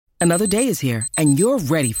Another day is here, and you're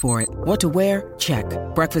ready for it. What to wear? Check.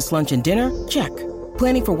 Breakfast, lunch, and dinner? Check.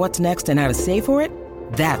 Planning for what's next and how to save for it?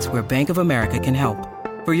 That's where Bank of America can help.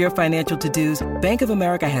 For your financial to-dos, Bank of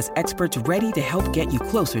America has experts ready to help get you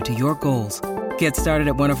closer to your goals. Get started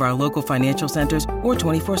at one of our local financial centers or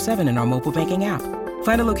 24/7 in our mobile banking app.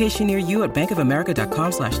 Find a location near you at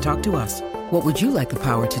bankofamerica.com/talktous. What would you like the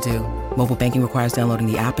power to do? Mobile banking requires downloading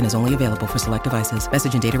the app and is only available for select devices.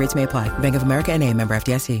 Message and data rates may apply. Bank of America NA, member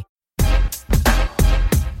FDIC.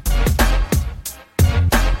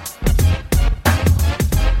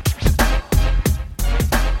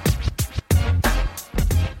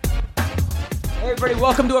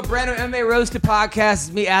 Welcome to a brand new MMA Roasted podcast.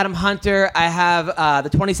 It's me, Adam Hunter. I have the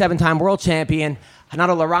 27-time world champion,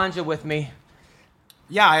 Renato Laranja, with me.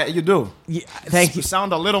 Yeah, you do. Yeah, thank you. You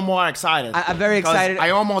sound a little more excited. I'm very excited. I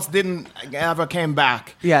almost didn't ever came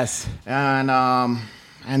back. Yes. And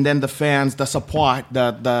then the fans, the support,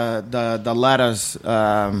 the letters.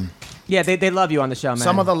 Yeah, they love you on the show, man.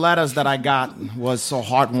 Some of the letters that I got was so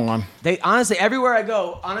heartwarming. They honestly, everywhere I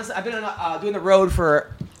go, I've been doing the road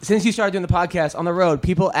since you started doing the podcast on the road,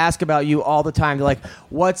 people ask about you all the time. They're like,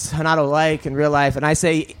 what's Renato like in real life? And I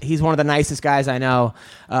say he's one of the nicest guys I know.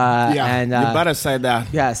 You better say that.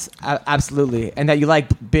 Yes, absolutely. And that you like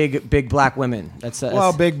big black women. That's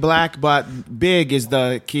big black, but big is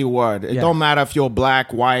the key word. It don't matter if you're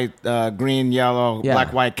black, white, green, yellow,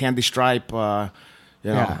 black, white, candy stripe, Yeah.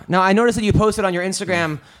 Now, I noticed that you posted on your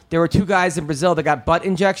Instagram there were two guys in Brazil that got butt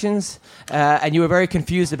injections, and you were very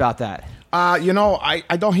confused about that. I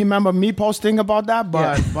don't remember me posting about that,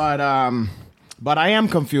 but I am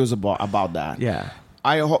confused about that. Yeah.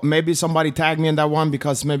 I hope maybe somebody tagged me in that one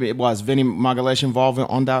because maybe it was Vinny Magalhães involved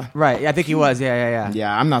on that. Right. I think he was. Yeah.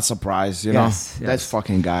 Yeah, I'm not surprised. You know, that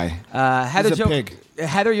fucking guy. He's a pig.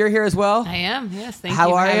 Heather, you're here as well. I am. Yes. Thank you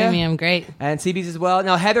for having having me. I'm great. And CB's as well.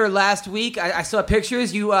 Now, Heather, last week I saw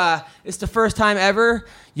pictures. You, it's the first time ever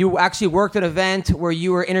you actually worked at an event where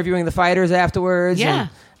you were interviewing the fighters afterwards. Yeah.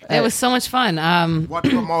 It was so much fun. What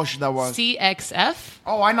promotion that was? CXF.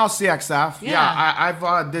 Oh, I know CXF. Yeah.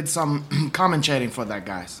 I've did some commentating for that,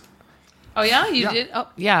 guys. Oh, yeah? You did? Oh,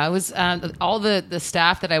 yeah. It was all the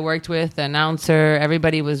staff that I worked with, the announcer,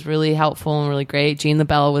 everybody was really helpful and really great. Gene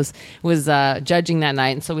LaBella was judging that night,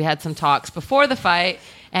 and so we had some talks before the fight,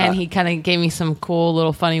 and he kind of gave me some cool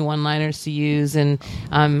little funny one-liners to use, and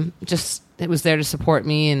just... It was there to support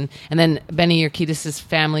me, and then Benny Urquidez'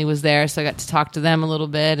 family was there, so I got to talk to them a little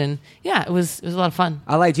bit, and yeah, it was a lot of fun.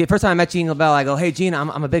 I like Gene. First time I met Gene LaBella, I go, "Hey, Gene, I'm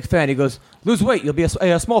a big fan." He goes, "Lose weight, you'll be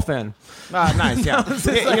a small fan." Nice, yeah.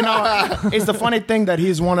 It's the funny thing that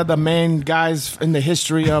he's one of the main guys in the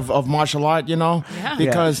history of martial art,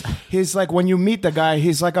 because he's like, when you meet the guy,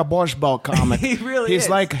 he's like a Borscht Belt comic. He really He's is.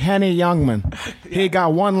 like Henny Youngman. He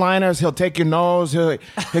got one-liners. He'll take your nose. He'll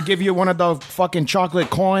give you one of the fucking chocolate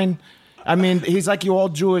coin. I mean, he's like your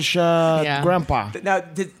old Jewish grandpa. Now,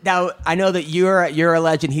 I know that you're a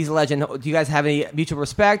legend. He's a legend. Do you guys have any mutual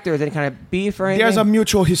respect, or is there any kind of beef or anything? There's a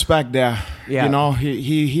mutual respect there. Yeah.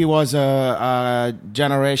 He was a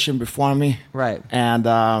generation before me. Right. And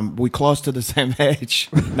we close to the same age.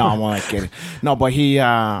 No, I'm only kidding. No, but he...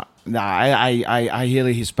 I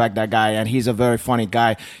really respect that guy, and he's a very funny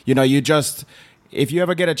guy. If you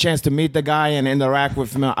ever get a chance to meet the guy and interact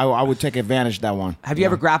with him, I would take advantage of that one. Have you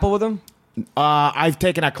ever grappled with him? I've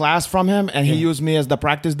taken a class from him, and he used me as the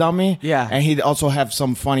practice dummy. Yeah. And he'd also have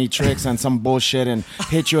some funny tricks and some bullshit and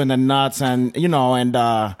hit you in the nuts and,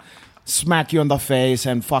 smack you in the face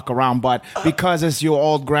and fuck around. But because it's your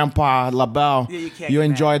old grandpa LaBelle, you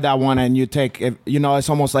enjoy that one, and you take, it's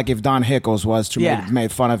almost like if Don Hickles was to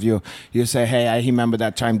made fun of you. You say, hey, I remember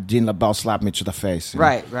that time Gene LaBelle slapped me to the face.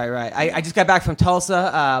 Right. I just got back from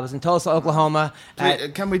Tulsa. I was in Tulsa, Oklahoma.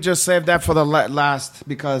 Can we just save that for the last?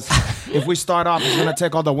 Because if we start off, it's going to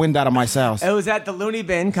take all the wind out of my sails. It was at the Looney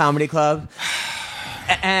Bin Comedy Club.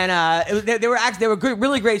 And they were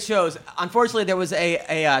really great shows. Unfortunately, there was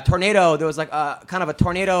a tornado. There was like kind of a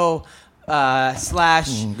tornado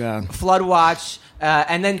slash flood watch.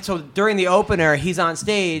 And then so during the opener, he's on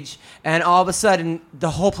stage, and all of a sudden the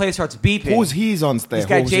whole place starts beeping. He's on stage? This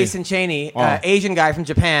guy Jason Cheney, Asian guy from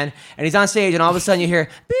Japan, and he's on stage, and all of a sudden you hear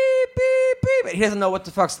beep beep beep. He doesn't know what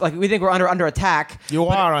the fuck's like. We think we're under attack. You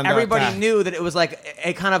are under everybody attack. Knew that it was like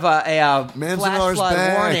a kind of a flash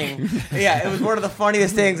flood warning. Yeah, it was one of the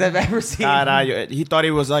funniest things I've ever seen. He thought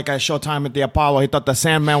he was like a Showtime at the Apollo. He thought the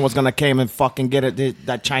Sandman was gonna come and fucking get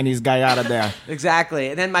that Chinese guy out of there. Exactly.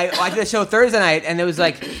 And then I did a show Thursday night, and there was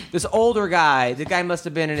like this older guy. The guy must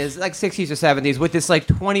have been in his like 60s or 70s with this like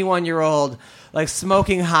 21-year-old like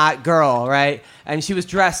smoking hot girl, right? And she was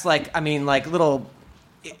dressed like little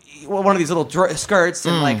one of these little skirts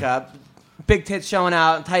and like big tits showing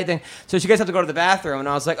out and tight thing. So she guys have to go to the bathroom, and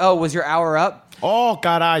I was like, "Oh, was your hour up?" Oh,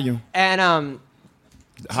 caralho. And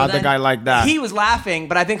how'd the guy like that? He was laughing,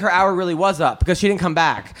 but I think her hour really was up because she didn't come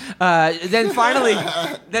back. Then finally,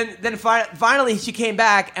 finally she came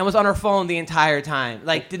back and was on her phone the entire time.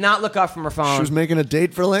 Like, did not look up from her phone. She was making a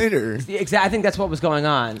date for later. Exactly. I think that's what was going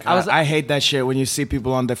on. I hate that shit when you see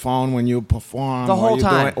people on their phone when you perform. The whole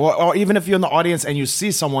time. Or even if you're in the audience and you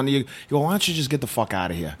see someone, you go, why don't you just get the fuck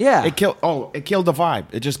out of here? Yeah. It killed the vibe.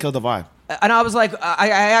 It just killed the vibe. And I was like, I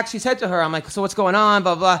actually said to her, I'm like, so what's going on?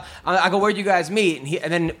 Blah, blah. I go, where'd you guys meet? And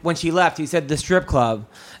then when she left, he said the strip club.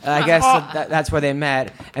 I guess that's where they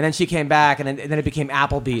met. And then she came back, and then it became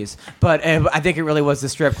Applebee's. But I think it really was the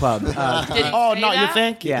strip club. Did he say you that?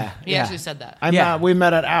 think? Yeah. He actually said that. We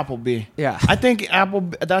met at Applebee. Yeah. I think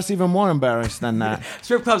that's even more embarrassing than that.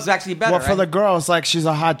 Strip club's actually better, Well, for the girls, like she's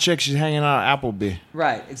a hot chick. She's hanging out at Applebee.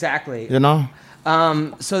 Right, exactly. You know?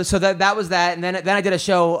 So that was that, and then I did a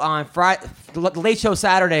show on Friday, the Late Show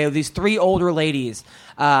Saturday with these 3 older ladies,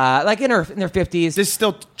 like in their 50s. This is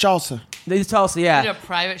still Chelsea. They tell us, yeah. You did a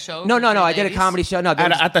private show? No. for I did a ladies? comedy show. No,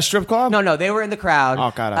 At the strip club? No, they were in the crowd.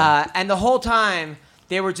 Oh, God. And the whole time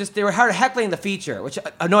they were heckling the feature, which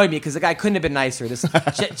annoyed me because the guy couldn't have been nicer. This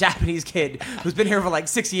Japanese kid who's been here for like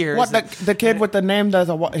 6 years. What the kid with the name?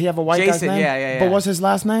 He have a white guy's Jason, name? yeah. But what's his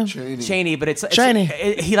last name? Cheney, but it's Cheney.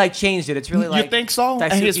 He like changed it. It's really like You think so?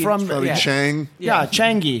 And Daisuke- he's from Probably Chang. Yeah,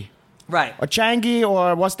 Changi. right. Or Changi,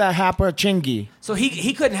 or what's that happer? Chingy. So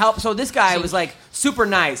he couldn't help. So this guy was like super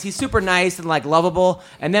nice. He's super nice and like lovable.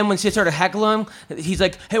 And then when she started heckling him, he's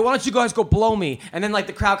like, "Hey, why don't you guys go blow me?" And then like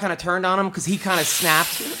the crowd kind of turned on him because he kind of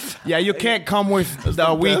snapped. Yeah, you can't come with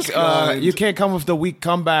the weak. You can't come with the weak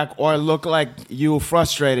comeback or look like you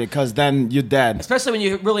frustrated, because then you're dead. Especially when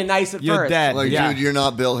you're really nice at You're first. dead. Like, Yeah. dude, you're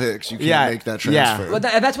not Bill Hicks. You can't make that transfer. Well,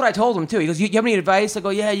 that's what I told him too. He goes, "You have any advice?" I go,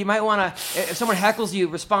 "Yeah, you might want to. If someone heckles you,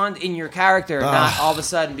 respond in your character, not all of a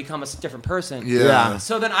sudden become a different person." Yeah.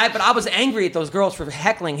 So then I was angry at those girls for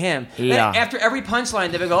heckling him. Yeah. Then after every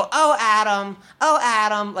punchline, they would go, "Oh,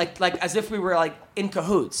 Adam," like as if we were like in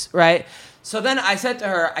cahoots, right? So then I said to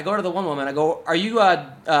her, I go to the one woman, I go, "Are you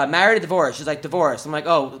married or divorced?" She's like, "Divorced." I'm like,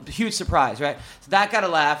 "Oh, huge surprise," right? So that got a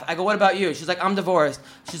laugh. I go, "What about you?" She's like, "I'm divorced."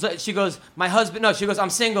 She goes, "My husband," no, she goes, "I'm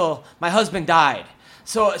single. My husband died."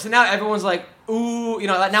 So now everyone's like, ooh,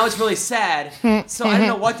 now it's really sad. So I didn't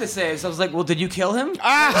know what to say. So I was like, "Well, did you kill him?"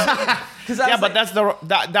 But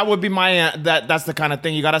that would be my that's the kind of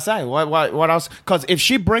thing you gotta say. What else? Because if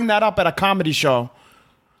she bring that up at a comedy show,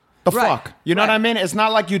 the Right. fuck, you know what I mean? It's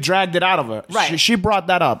not like you dragged it out of her. Right. She brought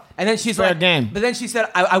that up. And then she's Fair like, game. But then she said,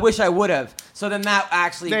 I wish I would have. So then that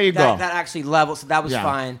actually, There you go. That actually leveled. So that was Yeah.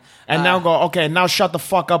 fine. And now go. Okay, now shut the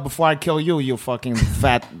fuck up before I kill you. You fucking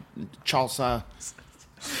fat Chalsa.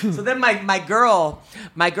 So then my girl,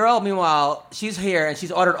 meanwhile, she's here and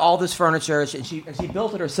she's ordered all this furniture and she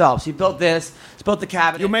built it herself. She built this. She built the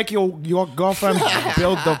cabinet. You make your girlfriend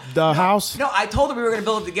build the house? No, I told her we were going to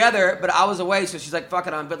build it together, but I was away, so she's like, "Fuck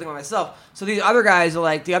it, I'm building it myself." So these other guys are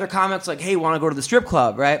like, the other comics like, "Hey, want to go to the strip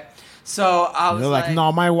club, right?" So I was You're like,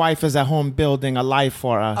 "No, my wife is at home building a life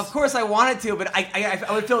for us." Of course I wanted to, but I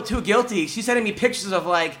would feel too guilty. She's sending me pictures of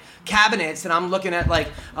like cabinets, and I'm looking at like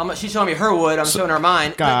she's showing me her wood, I'm showing her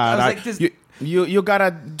mine. God, I was like, you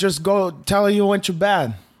gotta just go tell her you went to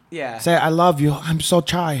bed. yeah, Say, "I love you. I'm so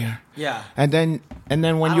tired." yeah. And then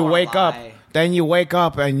when I you don't wake wanna up, lie. then you wake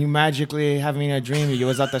up and you magically having a dream you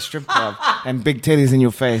was at the strip club and big titties in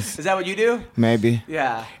your face. Is that what you do? Maybe.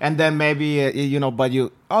 Yeah. And then maybe but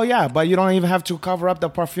you don't even have to cover up the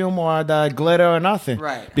perfume or the glitter or nothing.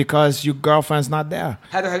 Right. Because your girlfriend's not there.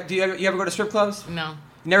 Heather, do you ever go to strip clubs? No.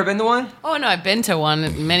 Never been to one? Oh, no, I've been to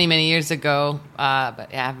one many, many years ago, but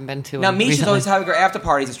yeah, I haven't been to Now, one Misha's recently. always having her after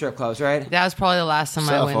parties at strip clubs, right? That was probably the last time I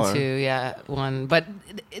Sapphire. went to, one. But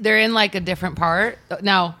they're in like a different part.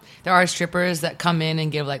 Now, there are strippers that come in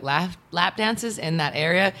and give like lap dances in that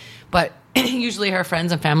area, but usually her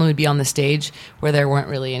friends and family would be on the stage where there weren't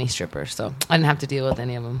really any strippers, so I didn't have to deal with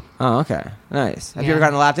any of them. Oh, okay. Nice. Have you Yeah. ever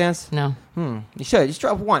gotten a lap dance? No. You should. You should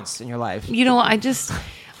try once in your life. You know,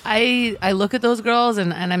 I look at those girls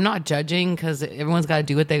and I'm not judging because everyone's got to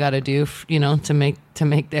do what they got to do, to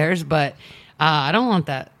make theirs. But I don't want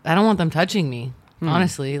that. I don't want them touching me.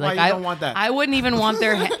 Honestly, Why like you I don't want that? I wouldn't even want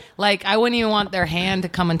their I wouldn't even want their hand to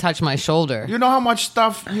come and touch my shoulder. You know how much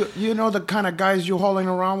stuff you know the kind of guys you holding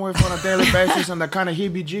around with on a daily basis and the kind of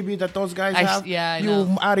heebie-jeebie that those guys have. I you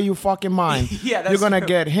know. out of your fucking mind. Yeah, that's you're gonna true.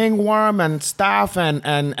 get hingworm and staph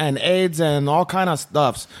and AIDS and all kind of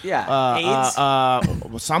stuffs. Yeah,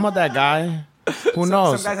 AIDS. Some of that guy. Who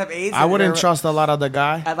knows? some guys have AIDS I and wouldn't they're- trust a lot of the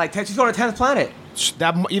guy. At like she's going to 10th Planet.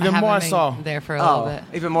 That even I more haven't so. been there for a little bit.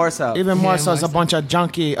 Even more so. Even more Yeah, so, it's a more bunch of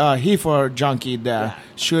junkie, heifer junkie there,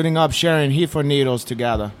 shooting up, sharing heifer needles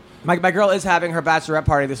together. My girl is having her bachelorette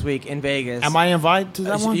party this week in Vegas. Am I invited to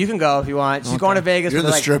that one? You can go if you want. She's going to Vegas. You're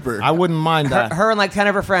with the stripper. I wouldn't mind that. her and like 10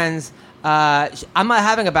 of her friends. I'm not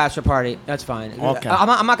having a bachelor party. That's fine. Okay. I'm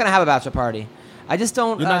not going to have a bachelor party. I just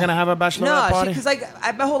don't. You're not gonna have a bachelorette party? No,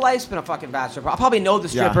 because my whole life's been a fucking bachelor party. I'll probably know the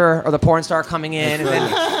stripper or the porn star coming in. And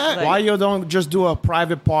then, like, Why you don't just do a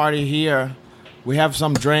private party here? We have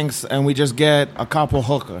some drinks and we just get a couple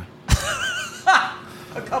hooker.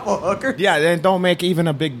 a couple hookers? Yeah, then don't make even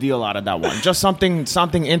a big deal out of that one. Just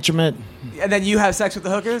something intimate. And then you have sex with the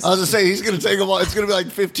hookers? I was gonna say he's gonna take them all. It's gonna be like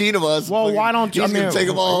 15 of us. Well, why don't you? He's gonna take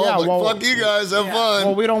them all. Yeah, home. well, Fuck you guys. Have fun.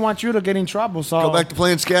 Well, we don't want you to get in trouble, so Go back to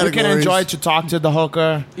playing we categories. can enjoy to talk to the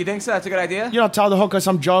hooker. You think so? That's a good idea? You know, tell the hooker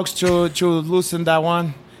some jokes to loosen that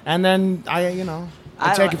one, and then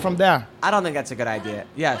I take it from there. I don't think that's a good idea.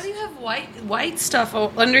 Yes. Why do you have white stuff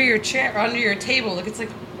under your chair, under your table? Look, it's like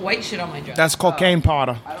white shit on my dress. That's cocaine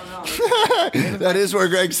powder. I don't know. That is where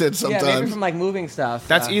Greg sits Yeah, maybe sometimes. from like moving stuff.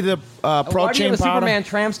 That's either why do you protein have a powder. Superman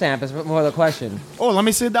tramp stamp is more the question. Oh, let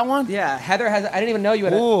me see that one. Yeah, Heather has. I didn't even know you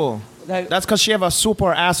had. Ooh, that's because she have a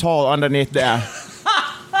super asshole underneath there.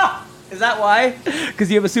 Is that why? Because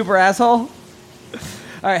you have a super asshole?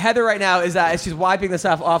 All right, Heather right now is she's wiping the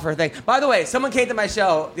stuff off her thing. By the way, someone came to my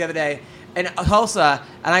show the other day in Tulsa,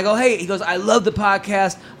 and I go, hey, he goes, I love the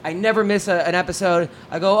podcast. I never miss an episode.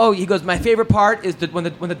 I go, oh, he goes, my favorite part is when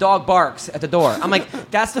the dog barks at the door. I'm like,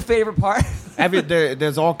 that's the favorite part?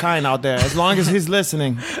 There's all kind out there. As long as he's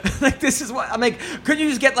listening. Like, this is what, I'm like, couldn't you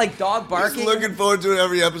just get like dog barking? He's looking forward to it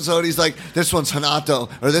every episode. He's like, this one's Hanato,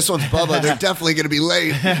 or this one's Bubba. They're definitely going to be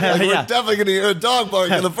late. Like, we're Yeah. definitely going to hear a dog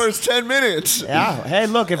bark in the first 10 minutes. Yeah. Hey,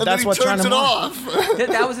 look, if And that's then what he trying turns to it off.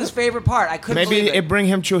 That was his favorite part. I couldn't maybe believe it bring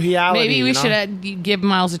him to reality. Maybe we you know? should give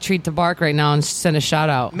Miles a treat to bark right now and send a shout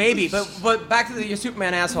out. Maybe, but back to your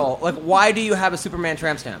Superman asshole. Like, why do you have a Superman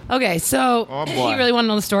tramp stamp? Okay, so Oh, boy. you really want to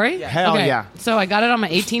know the story? Yeah. Hell Okay, yeah. So I got it on my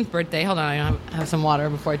 18th birthday. Hold on, I have some water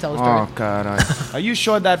before I tell the story. Oh God! Are you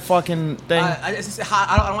sure that fucking thing? It's just hot.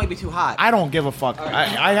 I don't want to be too hot. I don't give a fuck.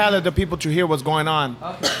 I had the people to hear what's going on.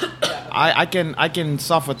 Okay. Yeah. I can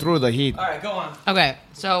suffer through the heat. All right, go on. Okay,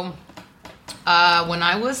 so when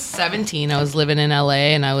I was 17, I was living in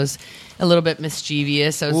LA and I was a little bit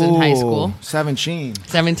mischievous. I was in high school. 17.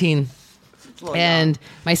 17. And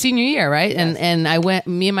my senior year, right? Yes. And I went,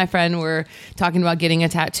 me and my friend were talking about getting a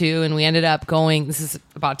tattoo, and we ended up going, this is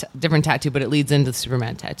about different tattoo, but it leads into the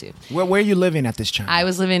Superman tattoo. Where are you living at this time? I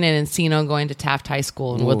was living in Encino, going to Taft High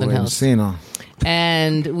School in Woodland Hills. Encino.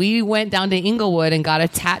 And we went down to Inglewood and got a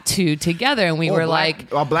tattoo together, and we were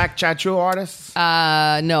like, a black tattoo artist.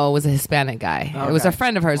 no, it was a Hispanic guy. It was a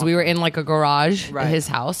friend of hers. We were in like a garage Right. at his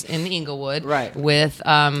house in Inglewood, Right. with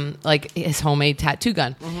like his homemade tattoo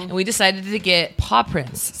gun, and we decided to get paw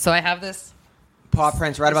prints. So I have this. Paw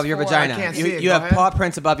prints right above your for- vagina. I can't You, see it. you Go have ahead. paw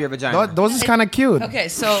prints above your vagina. Those is kind of cute. Okay,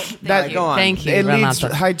 so That- go on. thank you, It leads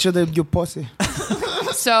Renato. right to your pussy.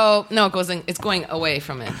 So no, it's going away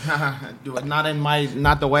from it. Do it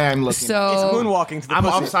not the way I'm looking. It's So moonwalking to the I'm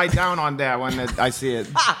pussy. upside down on there when I see it.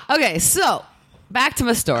 okay, so back to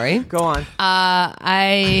my story. Go on.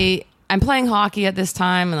 I'm playing hockey at this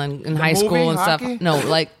time, and I'm in high movie school and hockey? stuff. No,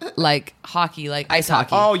 like hockey, like ice hockey.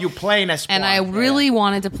 Oh, you playing a sport. And I really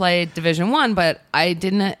wanted to play Division I, but I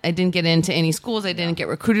didn't get into any schools. I didn't get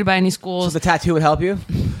recruited by any So schools. the tattoo would help you?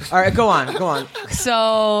 All right, go on. Go on.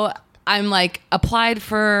 So I'm like applied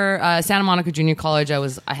for Santa Monica Junior College.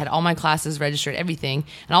 I had all my classes registered, everything,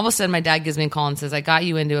 and all of a sudden my dad gives me a call and says, "I got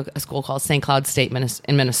you into a school called St. Cloud State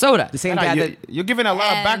in Minnesota." The same dad that... You're giving a lot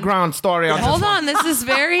of And- background story on Hold this. on, this is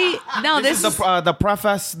very This is the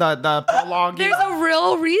preface, the prologue. There's a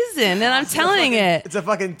real reason, and I'm telling it. It's a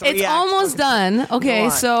fucking It's almost done. Go Okay,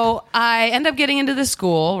 on. so I end up getting into the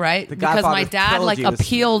school, right? Because my Godfather's dad like trilogy was-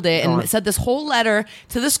 appealed it Go on. and sent this whole letter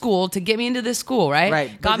to the school to get me into this school, right?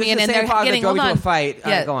 Right. Got But me this in, is and the they're same father that getting drove hold you to on. a fight.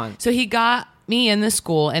 All Yeah. right, go on. So he got me in this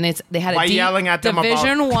school, and they had By a yelling at them about-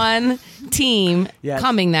 Division I team Yes.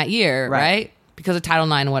 coming that year, Right. right? Because of Title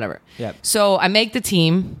IX or whatever. Yep. So I make the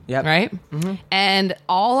team, Yep. right? And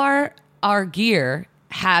all our gear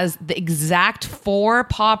has the exact 4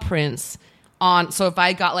 paw prints on. So if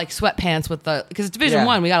I got like sweatpants with because it's Division Yeah.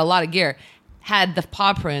 I, we got a lot of gear, had the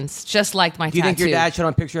paw prints just like my Do you tattoo. think your dad showed him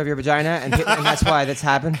a picture of your vagina and that's why that's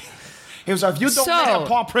happened? He was like, if you don't make a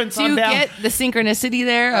paw prints do on you them. get the synchronicity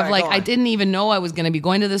there All of right, like go on. I didn't even know I was going to be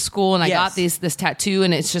going to this school, and I got Yes. this tattoo,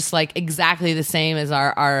 and it's just like exactly the same as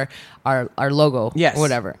our logo, Yes. or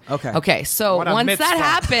whatever. Okay. Okay. So What a once that mitzvah.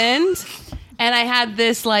 happened, and I had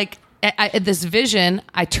this like this vision.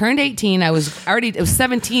 I turned 18. It was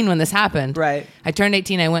 17 when this happened. Right. I turned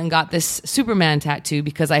 18. I went and got this Superman tattoo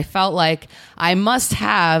because I felt like I must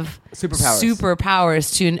have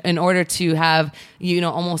superpowers in order to have,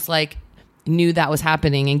 almost like knew that was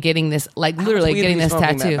happening and getting this, like literally getting this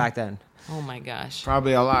tattoo back then. Oh my gosh.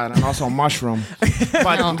 Probably a lot, and also mushroom.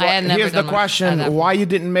 But No, I had never here's the done question: why you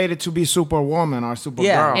didn't made it to be Superwoman or Supergirl?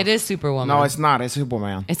 Yeah. It is Superwoman. No, it's not. It's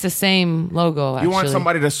Superman. It's the same logo, actually. You want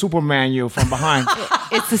somebody to Superman you from behind?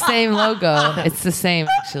 It's the same logo. It's the same,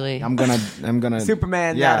 actually. I'm gonna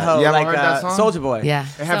Superman, Yeah, that hoe, you ever like heard that song? Soldier Boy. Yeah.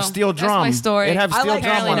 It have steel drum. That's my story. It have steel drum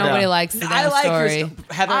Apparently on there. nobody likes the I damn like story. your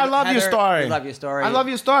Heather, I love your Heather, story. I love your story. I love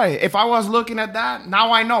your story. If I was looking at that,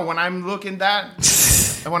 now I know. When I'm looking that,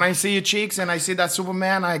 and when I see your cheeks and I see that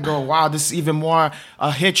Superman, I go, wow, this is even more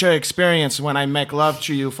a hitcher experience when I make love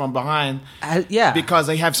to you from behind. Yeah. Because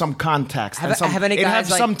they have some context. Have- and some, have any it guys,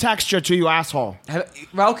 has like- some texture to your asshole.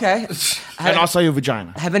 Okay. And also your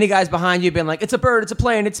vagina. Have any guys behind you been like, it's a bird, it's a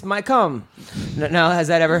plane, it's my cum? No, that's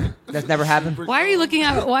never happened? Why are you looking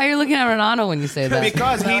at Renano when you say that?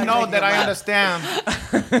 Because he knows that I understand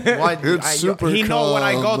what he know what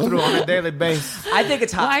I go through on a daily basis. I think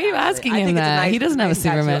it's hot. Why are you asking him that? He doesn't have a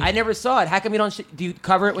tattoo. Superman. I never saw it. How come you don't? Do you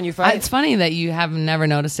cover it when you fight? It's funny that you have never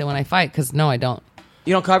noticed it when I fight, because no, I don't.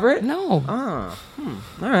 You don't cover it? No.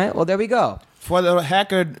 All right. Well, there we go. For the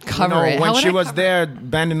hacker, Cover it. How when would she I was cover there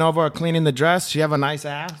bending over cleaning the dress, she have a nice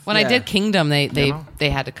ass. When I Yeah. did Kingdom, they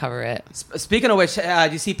had to cover it. Speaking of which, do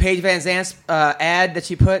you see Paige Van Zant's ad that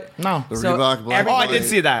she put? No. The Reebok Black Oh, I Blade. did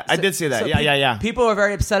see that. I did see that. So Yeah. People are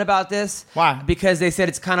very upset about this. Why? Because they said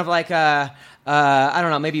it's kind of like I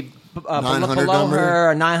don't know, maybe 900 below number?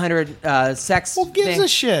 her, 900 sex. Who gives thing. a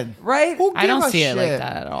shit? Right? Who I don't gives a see it like shit?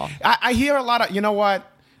 that at all. I hear a lot of, you know what?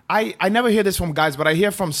 I never hear this from guys, but I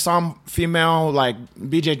hear from some female, like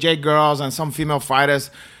BJJ girls and some female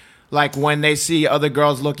fighters, like when they see other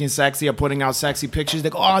girls looking sexy or putting out sexy pictures, they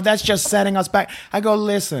go, oh, that's just setting us back. I go,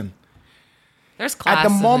 listen, There's class at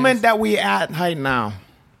the in moment this. that we at right now,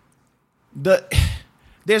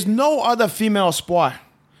 there's no other female sport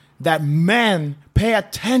that men pay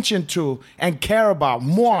attention to and care about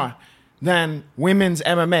more than women's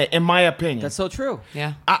MMA, in my opinion. That's so true.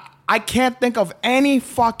 Yeah. I can't think of any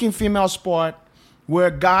fucking female sport where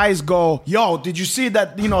guys go, yo, did you see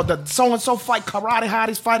that, the so-and-so fight, Karate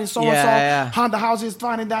Hottie's fighting so-and-so, Yeah. Honda House is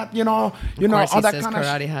fighting that, Of course all he that says kind of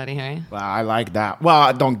karate hottie, right? Well, I like that.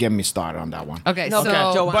 Well, don't get me started on that one. Okay, No, so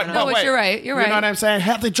okay, Joe, But no, wait, you're right. You're right. You know what I'm saying?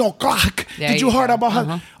 Heather Joe Clark. There Did you you heard go. about her?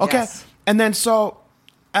 Uh-huh. Okay. Yes. And then so,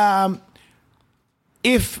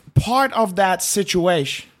 if part of that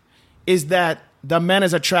situation is that the man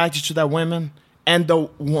is attracted to that women and the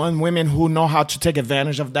women who know how to take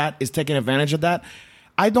advantage of that is taking advantage of that,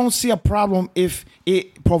 I don't see a problem if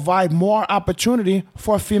it provide more opportunity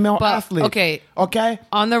for a female But, athlete. Okay?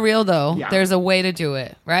 On the real though, Yeah. there's a way to do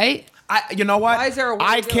it, right? You know what? Why is there a way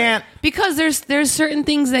I to do can't. Because there's certain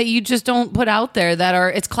things that you just don't put out there that are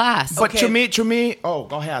it's class. But Okay. to me, oh,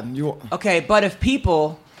 go ahead. Okay, but if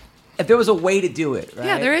there was a way to do it, right?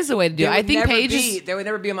 Yeah, there is a way to do it. There I would think never Paige be- is- there would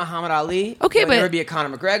never be a Muhammad Ali. Okay, there would but- never be a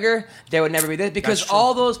Conor McGregor. There would never be this because That's true.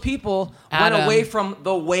 all those people went Adam. away from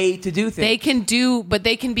the way to do things. they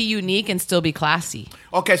can be unique and still be classy.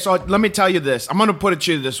 Okay, so let me tell you this. I'm going to put it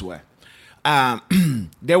to you this way.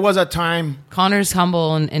 There was a time. Connor's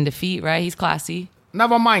humble in defeat, right? He's classy.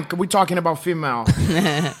 Never mind. We're talking about female.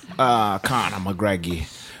 Conor McGregor.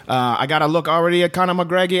 I got to look already at Conor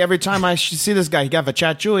McGregor. Every time I see this guy, he got a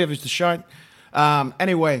tattoo. He has the shirt.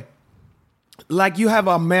 Anyway, like you have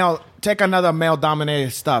a male, take another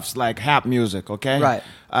male-dominated stuffs like rap music, okay? Right.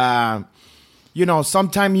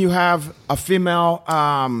 Sometimes you have a female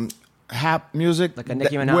rap music. Like a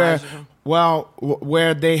Nicki Minaj Where, or something?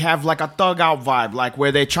 where they have like a thug out vibe, like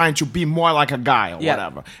where they're trying to be more like a guy or Yeah.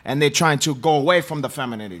 whatever. And they're trying to go away from the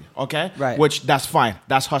femininity, okay? Right. Which, that's fine.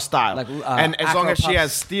 That's her style. Like, and as long as she Afro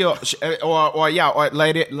has steel, or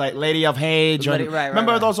Lady of Hage. Or, Right,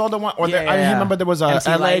 remember right. those older ones? Or Yeah, I yeah. remember there was a MC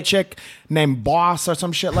LA Lyte. chick named Boss or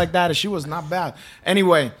some shit like that, and she was not bad.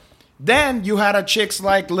 Anyway, then you had a chicks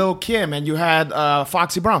like Lil Kim and you had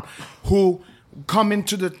Foxy Brown, who come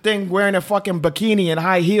into the thing wearing a fucking bikini and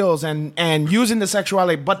high heels and using the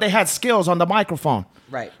sexuality, but they had skills on the microphone.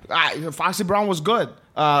 Right. Foxy Brown was good.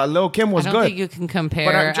 Lil Kim was I don't good. think you can compare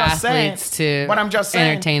But I'm just athletes saying- to but I'm just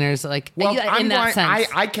saying- entertainers like Well, in that sense.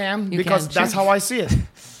 I can You because can, that's sure. how I see it.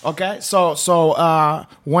 Okay, so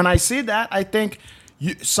when I see that, I think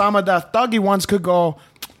some of the thuggy ones could go,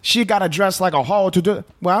 she got to dress like a hoe to do it.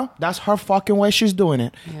 Well, that's her fucking way she's doing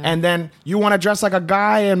it. Yeah. And then you want to dress like a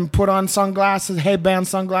guy and put on sunglasses, headband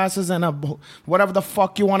sunglasses, and whatever the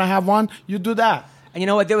fuck you want to have on, you do that. And you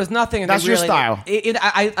know what? There was nothing. That's your style.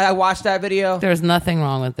 I watched that video. There's nothing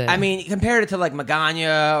wrong with it. I mean, compared it to like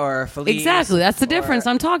Magana or Felice. Exactly. That's the difference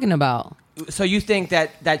I'm talking about. So you think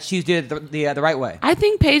that she's did it the right way? I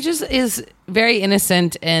think Paige is very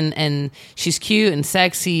innocent and she's cute and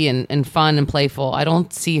sexy and fun and playful. I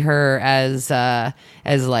don't see her as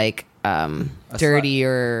like dirty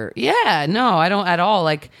or no, I don't at all.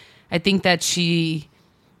 Like I think that she's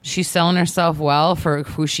selling herself well for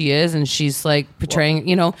who she is, and she's like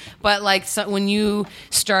portraying, but like when you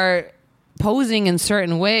start posing in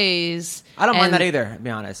certain ways, I don't mind that either, to be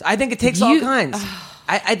honest. I think it takes all kinds.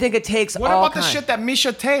 I think it takes all kinds. What about the shit that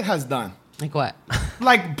Misha Tate has done? Like what?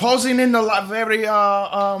 Like posing in the very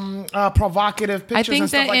provocative pictures and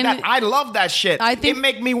stuff like that. I love that shit. It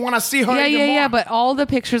make me want to see her even more. Yeah. But all the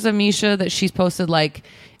pictures of Misha that she's posted, like,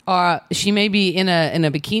 she may be in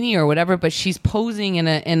a bikini or whatever, but she's posing in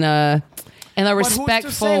a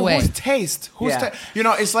respectful way. Whose taste?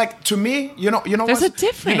 It's like, to me, you know. There's a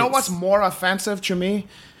difference. You know what's more offensive to me?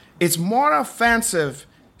 It's more offensive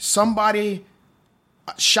somebody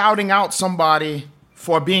shouting out somebody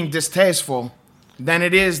for being distasteful than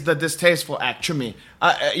it is the distasteful act to me.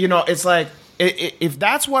 It's like, if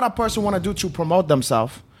that's what a person want to do to promote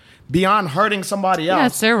themselves, beyond hurting somebody else,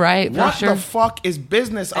 that's their right. What the fuck is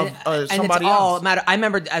business of somebody else? I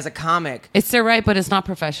remember as a comic, it's their right, but it's not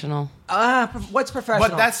professional. What's professional?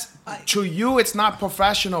 But that's to you, it's not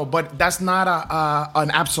professional. But that's not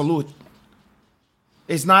an absolute.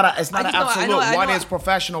 It's not an absolute. What is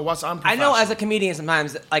professional? What's unprofessional? I know as a comedian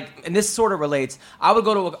sometimes, like, and this sort of relates. I would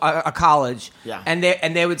go to a college, and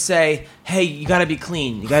they would say, "Hey, you got to be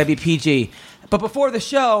clean. You got to be PG." But before the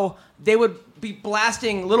show, they would be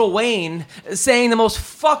blasting Lil Wayne, saying the most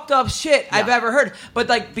fucked up shit I've ever heard. But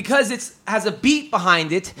like, because it has a beat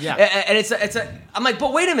behind it, and it's a. I'm like,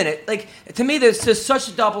 but wait a minute. Like, to me, there's just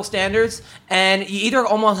such double standards, and you either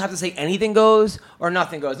almost have to say anything goes or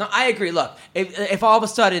nothing goes. Now, I agree. Look, if all of a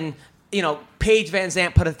sudden, Paige Van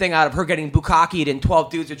Zandt put a thing out of her getting bukkakied and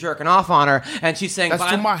 12 dudes are jerking off on her, and she's saying,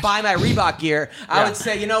 buy my Reebok gear, I would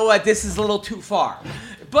say, you know what, this is a little too far.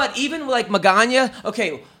 But even like Magana,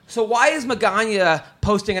 okay, so why is Magana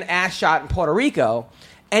posting an ass shot in Puerto Rico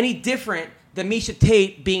any different than Misha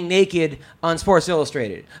Tate being naked on Sports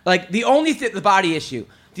Illustrated? Like, the only the body issue.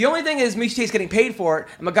 The only thing is Misha Tate's getting paid for it,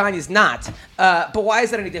 and Magana's not. But why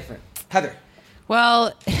is that any different? Heather?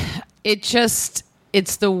 Well, it's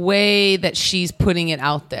the way that she's putting it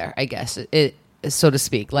out there, I guess, so to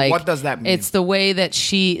speak. Like, what does that mean? It's the way that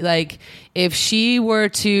she, like, if she were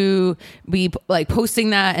to be like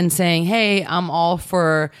posting that and saying, "Hey, I'm all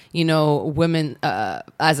for women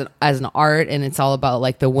as an art, and it's all about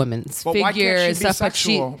like the women's figure and stuff."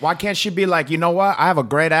 Why can't she be like, you know what? I have a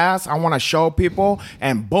great ass. I want to show people,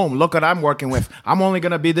 and boom, look what I'm working with. I'm only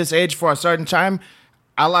gonna be this age for a certain time.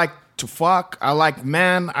 I like to fuck. I like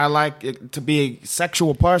men. I like to be a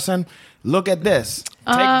sexual person. Look at this.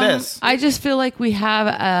 Take this. I just feel like we have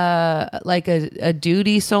a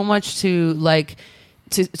duty so much to like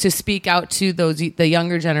to speak out to the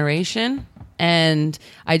younger generation, and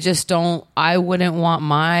I wouldn't want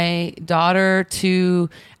my daughter to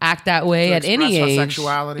act that way at any age.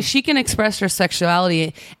 Sexuality. She can express her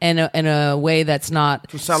sexuality in a way that's not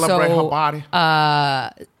to celebrate her body.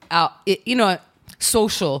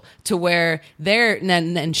 Social, to where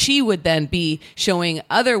and she would then be showing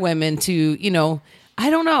other women to,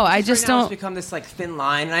 I don't know. I just don't. It's become this like thin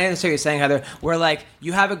line, and I understand what you're saying, Heather. Where like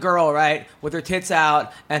you have a girl, right, with her tits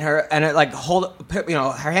out and her like hold,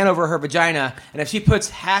 her hand over her vagina, and if she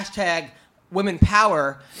puts hashtag women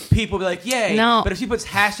power, people be like, yay. No. But if she puts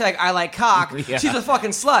hashtag I like cock, she's a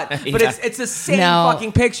fucking slut. But it's the same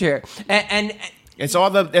fucking picture, and it's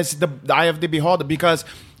the eye of the beholder. Because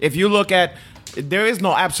if you look at, there is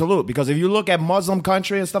no absolute, because if you look at Muslim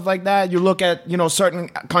country and stuff like that, you look at certain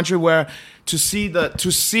country where to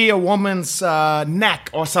see a woman's neck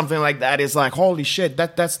or something like that is like, holy shit,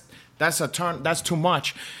 that's a turn, that's too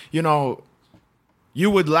much. You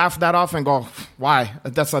would laugh that off and go, why?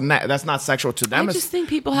 That's not sexual to them. I just think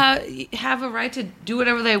people have a right to do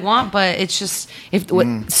whatever they want, but it's just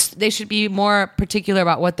they should be more particular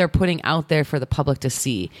about what they're putting out there for the public to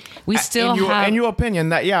see. We still in your opinion,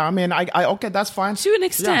 that I okay, that's fine to an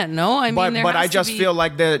extent. No, I mean, but I just feel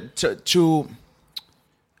like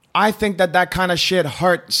I think that kind of shit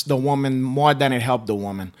hurts the woman more than it helped the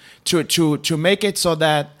woman. To make it so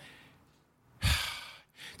that.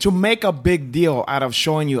 To make a big deal out of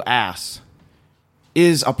showing you ass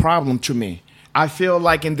is a problem to me. I feel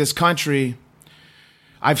like in this country,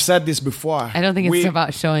 I've said this before. I don't think it's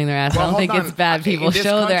about showing their ass. I don't think it's bad people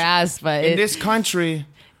show their ass, but in this country,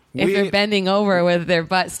 if they're bending over with their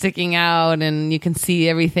butt sticking out and you can see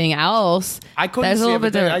everything else, I couldn't that's see a little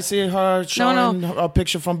bit everything. different. I see her showing a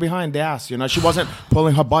picture from behind the ass. You know, she wasn't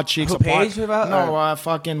pulling her butt cheeks apart. Paige about? No,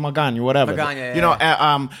 fucking Magana, whatever. Magana, yeah, you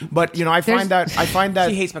know, but you know, I find that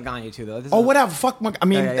she hates Magana too, though. Whatever. Fuck Magana. I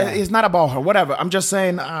mean, it's not about her. Whatever. I'm just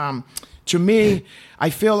saying. To me,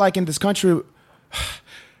 I feel like in this country.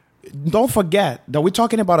 Don't forget that we're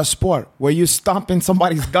talking about a sport where you're stomping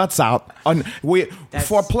somebody's guts out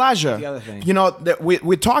for pleasure. The other thing. You know,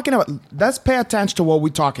 we're talking about. Let's pay attention to what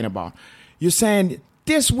we're talking about. You're saying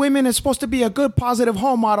this woman is supposed to be a good, positive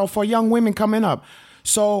role model for young women coming up.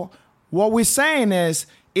 So what we're saying is,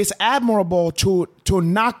 it's admirable to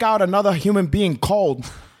knock out another human being cold,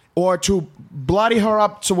 or to bloody her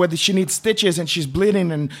up to where she needs stitches and she's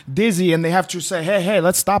bleeding and dizzy, and they have to say, hey,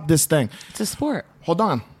 let's stop this thing. It's a sport. Hold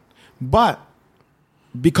on. But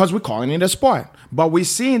because we're calling it a sport, but we're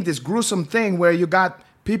seeing this gruesome thing where you got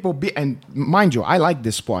people and mind you, I like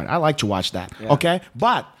this sport. I like to watch that. Yeah. Okay.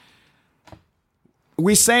 But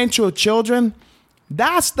we're saying to children,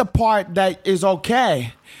 that's the part that is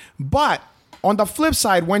okay. But on the flip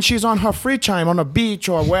side, when she's on her free time on a beach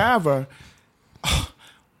or wherever,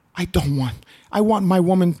 I want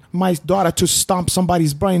my daughter to stomp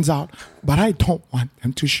somebody's brains out, but I don't want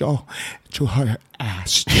them to show to her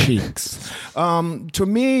ass cheeks. To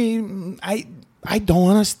me, I don't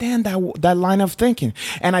understand that line of thinking.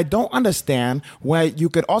 And I don't understand where you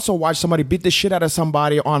could also watch somebody beat the shit out of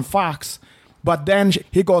somebody on Fox, but then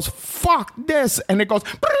he goes, fuck this, and it goes,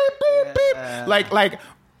 beep, beep, beep. Like,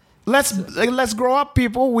 let's grow up,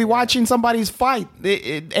 people. We're watching somebody's fight,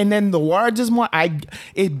 and then the words is more.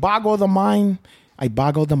 It boggle the mind. I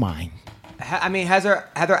boggle the mind. I mean, Heather,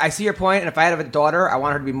 I see your point, and if I had a daughter, I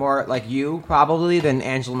want her to be more like you, probably, than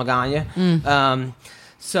Angela Magana.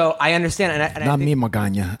 So I understand. And Not me,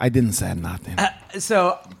 Magana. I didn't say nothing.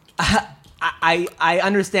 I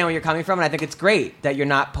understand where you're coming from, and I think it's great that you're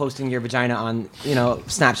not posting your vagina on,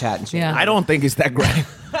 Snapchat and shit. Yeah. I don't think it's that great.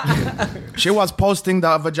 She was posting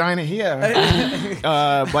the vagina here,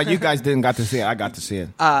 but you guys didn't got to see it. I got to see it,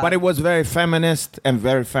 but it was very feminist and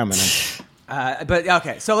very feminine. But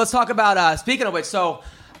okay, so let's talk about. Speaking of which, so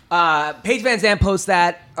Paige Van Zandt posts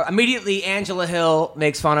that. Immediately, Angela Hill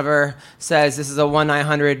makes fun of her, says this is a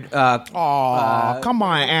 1-900. Come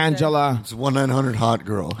on, Angela. It's a 1-900 hot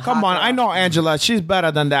girl. Come on, I know Angela. She's better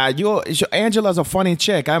than that. Angela's a funny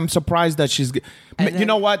chick. I'm surprised that she's. You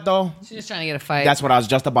know what though? She's just trying to get a fight. That's what I was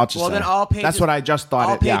just about to say. Well, then all Paige's, that's what I just thought.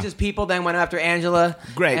 All Paige's people then went after Angela.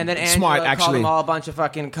 Great, and then Angela smart, called actually. them all a bunch of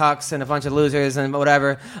fucking cucks and a bunch of losers and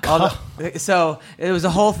whatever. So it was a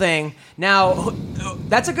whole thing. Now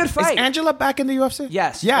that's a good fight. Is Angela back in the UFC?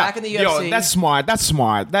 Yes, yeah, back in the UFC. Yo, that's smart. That's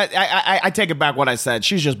smart. That I take it back what I said.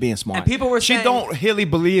 She's just being smart. And people were saying she don't really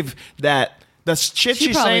believe that the shit she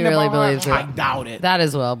she's probably saying really about her. believes it. I doubt it. That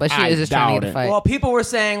as well, but she is just trying to get a fight. Well, people were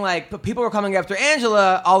saying people were coming after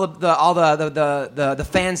Angela. All the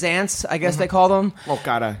Fans Ants, I guess they call them. Oh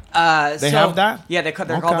God, they have that. Yeah, they're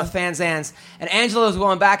called the Fans Ants, and Angela was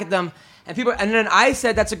going back at them. And then I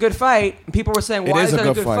said that's a good fight. And people were saying, why is that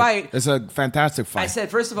a good fight? It's a fantastic fight. I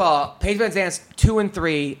said, first of all, Paige Van Zandt's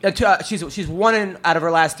 2-3. She's won out of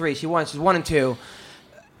her last 3. She's 1-2.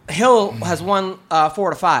 Hill has won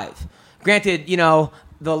 4-5. Granted,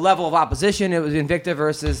 the level of opposition. It was Invicta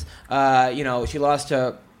versus, she lost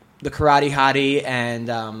to the Karate Hottie and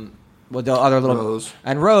the other little Rose.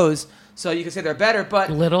 And Rose. So you could say they're better,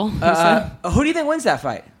 but Little. who do you think wins that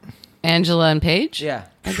fight? Angela and Paige? Yeah.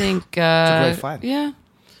 I think it's a great fight. Yeah.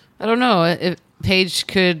 I don't know. If Paige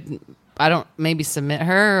could maybe submit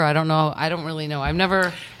her, or I don't know. I don't really know.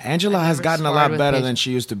 Angela has gotten a lot better than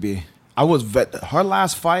she used to be. Her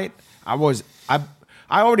last fight, I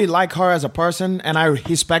already like her as a person, and I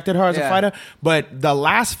respected her as a fighter. But the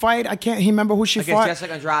last fight, I can't remember who she fought.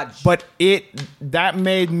 Jessica Andrade. But that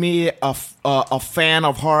made me a fan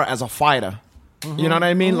of her as a fighter. Mm-hmm. You know what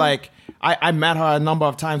I mean? Mm-hmm. Like I met her a number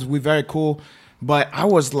of times. We're very cool, but I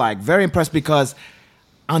was like very impressed because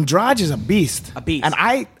Andrade is a beast. And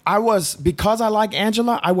I was, because I like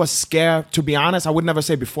Angela, I was scared, to be honest. I would never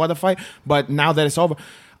say before the fight, but now that it's over,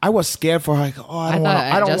 I was scared for her. Like,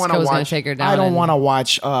 I don't want to watch. I don't want to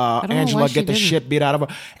watch Angela get the shit beat out of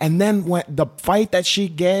her. And then when the fight that she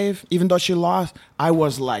gave, even though she lost, I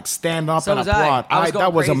was like stand up and applaud.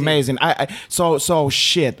 That was amazing. So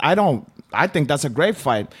shit. I think that's a great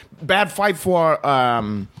fight. Bad fight for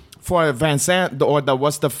Van Zandt or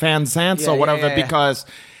what's the Van Zandt or whatever, because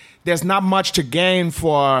there's not much to gain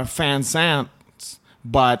for Van Zandt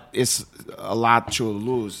but it's a lot to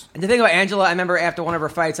lose. And the thing about Angela, I remember after one of her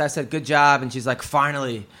fights, I said, "Good job," and she's like,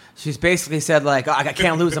 "Finally." She's basically said like, oh, "I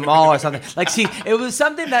can't lose them all" or something. Like it was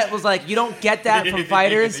something that was like, you don't get that from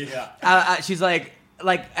fighters. She's like,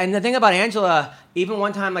 and the thing about Angela, even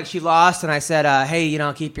one time like she lost, and I said, "Hey,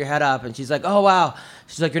 keep your head up," and she's like, "Oh wow."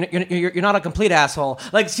 She's like, "You're not a complete asshole."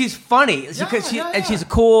 Like she's funny and she's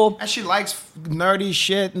cool. And she likes nerdy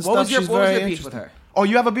shit and What stuff. was your beef with her? Oh,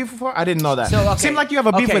 you have a beef with her? I didn't know that. So, okay. Seems like you have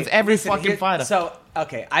a beef Okay, with every listen, fucking fighter. So,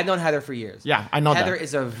 I've known Heather for years. Yeah, I know Heather that.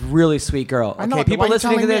 is a really sweet girl. I know. Okay, people Why are you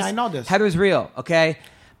listening to telling me? this, I know this. Heather's real. Okay,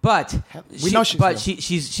 but We know she's real.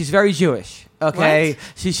 she's very Jewish. Okay,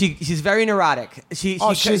 she's very neurotic. She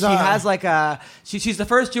has like she's the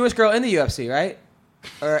first Jewish girl in the UFC, right?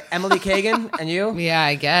 Or Emily Kagan and you? Yeah,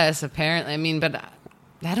 I guess. Apparently, I mean, but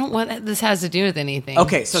I don't want this has to do with anything.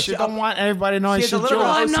 Okay, so she don't want everybody knowing she has she's a little Jewish.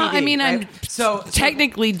 Well, I'm not. I OCD, mean, right? I'm so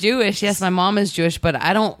technically Jewish. Yes, my mom is Jewish, but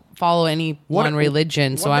I don't follow any one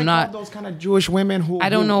religion, so I'm not. Those kind of Jewish women who I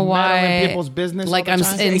don't know who meddle why. in people's business. Like all I'm the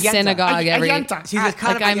time. in Yenta. synagogue every. Yenta. She's a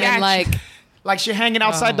kind like of I'm in like. Like she hanging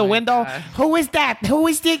outside the my window. God. Who is that? Who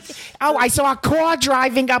is this? Oh, I saw a car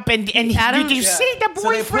driving up, and Adam- did you see the So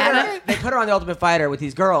they boyfriend? put her on the Ultimate Fighter with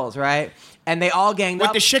these girls, right? And they all ganged With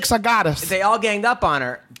up. the chicks I got us. They all ganged up on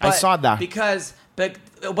her. I saw that. But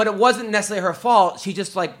it wasn't necessarily her fault. She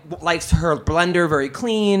just likes her blender very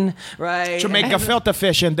clean, right? To make gefilte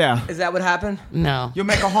fish in there. Is that what happened? No, You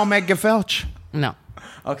make a homemade gefilte. no.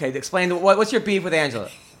 Okay, explain. What's your beef with Angela?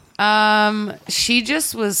 She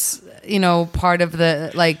just was, part of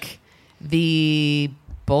the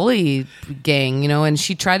bully gang, and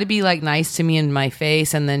she tried to be like nice to me in my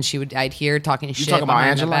face, and then I'd hear talking shit talking about behind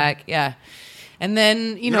Angela? my back. Yeah. And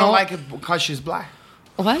then, You don't like it because she's black.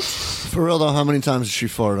 what? For real though, how many times did she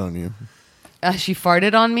fart on you? She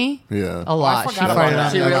farted on me? Yeah. A lot. She forgot about farted that.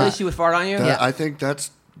 on She me. really? She would fart on you? That- Yeah. I think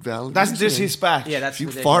that's valid. That's reasoning. disrespect. Yeah, that's If you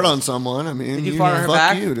ridiculous. fart on someone, I mean, Did you fart on her fuck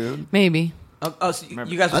back? you, dude. Maybe. So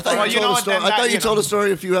you guys. I thought Well, you you know told a what, story. then I that- thought you you told know. a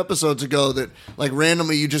story a few episodes ago that like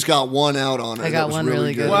randomly you just got one out on her. I that got was one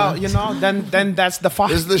really good. Well, then that's the fuck.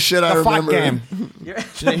 This is the shit I the fuck remember. game. You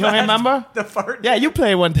don't remember? the fart. Yeah, you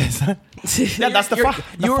play one day, son. Yeah, that's the fuck.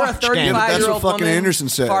 You were a fuck game. 35-year-old That's what fucking woman Anderson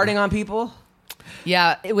said. farting on people.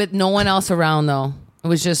 Yeah, with no one else around, though. It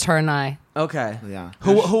was just her and I. Okay. Yeah.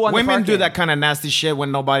 Who won the Women fart do game? that kind of nasty shit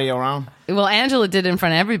when nobody around. Well, Angela did it in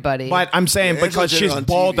front of everybody. But I'm saying Angela because did it she's on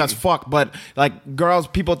bald TV. as fuck. But like girls,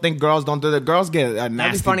 people think girls don't do that. Girls get a nasty.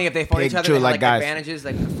 That'd be funny if they fought each pig other. too, They had, like guys. advantages,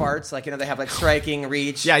 like farts. Like they have like striking,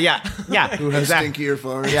 reach. Yeah. Who has exactly. stinkier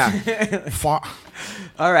farts? Yeah. Fart.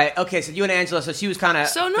 All right. Okay. So you and Angela. So she was kind of.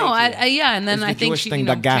 So no, and then It's I the think Jewish she, thing,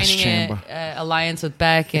 the gas training chamber. a alliance with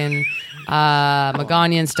Beck and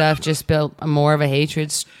Magana and stuff just built more of a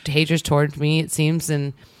hatred towards me. It seems,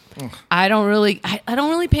 and I don't really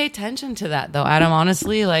pay attention to that though, Adam.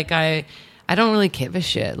 Honestly, like I don't really give a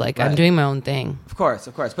shit. Like I'm Right. doing my own thing. Of course.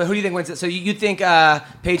 But who do you think wins it? So you think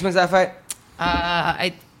Paige wins that fight?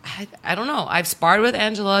 I don't know. I've sparred with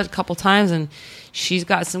Angela a couple times, and she's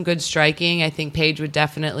got some good striking. I think Paige would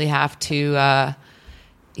definitely have to,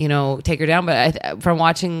 take her down. But from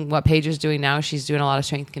watching what Paige is doing now, she's doing a lot of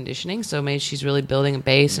strength conditioning. So maybe she's really building a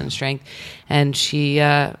base and strength, and she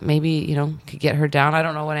maybe could get her down. I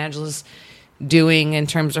don't know what Angela's doing in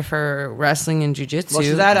terms of her wrestling and jiu-jitsu. Well,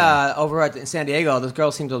 she's at over at San Diego. Those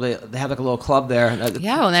girls seem to they have like a little club there.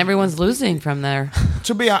 Yeah, well, and everyone's losing from there.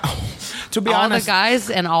 To be all honest, the guys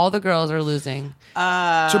and all the girls are losing.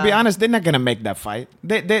 to be honest, they're not gonna make that fight.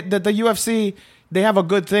 The UFC, they have a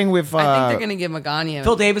good thing with. I think they're going to give Magana.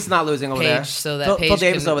 Phil Davis is not losing over Paige, there. so that Phil Paige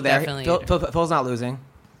Davis can over there. definitely- Phil's not losing.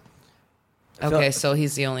 Okay, so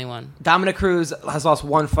he's the only one. Dominic Cruz has lost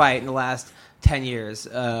one fight in the last 10 years.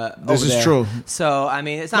 This is there. true. So I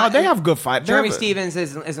mean, it's No, not. they have good fight. They Jeremy have- Stevens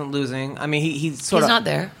isn't losing. I mean, he's sort He's of not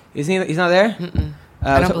there. Is he? He's not there.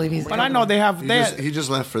 I don't believe he's But there. I know they have. He just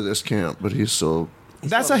left for this camp, but he's still.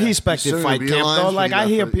 That's a respected soon to fight be camp, aligned, though. but Like he I left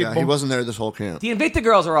hear for- people. Yeah, he wasn't there this whole camp. The Invicta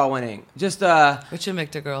girls are all winning. Just Which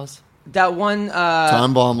Invicta girls? that one.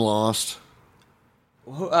 Time Bomb lost.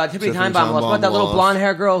 Tiffany Tiffany Time Bomb lost. What, that little lost. blonde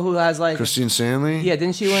hair girl who has like. Christine Sammy? Yeah,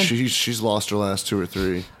 didn't she win? She's lost her last 2 or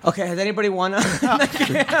 3. Okay, has anybody won?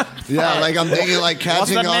 Yeah, like I'm thinking like Kat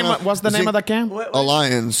What's the name? Zingano. What's the name of the camp?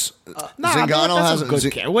 Alliance. Nah, Zingano that's hasn't. a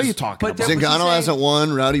good camp. What are you talking But about? there- Zingano saying? hasn't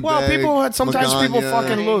won. Rowdy Well, Beg, people- sometimes people Magana,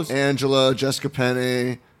 fucking lose. Angela, Jessica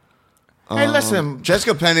Penne. Hey, listen.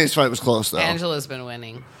 Jessica Penne's fight was close though, Angela's been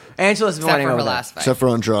winning. Angela's been Except winning for her over there. last fight. except for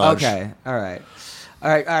Andrade. Okay. All right.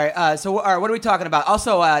 So, all right. What are we talking about?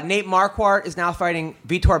 Also, Nate Marquardt is now fighting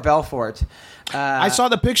Vitor Belfort. I saw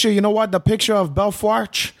the picture. You know what? The picture of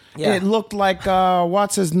Belfort. Yeah. It looked like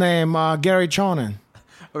what's his name? Gary Chonin.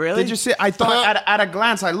 Really? Did you see? I thought at a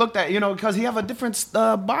glance, I looked at because he have a different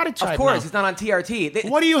body type. Of course, now. he's not on TRT.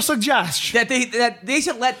 What do you suggest? That they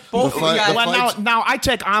should let both of you guys. Well, now I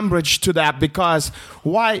take umbrage to that because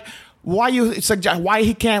why you suggest why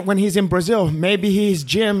he can't when he's in Brazil? Maybe his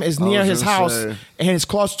gym is near his house and it's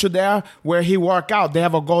close to there where he work out. They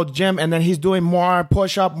have a gold gym, and then he's doing more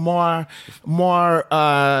push up, more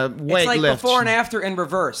weight It's like lift. before and after in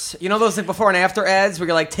reverse. You know those like before and after ads where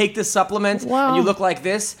you're like, take this supplement and you look like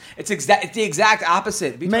this. It's the exact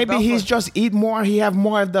opposite. Maybe he's just eat more. He have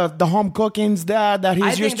more of the home cookings there that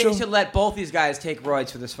he's used to. I think they should let both these guys take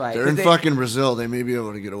roids for this fight. They're in fucking Brazil. They may be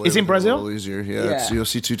able to get away. Is in Brazil? A little easier. Yeah, it's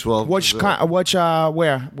UFC 212.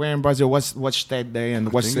 Where in Brazil? What state they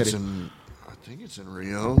in? What city? I think it's in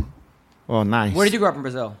Rio. Oh, nice. Where did you grow up in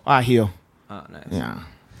Brazil? Rio. Oh, nice. Yeah.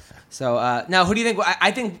 So now, who do you think?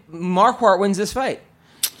 I think Marquardt wins this fight.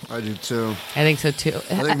 I do too. I think so too.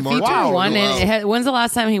 think Vitor won. wow. When's the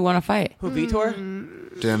last time he won a fight? Who, Vitor?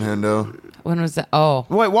 Dan Hendo. When was that? Oh,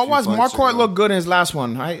 Wait, what was fights Marquardt ago. look good in his last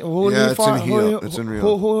one? It's in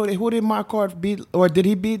Rio. Who did Marquardt beat, or did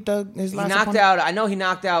he beat his He last? knocked opponent? out. I know he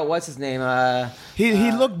knocked out. What's his name?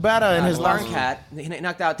 He looked better in his last. Cat. He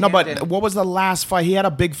knocked out. No, but Tamden. what was the last fight? He had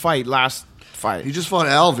a big fight last fight. He just fought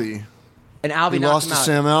Alvey. and Alvey He knocked lost him to out.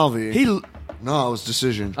 Sam Alvey. He No, it was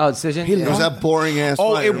decision. Oh, decision. He It was that boring ass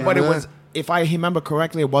fight. but it remember was. that? If I remember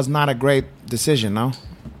correctly, it was not a great decision. No.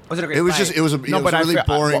 Was it a great It was fight? just. It was a, it was a really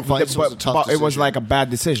boring fight. So it was a tough but it was decision. like a bad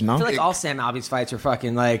decision. No. I feel like all Sam Alvey's fights are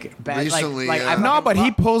fucking like bad. Recently, like yeah. No, but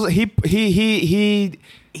he pulls. he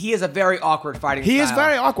is a very awkward fighting. He is style.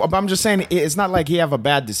 very awkward. But I'm just saying, it's not like he have a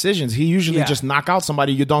bad decisions. He usually Yeah. just knock out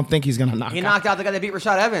somebody you don't think he's gonna knock He out. knocked out the guy that beat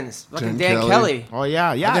Rashad Evans, fucking Dan Dan Kelly. Kelly. Oh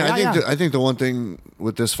yeah, I think the one thing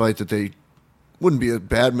with this fight that they wouldn't be a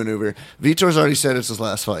bad maneuver. Vitor's already said it's his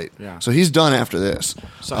last fight. Yeah. So he's done after this.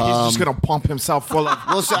 So he's just gonna pump himself full of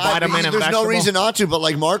Well, so vitamin and there's no vegetable. reason not to, but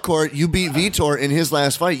like Marquardt, you beat Vitor in his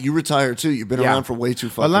last fight. You retire too. You've been Yeah. around for way too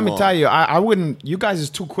fucking But let me long. tell you, I wouldn't. You guys is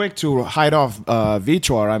too quick to hide off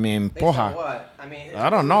Vitor. I mean, Based on porra. what? I mean, I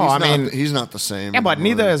don't know. He's not the same. Yeah, but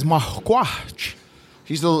neither anymore. is Marquardt.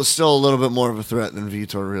 He's still a little bit more of a threat than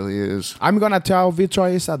Vitor really is. I'm gonna tell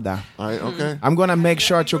Vitor you said that. All right, okay. I'm gonna make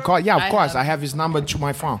sure to call. Yeah, of I course. have. I have his number to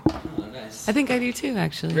my phone. I think I do too.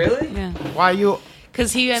 Actually, Really? Yeah, Why you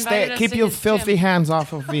because he invited us keep to your his filthy gym. hands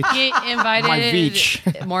off of Vitor? He invited My beach.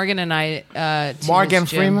 Morgan and I. To Morgan his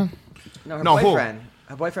gym. Freeman. no, her No, who? boyfriend.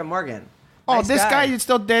 Her boyfriend Morgan. Oh, Nice this guy is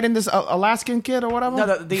still dating this Alaskan kid or whatever.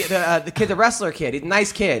 No, the kid, the wrestler kid. He's a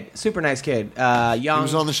nice kid, super nice kid. Young. He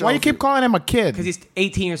was on the show. Why you keep calling him a kid? Because he's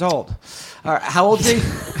 18 years old. All right, how old is he?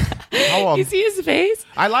 How old? You see his face?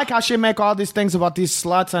 I like how she make all these things about these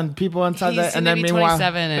sluts and people inside He's that, and gonna then be meanwhile,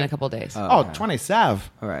 27 in a couple days. oh, 27.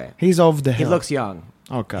 All right. He's over the He hill. looks young.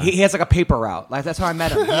 Okay. He has like a paper route. Like that's how I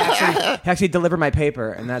met him. He actually delivered my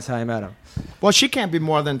paper, and that's how I met him. Well, she can't be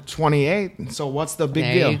more than 28. So what's the big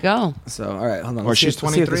there deal? you go. So all right, hold on. Or Let's see she's if-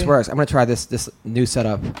 let's see if this 23? works. I'm gonna try this new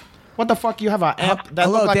setup. What the fuck? You have an app that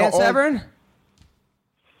Hello, look like Dan an old- Severn.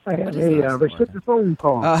 I have a restricted phone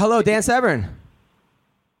call. Hello, Dan Severn.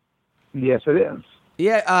 Yes, it is.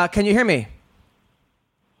 Yeah, can you hear me?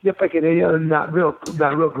 Yep, I can hear you. Not real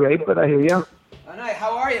great, but I hear you. All right,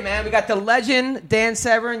 how are you, man? We got the legend Dan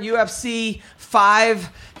Severn, UFC 5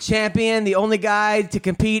 champion, the only guy to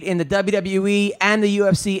compete in the WWE and the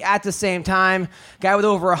UFC at the same time. Guy with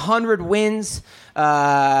over 100 wins,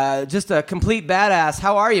 just a complete badass.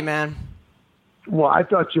 How are you, man? Well, I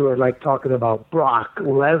thought you were like talking about Brock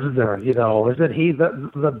Lesnar. You know, isn't he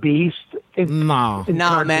the beast? No.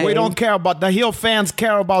 Nah, man. We don't care about the heel fans.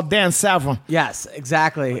 Care about Dan Severn. Yes,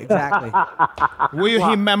 exactly. We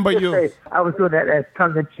remember you. Hey, I was doing that as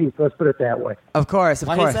tongue in cheek. Let's put it that way. Of course, of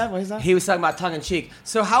What course. is that? What is that? He was talking about tongue in cheek.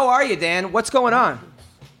 So, how are you, Dan? What's going on?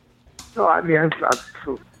 No, I mean,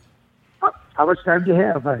 how much time do you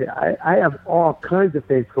have? I have all kinds of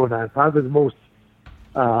things going on. Probably the most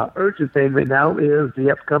urgent thing right now is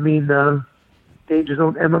the upcoming Danger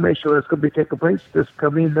Zone MMA show that's going to be taking place this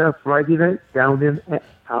coming Friday night down in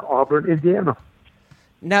Auburn, Indiana.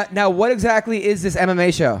 Now, what exactly is this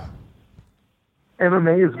MMA show?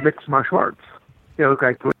 MMA is mixed martial arts. You know,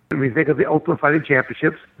 like when we think of the Ultimate Fighting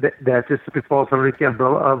Championships, that just falls underneath the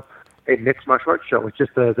umbrella of a mixed martial arts show. It's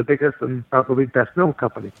just the biggest and probably best known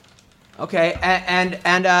company. Okay, and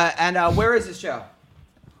where is this show?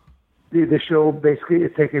 The show basically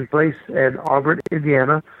is taking place in Auburn,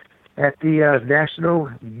 Indiana, at the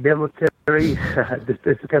National Military. This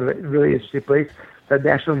is kind of a really interesting place, the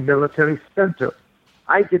National Military Center.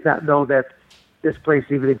 I did not know that this place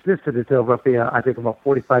even existed until roughly, I think, about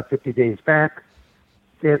 45, 50 days back.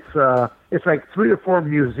 it's like 3 or 4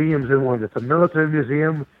 museums in one. It's a military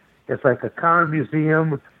museum. It's like a car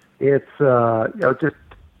museum. It's just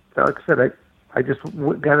like I said, I just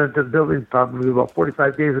got into the building probably about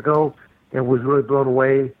 45 days ago and was really blown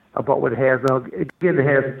away about what it has. Now, again, it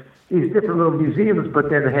has these different little museums, but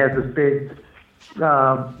then it has this big,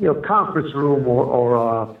 conference room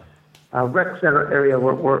or rec center area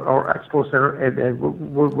or expo center, and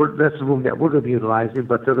that's the room that we're going to be utilizing,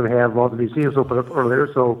 but they're going to have all the museums open up earlier.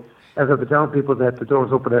 So as I've been telling people that the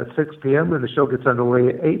doors open at 6 p.m. and the show gets underway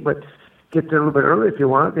at 8, but get there a little bit early if you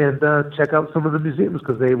want and check out some of the museums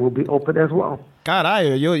because they will be open as well. God,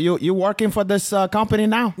 you working for this company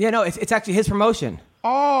now? Yeah, no, it's actually his promotion.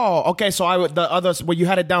 Oh, okay. So the others, well, you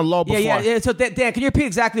had it down low before. Yeah. So Dan, can you repeat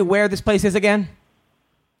exactly where this place is again?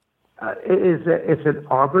 It's in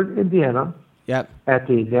Auburn, Indiana. Yep. At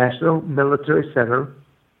the National Military Center.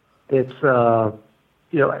 It's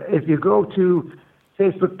if you go to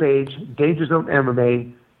Facebook page Danger Zone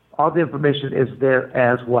MMA, all the information is there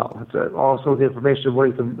as well. It's also the information where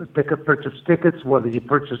you can purchase tickets, whether you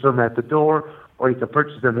purchase them at the door or you can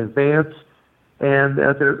purchase them in advance. And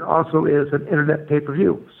there also is an internet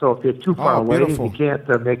pay-per-view. So if you're too far away and you can't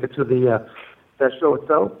make it to the show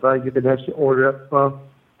itself, you can actually order up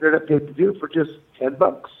internet pay-per-view for just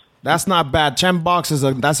 $10. That's not bad.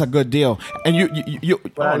 $10 that's a good deal. And you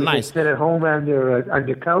nice. Can sit at home on your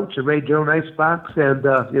couch and raid your own ice box and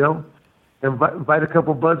invite a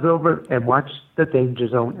couple buds over and watch the Danger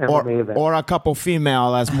Zone MMA event. Or a couple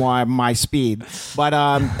female as my speed. But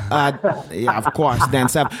yeah, of course, Dan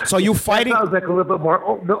Sev. So you fighting? That sounds like a little bit more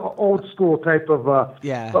old school type of.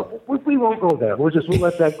 Yeah. But we won't go there. We'll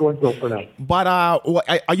let that go and go for now. But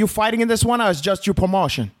are you fighting in this one, or is just your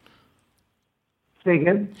promotion? Say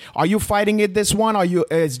again? Are you fighting in this one, or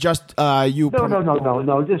it's just you?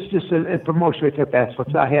 No. Just a promotion type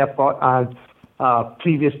aspect. I have fought on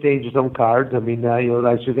previous Danger Zone cards. I mean, as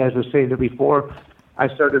you guys were saying before,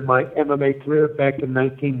 I started my MMA career back in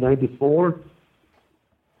 1994.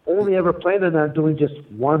 Only ever planning on doing just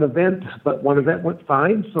one event, but one event went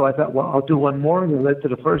fine. So I thought, well, I'll do one more, and it led to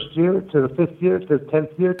the first year, to the 5th year, to the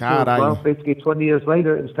 10th year, basically 20 years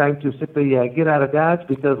later. It's time to simply get out of Dodge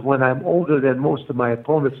because when I'm older than most of my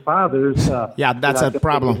opponents' fathers, that's a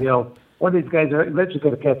problem. One of these guys are eventually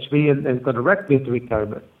going to catch me and going to wreck me into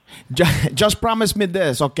retirement. Just promise me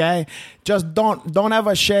this, okay? Just don't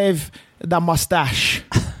ever shave the mustache,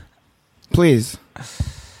 please.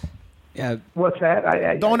 Yeah. What's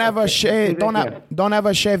that? Don't ever shave. Don't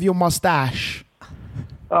ever shave your mustache.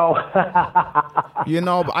 Oh.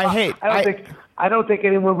 I don't think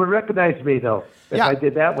anyone would recognize me though. If I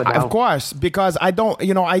did that one now. Of course, because I don't,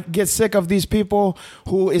 I get sick of these people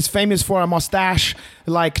who is famous for a mustache,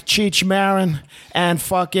 like Cheech Marin and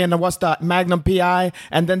fucking, what's the Magnum PI,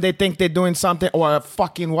 and then they think they're doing something, or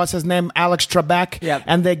fucking, what's his name, Alex Trebek,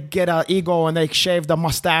 and they get an ego and they shave the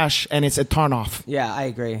mustache, and it's a turnoff. Yeah, I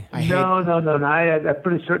agree. No. I'm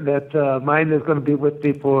pretty certain that mine is going to be with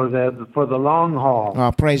me for the long haul.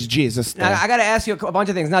 Oh, praise Jesus. Now, I got to ask you a bunch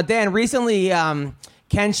of things. Now, Dan, recently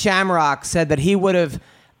Ken Shamrock said that he would have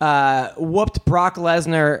whooped Brock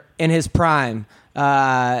Lesnar in his prime.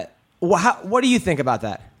 What do you think about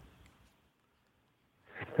that?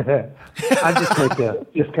 I just like to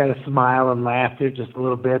just kind of smile and laugh here just a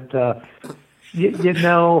little bit. I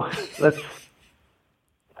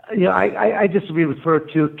just refer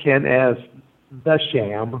to Ken as the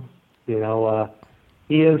Sham. He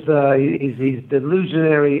is he's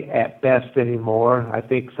delusionary at best anymore. I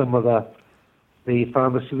think some of the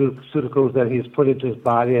pharmaceuticals that he's put into his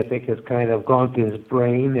body, I think, has kind of gone to his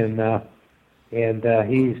brain, and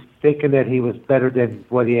he's thinking that he was better than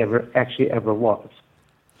what he ever was.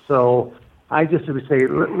 So I just would say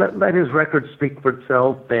let his record speak for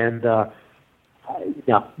itself, and Brock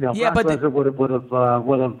Lesnar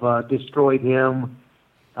would have destroyed him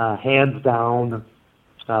hands down.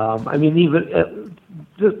 I mean, even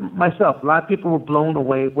just myself, a lot of people were blown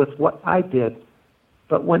away with what I did,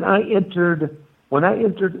 but when I entered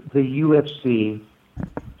the UFC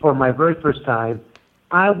for my very first time,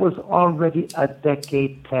 I was already a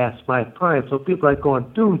decade past my prime. So people are going,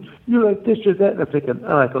 dude, you're like this, you're that. And I'm thinking,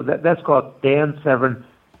 that's called Dan Severn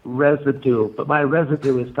residue. But my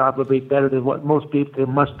residue is probably better than what most people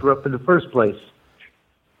can muster up in the first place.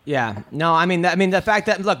 Yeah. No, I mean the fact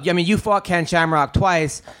that, look, you fought Ken Shamrock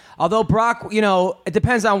twice. Although Brock, it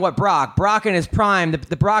depends on what Brock. Brock in his prime,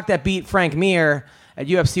 the Brock that beat Frank Mir at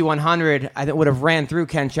UFC 100, I think would have ran through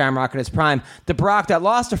Ken Shamrock in his prime. The Brock that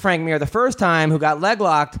lost to Frank Mir the first time, who got leg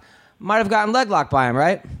locked, might have gotten leg locked by him,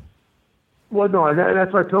 right? Well, no, and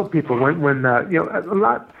that's what I told people when a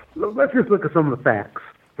lot. Let's just look at some of the facts.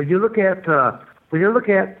 When you look at when you look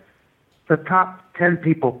at the top 10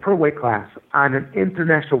 people per weight class on an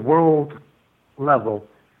international world level,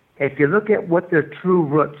 if you look at what their true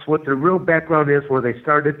roots, what their real background is, where they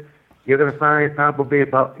started, you're going to find probably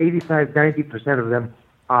about 85-90% of them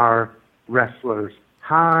are wrestlers,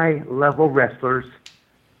 high-level wrestlers.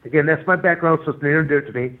 Again, that's my background, so it's near and dear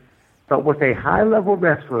to me. But with a high-level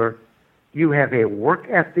wrestler, you have a work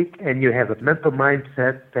ethic and you have a mental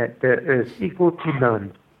mindset that is equal to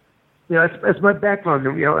none. You know, that's my background.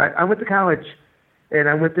 You know, I went to college, and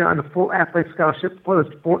I went there on a full athletic scholarship for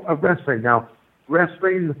the sport of wrestling. Now,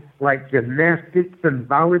 wrestling, like gymnastics and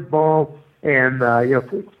volleyball and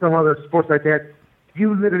some other sports like that,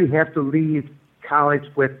 you literally have to leave college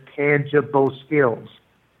with tangible skills.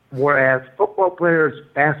 Whereas football players,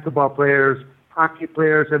 basketball players, hockey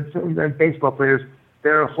players, and baseball players,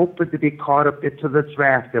 they're hoping to be caught up into the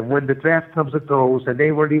draft. And when the draft comes and goes, and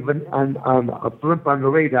they weren't even on a blimp on the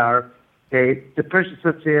radar, depression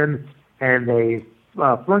sets in, and they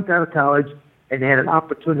flunked out of college, and they had an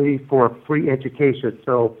opportunity for a free education.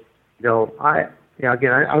 So, I know I'm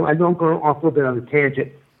going off a little bit on a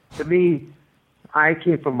tangent. To me, I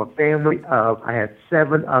came from a family I had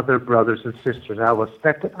 7 other brothers and sisters. I was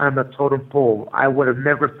second on the totem pole. I would have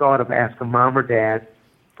never thought of asking mom or dad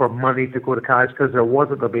for money to go to college because there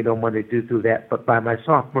wasn't going to be no money to do that. But by my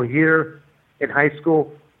sophomore year in high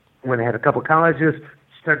school, when I had a couple colleges,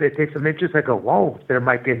 started to take some interest, I go, whoa, there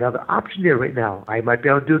might be another option here right now. I might be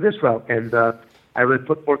able to do this route. And I really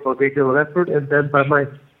put forth a great deal of effort. And then by my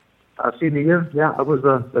senior year, I was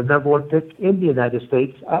the number 1 pick in the United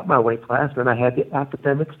States at my weight class, and I had the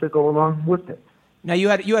academics to go along with it. Now, you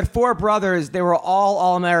had 4 brothers. They were all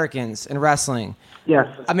All-Americans in wrestling. Yes.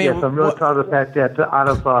 I'm really proud of the fact that out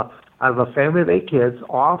of a family of 8 kids,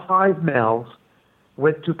 all 5 males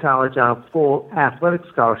went to college on full athletic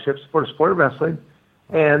scholarships for the sport of wrestling,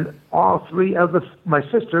 and all 3 of my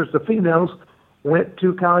sisters, the females, went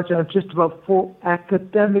to college on just about full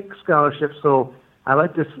academic scholarships. So I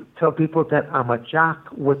like to tell people that I'm a jock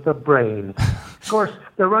with a brain. Of course,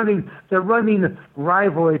 the running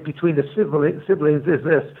rivalry between the siblings is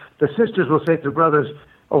this. The sisters will say to the brothers,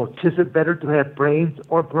 oh, is it better to have brains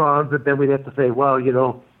or bronze? And then we'd have to say, well,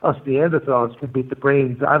 us Neanderthals can beat the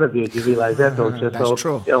brains out of you. You realize that, don't you? That's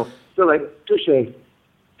true. So like, touche.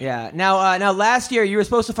 Yeah. Now, last year you were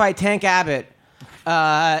supposed to fight Tank Abbott. No.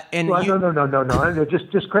 I'm going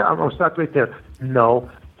to stop right there. No,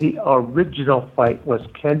 the original fight was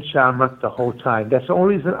Ken Shamrock the whole time. That's the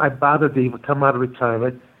only reason I bothered to even come out of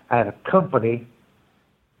retirement. I had a company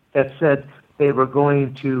that said they were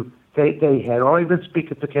going to. They had already been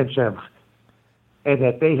speaking to Ken Shamrock, and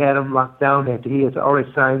that they had him locked down, and he had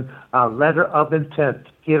already signed a letter of intent.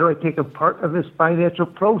 He had already taken part of his financial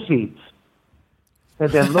proceeds. And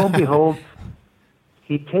then, lo and behold,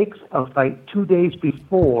 he takes a fight 2 days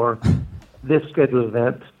before this scheduled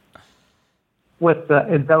event with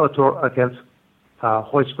in Bellator against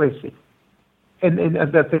Royce Gracie. And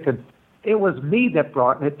I'm thinking, it was me that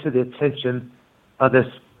brought it to the attention of this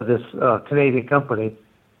Canadian company,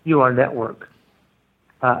 UR Network.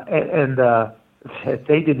 And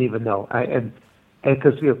they didn't even know. And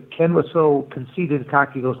because Ken was so conceited and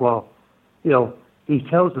cocky, he goes, well, he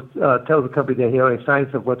tells the company that he already signed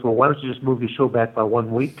some. Well, why don't you just move your show back by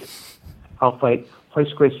 1 week? I'll fight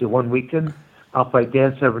Royce Gracie one weekend. I'll fight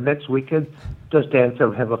Dan Severn next weekend. Does Dan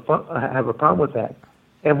Severn have a problem with that?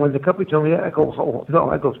 And when the company told me that, I go, oh, no.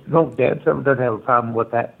 I go, no, Dan Severn doesn't have a problem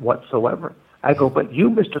with that whatsoever. I go, but you,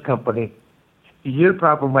 Mr. Company, your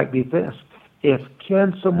problem might be this. If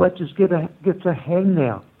Ken so much as gets a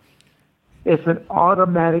hangnail, it's an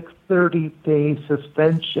automatic 30-day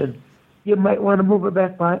suspension. You might want to move it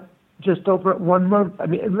back by just over 1 month. I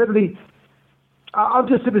mean, literally, I'll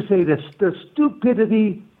just simply say this. The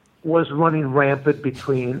stupidity was running rampant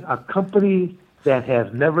between a company that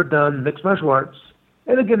has never done mixed martial arts.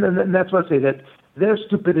 And again, and that's why I say that their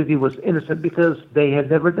stupidity was innocent because they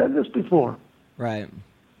had never done this before. Right.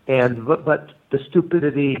 And but the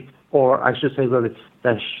stupidity, or I should say really,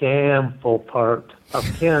 the shameful part of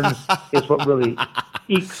Ken is what really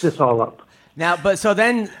ekes this all up. Now, so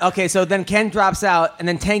then Ken drops out, and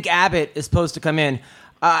then Tank Abbott is supposed to come in.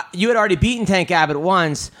 You had already beaten Tank Abbott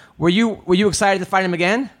once. Were you excited to fight him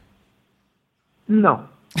again? No.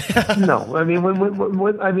 I mean,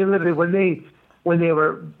 literally, when they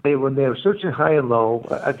were searching high and low.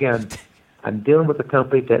 Again, I'm dealing with a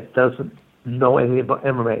company that doesn't know anything about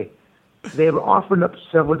MMA. they were offering up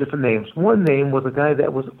several different names. One name was a guy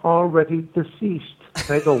that was already deceased.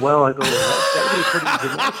 And I go, that would be a pretty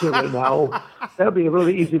easy match here right now. That would be a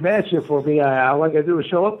really easy match here for me. All I got to do is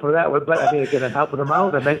show up for that one. But I mean, again, I'm helping them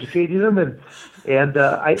out. I'm educating them. And then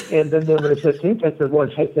when I said Tank, I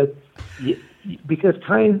said, because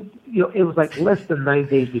time, it was like less than 9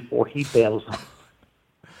 days before he bails out.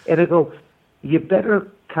 And I go, you better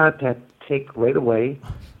contact Tank right away,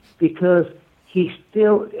 because he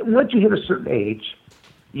still, once you hit a certain age,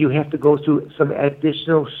 you have to go through some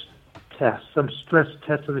additional tests, some stress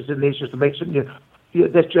tests of his nature to make sure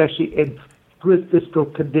that you're actually in good physical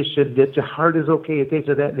condition, that your heart is okay, and things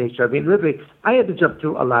of that nature. I mean, literally, I had to jump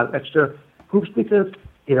through a lot of extra hoops because,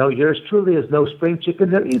 yours truly is no spring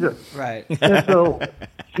chicken there either. Right. And so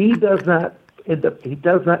he does not end up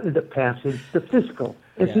passing the physical.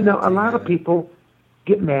 And a lot of people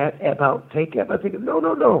get mad about Tank Abbott. I think,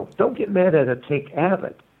 no, don't get mad at a Tank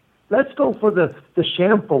Abbott. Let's go for the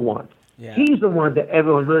shameful one. Yeah. He's the one that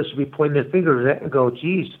everyone really should be pointing their fingers at and go,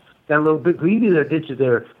 geez, got a little bit greedy there, did you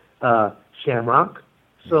there, Shamrock?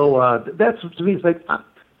 So that's, to me, it's like,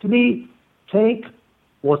 to me, Tank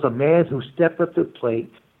was a man who stepped up to the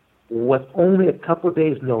plate with only a couple of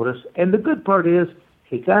days' notice. And the good part is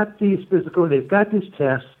he got these physical, they've got these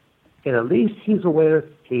tests, and at least he's aware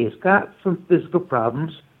he has got some physical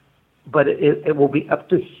problems, but it will be up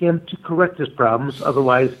to him to correct his problems.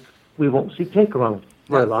 Otherwise, we won't see Tank around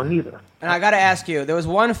very long either. And I got to ask you, there was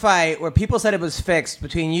one fight where people said it was fixed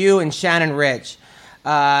between you and Shannon Rich.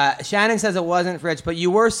 Shannon says it wasn't Rich, but you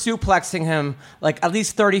were suplexing him like at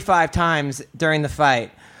least 35 times during the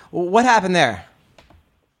fight. What happened there?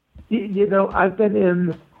 I've been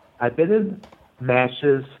in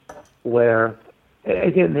matches where,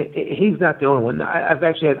 again, he's not the only one. I've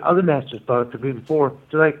actually had other matches brought up to me before.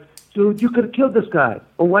 They're like, dude, you could have killed this guy.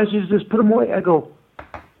 Well, why did you just put him away? I go,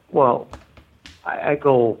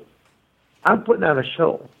 I'm putting on a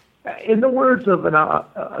show. In the words of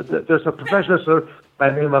there's a professional wrestler by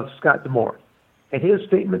the name of Scott D'Amore, and his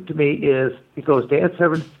statement to me is, he goes, Dan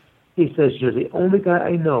Severn, he says, you're the only guy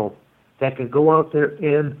I know that can go out there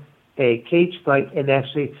in a cage fight and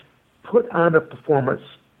actually put on a performance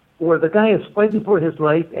where the guy is fighting for his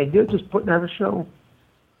life and you're just putting on a show.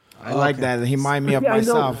 I like that. He reminds me of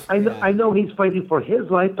myself. I know he's fighting for his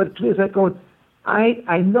life, but to me it's like going,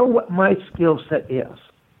 I know what my skill set is.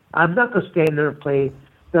 I'm not going to stand there and play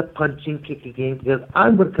the punching, kicking game because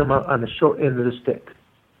I'm going to come out on the short end of the stick.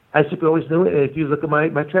 I simply always knew it, and if you look at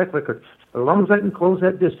my track record, as long as I can close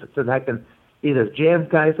that distance and I can either jam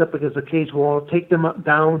guys up against the cage wall, take them up,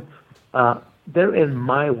 down, they're in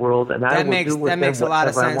my world, and I will do with them makes a lot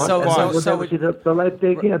of sense. So the light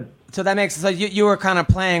day again. So that makes sense. So you were kind of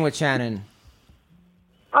playing with Shannon.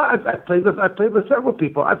 I played with several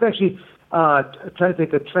people. I've actually trying to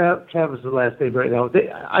think of Travis is the last name right now.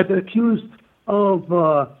 I've been accused of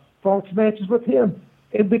false matches with him,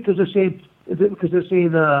 and because they're saying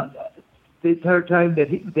the entire time that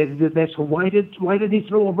he did match. So why did he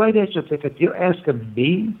throw a right at you? I'm thinking, you're asking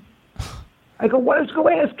me. I go, why don't you go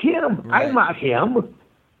ask him? Right. I'm not him.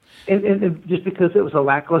 And just because it was a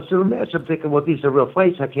lackluster match, I'm thinking, well, these are real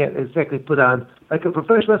fights. I can't exactly put on, like a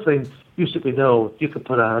professional wrestling, you simply know you can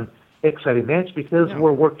put on an exciting match because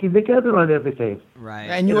we're working together on everything.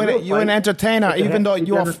 Right. And you're an entertainer, even though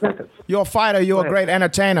you're a fighter, you're a great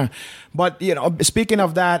entertainer. But, speaking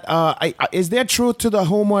of that, is there truth to the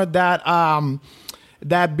rumor that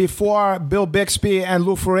that before Bill Bixby and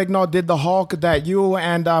Lou Ferrigno did the Hulk, that you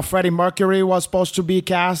and Freddie Mercury was supposed to be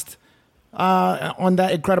cast on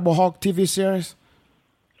that Incredible Hulk TV series?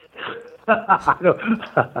 I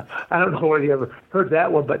don't know where you ever heard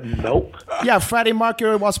that one, but nope. Yeah, Freddie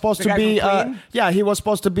Mercury was supposed to be. He was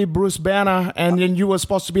supposed to be Bruce Banner, and then you were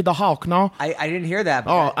supposed to be the Hulk. No, I didn't hear that.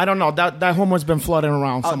 I don't know. That rumor's been floating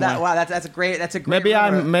around. Somewhere. That's a great. Maybe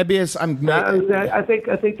rumor. I think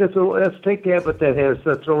that's Tank Abbott that has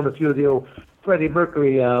thrown a few of the old Freddie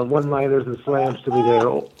Mercury one-liners and slams to me there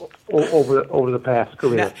over the past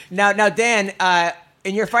career. Now, Dan,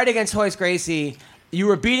 in your fight against Royce Gracie, you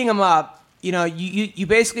were beating him up. You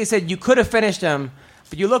basically said you could have finished him,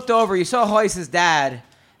 but you looked over, you saw Royce's dad,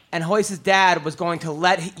 and Royce's dad was going to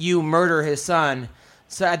let you murder his son.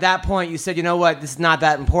 So at that point, you said, you know what, this is not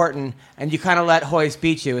that important, and you kind of let Royce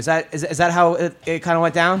beat you. Is that how it kind of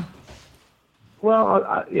went down?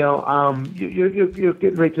 Well, you're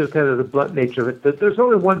getting right to kind of the blunt nature of it. There's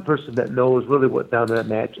only one person that knows really what went down in that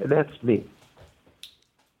match, and that's me.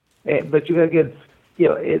 But you got to get.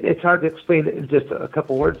 It's hard to explain it in just a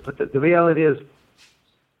couple words, but the reality is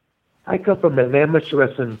I come from an amateur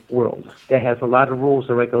wrestling world that has a lot of rules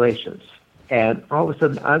and regulations. And all of a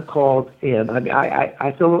sudden, I'm called in. I mean,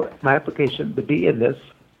 I fill out my application to be in this,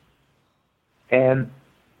 and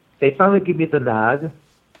they finally give me the nod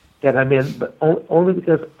that I'm in, but only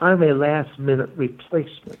because I'm a last-minute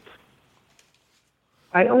replacement.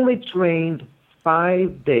 I only trained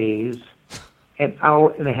 5 days, an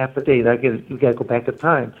hour and a half a day. Now, again, you got to go back in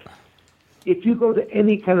time. If you go to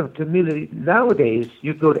any kind of community nowadays,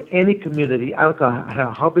 you go to any community, I don't care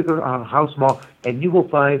how big or how small, and you will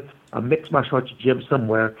find a mixed martial arts gym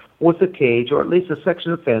somewhere with a cage, or at least a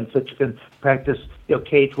section of fence that you can practice,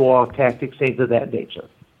 cage wall tactics, things of that nature.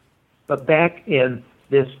 But back in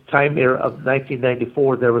this time era of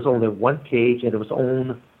 1994, there was only one cage, and it was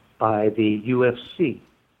owned by the UFC.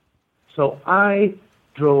 So I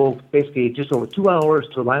drove basically just over 2 hours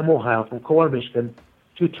to Lima, Ohio, from Coldwater, Michigan,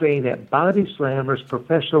 to train at Body Slammer's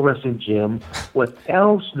professional wrestling gym with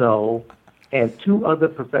Al Snow and 2 other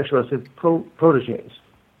professional wrestling proteges.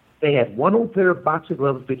 They had one old pair of boxing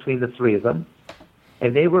gloves between the 3 of them,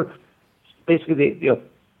 and they were basically,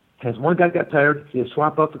 as one guy got tired, he'd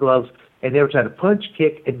swap out the gloves, and they were trying to punch,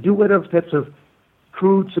 kick, and do whatever types of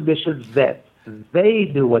crude submissions that they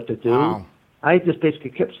knew what to do. Wow. I just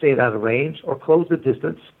basically kept staying out of range or closed the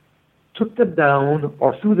distance, took them down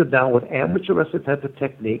or threw them down with amateur wrestling type of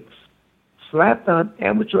techniques, slapped on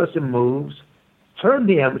amateur wrestling moves, turned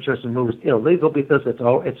the amateur wrestling moves illegal because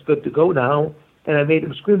it's good to go now, and I made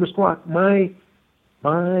them scream and squawk. My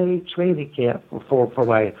training camp for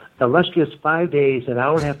my illustrious 5 days, an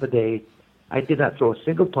hour and a half a day, I did not throw a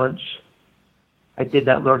single punch. I did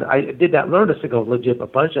not learn a single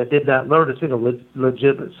legitimate punch. I did not learn a single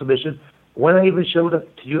legitimate submission. When I even showed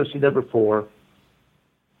up to UFC number 4,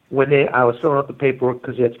 I was filling out the paperwork,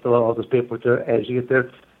 because you had to fill out all this paperwork there, as you get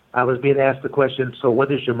there, I was being asked the question, so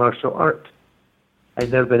what is your martial art?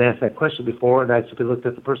 I'd never been asked that question before, and I simply looked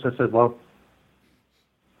at the person and said, well,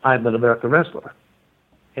 I'm an American wrestler.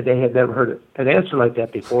 And they had never heard an answer like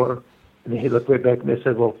that before. And he looked right back at me and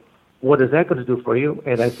said, well, what is that going to do for you?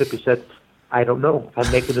 And I simply said, I don't know. I'm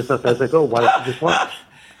making this up as I go. Why don't you just watch?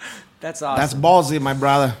 That's awesome. That's ballsy, my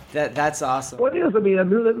brother. That's awesome. Well, it is. I mean,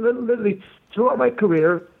 literally throughout my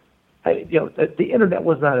career, the internet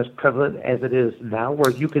was not as prevalent as it is now,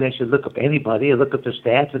 where you can actually look up anybody and look up their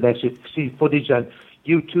stats and actually see footage on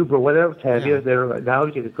YouTube or whatever have you. Now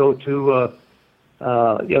you can go to,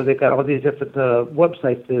 they've got all these different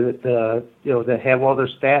websites that have all their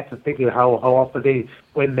stats and thinking how often they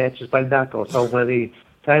win matches by knockouts, how many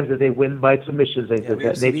times that they win by submissions, things of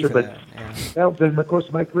that nature. But during the course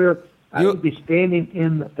of my career, I would be standing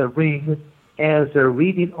in the ring as they're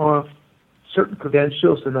reading off certain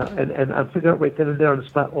credentials, and I'm figuring out right then and there on the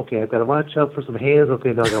spot, okay, I've got to watch out for some hands,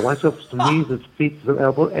 okay, now I've got to watch out for some knees and feet and some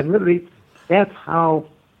elbows, and literally that's how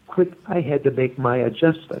quick I had to make my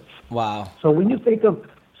adjustments. Wow. So when you think of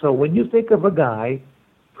a guy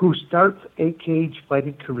who starts a cage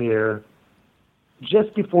fighting career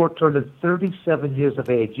just before turning 37 years of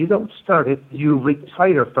age, you don't start it, you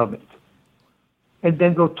retire from it. And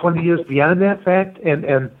then go 20 years beyond that fact,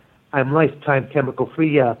 and I'm lifetime chemical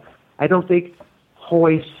free. I don't think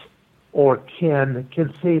Royce or Ken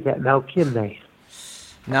can say that now, can they?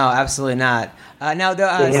 No, absolutely not. They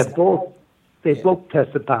have both. They both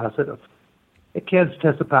tested positive. Ken's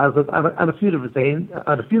tested positive on a few different things,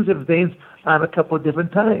 on a couple of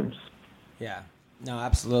different times. Yeah. No,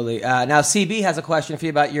 absolutely. Now, CB has a question for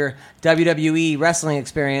you about your WWE wrestling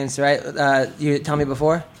experience, right? You told me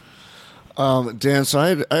before? Dan, so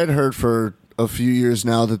I had heard for a few years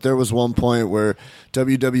now that there was one point where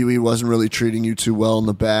WWE wasn't really treating you too well in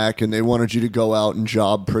the back, and they wanted you to go out and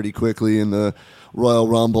job pretty quickly in the Royal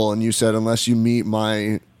Rumble, and you said, unless you meet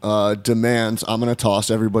my demands, I'm going to toss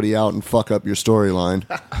everybody out and fuck up your storyline.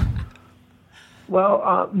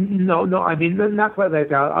 Well, no. I mean, not quite like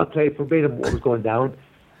that. I'll tell you verbatim what was going down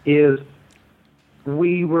is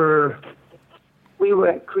we were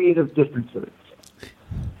at creative differences.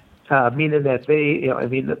 Meaning that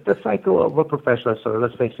the cycle of a professional wrestler,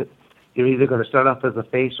 let's face it, you're either going to start off as a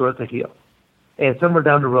face or as a heel. And somewhere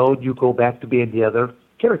down the road, you go back to being the other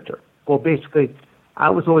character. Well, basically, I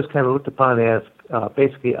was always kind of looked upon as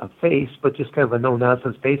basically a face, but just kind of a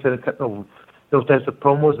no-nonsense face, and I cut those types of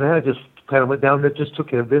promos, and I just kind of went down there, just took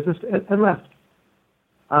care of business, and left.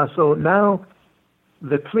 So now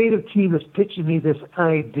the creative team is pitching me this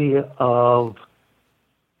idea of,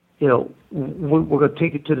 we're going to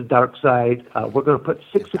take it to the dark side. We're going to put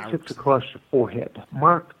 666 across your forehead,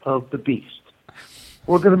 mark of the beast.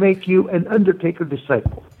 We're going to make you an Undertaker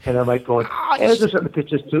disciple. And I'm like going, as they're starting to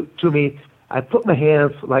pitch this to me, I put my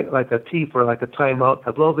hands like a T for like a timeout.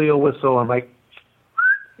 I blow the old whistle. I'm like,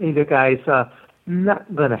 hey, guys,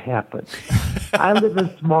 not going to happen. I live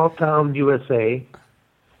in small town USA.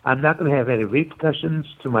 I'm not going to have any repercussions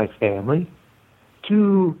to my family,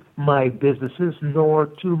 to my businesses, nor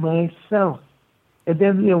to myself. And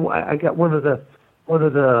then, I got one of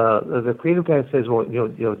the creative guys says, well,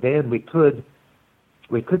 Dan, we could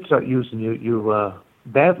start using you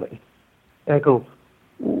badly. And I go,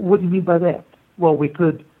 what do you mean by that? Well, we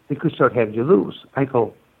could start having you lose. I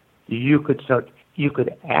go, you could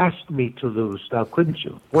ask me to lose now, couldn't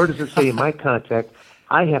you? Where does it say in my contract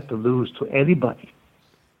I have to lose to anybody?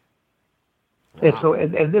 Wow. And so,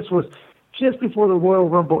 and this was just before the Royal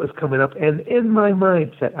Rumble is coming up, and in my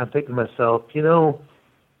mindset, I'm thinking to myself,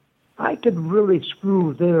 I could really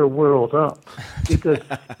screw their world up, because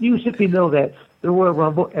you simply know that the Royal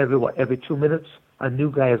Rumble every 2 minutes a new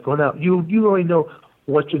guy is going out. You already know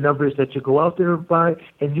what your number is that you go out there by,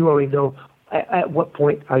 and you already know at what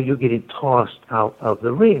point are you getting tossed out of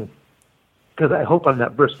the ring. Because I hope I'm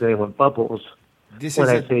not bursting anyone's bubbles when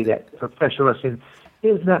I say that professional wrestling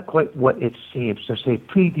is not quite what it seems. There's a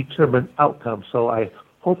predetermined outcome. So I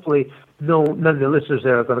hopefully none of the listeners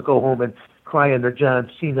there are going to go home and cry under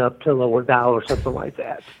John Cena pillow or doll or something like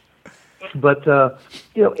that. But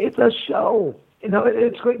it's a show.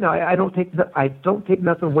 It's great. Now I don't take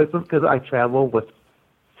nothing away from it, because I travel with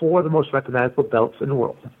 4 of the most recognizable belts in the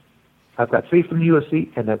world. I've got 3 from the UFC,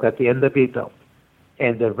 and I've got the NWA belt,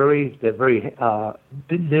 and they're very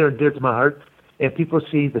near and dear to my heart. And people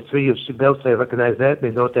see the 3 UFC belts, they recognize that, they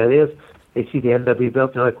know what that is. They see the NWA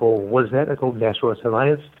belt, and they're like, "Oh, what is that?" I go, "National Wrestling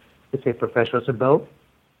Alliance. It's a professional wrestling belt."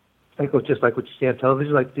 I go, "Just like what you see on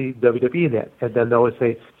television, like the WWE and that." And then they always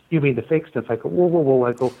say, "You mean the fake stuff?" I go, "Whoa, whoa, whoa."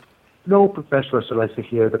 I go, "No professional wrestler likes to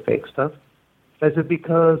hear the fake stuff." I said,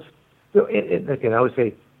 because, again, I always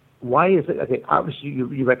say, why is it, okay, obviously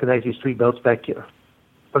you recognize these 3 belts back here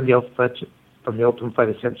from the Ultimate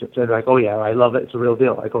Fighting Championships. And they're like, "Oh, yeah, I love it. It's a real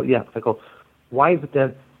deal." I go, "Yeah." I go, "Why is it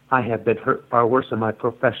then I have been hurt far worse in my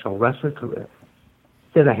professional wrestling career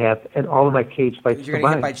than I have in all of my cage fights You're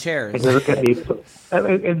combined?" You're going to get by chairs. And they look at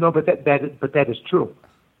me, no, but that is true.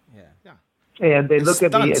 Yeah. And they look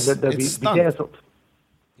at me and they'll be dazzled.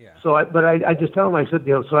 Yeah. So, I just tell them, I said,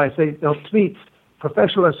 so I say, to me,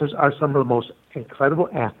 professional wrestlers are some of the most incredible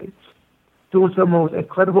athletes, doing some of the most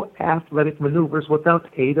incredible athletic maneuvers without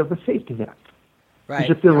the aid of a safety net. Right. You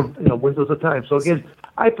should feel, windows of time. So again,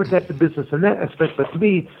 I protect the business in that aspect. But to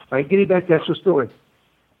me, getting back to that story,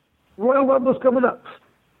 Royal Rumble's coming up.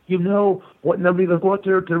 You know what number you're going to go out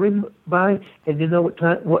there to the ring by, and you know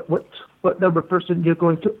what number person you're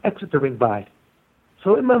going to exit the ring by.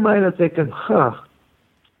 So in my mind, I'm thinking, I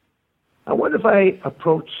wonder if I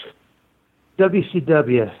approach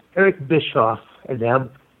WCW, Eric Bischoff, and them,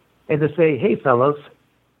 and to say, "Hey, fellas,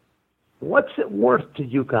 what's it worth to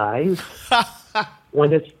you guys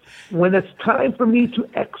when it's time for me to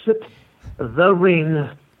exit the ring?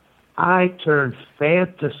 I turn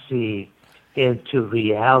fantasy into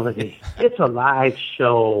reality. It's a live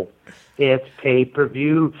show. It's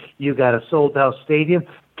pay-per-view. You got a sold-out stadium.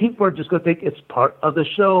 People are just going to think it's part of the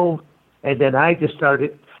show." And then I just start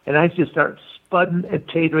spudding and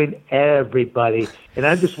catering everybody. And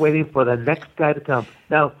I'm just waiting for the next guy to come.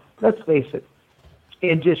 Now, let's face it.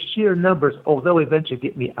 In just sheer numbers, they'll eventually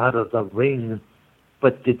get me out of the ring.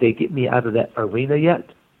 But did they get me out of that arena yet?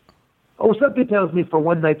 Something tells me for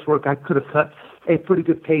one night's work I could have cut a pretty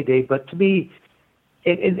good payday. But to me,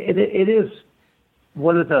 it is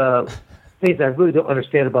one of the things I really don't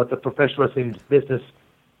understand about the professional wrestling business.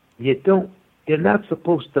 You're not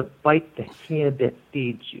supposed to bite the hand that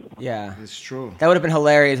feeds you. Yeah. It's true. That would have been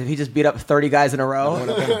hilarious if he just beat up 30 guys in a row.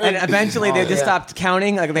 And eventually they just stopped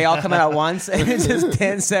counting. Like they all come out at once. And it's just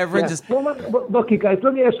Dan Severn just... Well, look, you guys,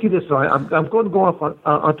 let me ask you this. I'm going to go off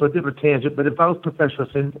onto a different tangent, but if I was professional,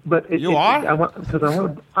 I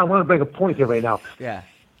want to bring a point here right now. Yeah.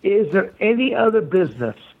 Is there any other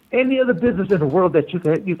business in the world that you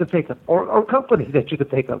could think of, or company that you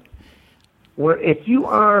could think of, where if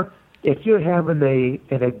you're having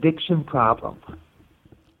an addiction problem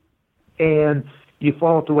and you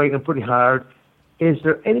fall off the wagon pretty hard, is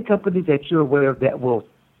there any company that you're aware of that will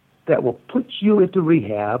put you into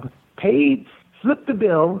rehab, flip the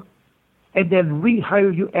bill, and then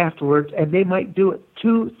rehire you afterwards, and they might do it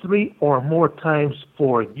 2, 3, or more times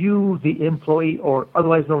for you, the employee, or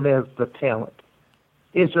otherwise known as the talent?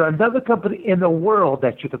 Is there another company in the world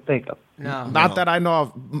that you could think of? No. Not that I know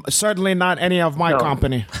of. Certainly not any of my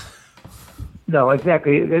company. No,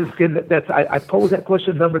 exactly. I pose that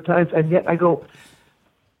question a number of times, and yet I go,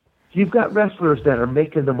 you've got wrestlers that are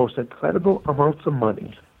making the most incredible amounts of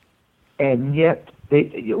money, and yet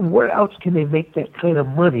where else can they make that kind of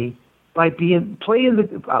money by playing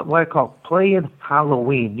what I call playing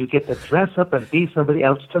Halloween. You get to dress up and be somebody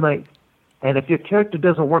else tonight. And if your character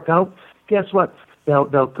doesn't work out, guess what?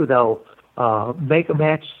 They'll make a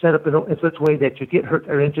match set up in such a way that you get hurt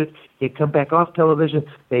or injured. You come back off television.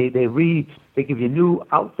 They give you a new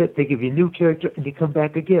outfit. They give you a new character, and you come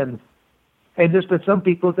back again. And there's been some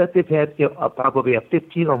people that they've had probably a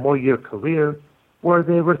 15 or more year career where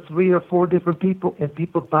they were 3 or 4 different people, and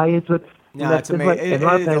people buy into it. No, it's amazing. It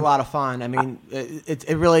is a lot of fun. I mean,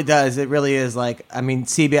 it really does. It really is like, I mean,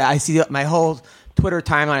 CBS, I see my whole Twitter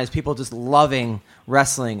timeline is people just loving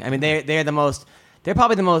wrestling. I mean, they're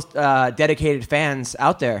probably the most dedicated fans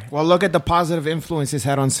out there. Well, look at the positive influence it's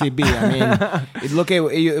had on CB. I mean, look at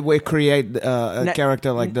we create a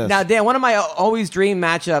character like this. Now, Dan, one of my always dream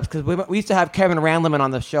matchups, because we used to have Kevin Randleman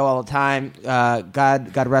on the show all the time.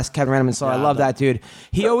 God rest Kevin Randleman. So I love that dude.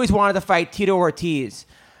 He always wanted to fight Tito Ortiz,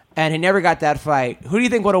 and he never got that fight. Who do you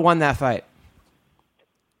think would have won that fight?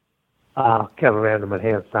 Kevin Randleman,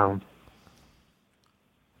 hands down.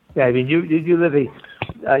 Yeah, I mean, you literally,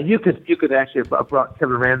 you could actually have brought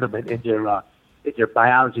Kevin Randleman in your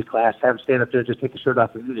biology class, have him stand up there, just take the shirt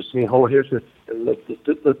off, and you just say, "Oh, here's the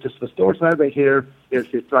store side right here.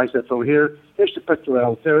 Here's your triceps over here. Here's the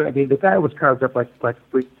pectorals." There, I mean, the guy was carved up like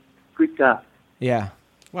Greek god. Yeah.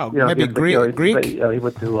 Well, maybe Greek. He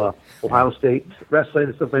went to Ohio State wrestling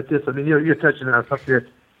and stuff like this. I mean, you're touching on something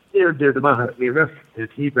near to my heart. I mean,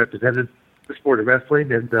 he represented the sport of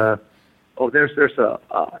wrestling, and there's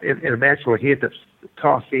in a match where he ended up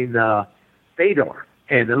tossing Fedor,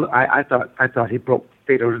 and I thought he broke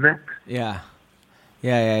Fedor's neck. Yeah.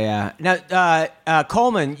 Now,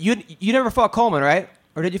 Coleman, you never fought Coleman, right?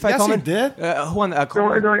 Or did you fight Coleman? Yes, he did. Who won?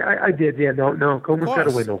 Coleman? No, I did. Yeah, no. Coleman's got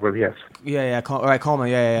a win over him. Yes. Yeah. All right, Coleman.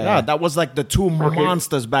 Yeah. Yeah, that was like the two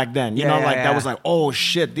monsters back then. You know, that was like, oh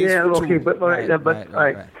shit. These okay,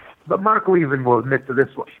 two. But Marco even will admit to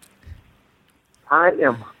this one. I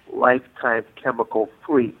am lifetime chemical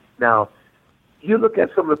free. Now, you look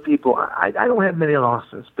at some of the people. I don't have many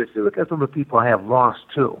losses, but if you look at some of the people I have lost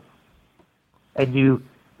to, and you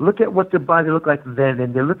look at what their body looked like then,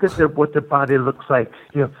 and you look at what their body looks like,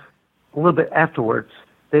 a little bit afterwards,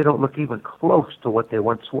 they don't look even close to what they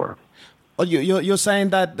once were. Oh, you're saying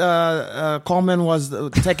that Coleman was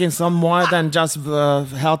taking some more than just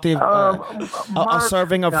healthy, a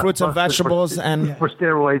serving of fruits and vegetables for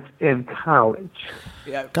steroids in college.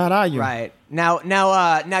 Yeah, God, are you right now?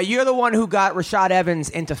 You're the one who got Rashad Evans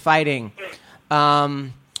into fighting. You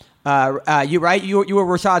right? You were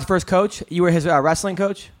Rashad's first coach. You were his wrestling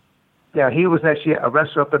coach. Yeah, he was actually a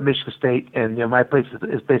wrestler up at Michigan State, and my place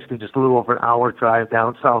is basically just a little over an hour drive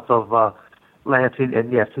down south of Lansing.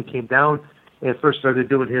 And yes, he came down and first started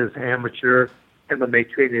doing his amateur MMA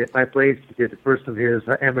training at my place. He did the first of his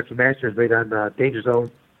amateur matches right on Danger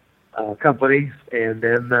Zone company, and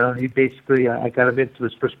then he basically I got him into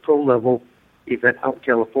his first pro level event out in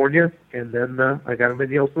California, and then I got him in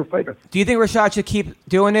the Ultimate Fighter. Do you think Rashad should keep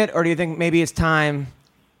doing it, or do you think maybe it's time?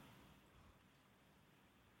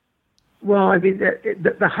 Well, I mean,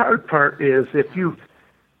 the hard part is if you,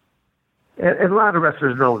 and a lot of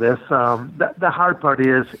wrestlers know this, the hard part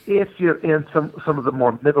is if you're in some of the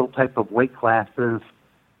more middle type of weight classes,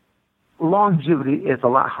 longevity is a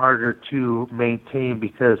lot harder to maintain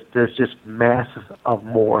because there's just masses of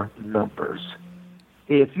more numbers.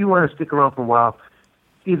 If you want to stick around for a while,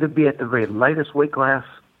 either be at the very lightest weight class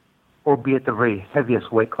or be at the very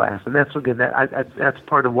heaviest weight class. And that's, again, that's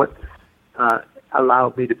part of what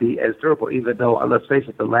allowed me to be as durable, even though, let's face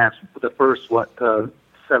it, the first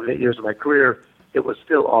 7-8 years of my career, it was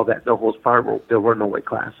still all that no holds barred. There were no weight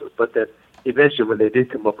classes. But then eventually when they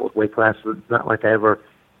did come up with weight classes, it's not like I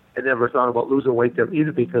never thought about losing weight there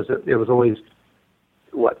either, because it was always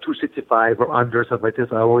 265 or under, something like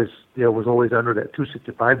this. I always was always under that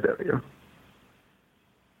 265 barrier.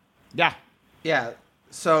 Yeah.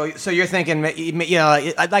 So you're thinking,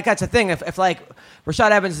 like that's the thing. If like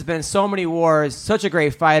Rashad Evans has been in so many wars, such a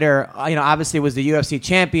great fighter, obviously was the UFC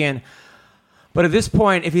champion, but at this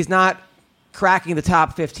point, if he's not cracking the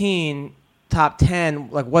top 15, top 10,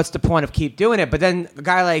 like what's the point of keep doing it? But then a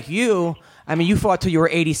guy like you, I mean, you fought till you were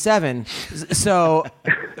 87, so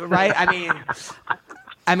right?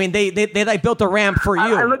 I mean, they like built a ramp for you.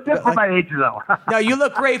 I look good for my age, though. No, you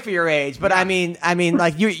look great for your age, but I mean,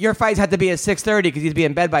 like your fights had to be at 6:30 because you'd be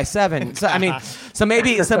in bed by 7. So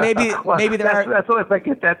maybe well, maybe that's what if I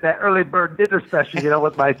get that early bird dinner special,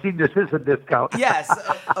 with my senior citizen discount. Yes.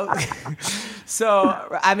 So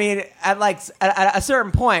I mean, at a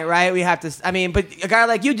certain point, right? We have to. I mean, but a guy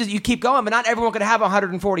like you, you keep going, but not everyone can have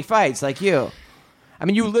 140 fights like you. I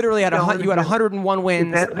mean, you literally had you had 101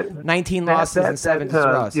 wins, 19 losses, and 7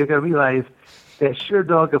 draws. You're going to realize that Sure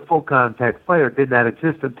Dog and Full Contact Fire did not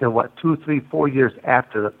exist until 2, 3, 4 years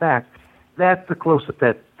after the fact. That's the closest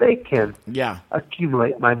that they can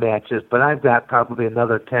accumulate my matches. But I've got probably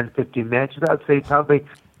another 10, 15 matches. I'd say probably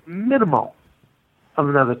minimal of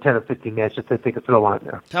another 10 or 15 matches that they could throw on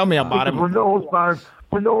there. Tell me about it. When the Olds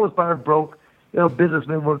Bar broke,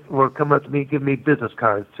 businessmen were coming up to me, giving me business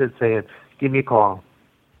cards, saying, "Give me a call."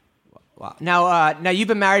 Wow. Now you've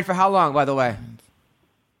been married for how long, by the way?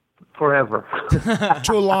 Forever.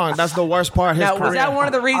 Too long. That's the worst part. Now, was that one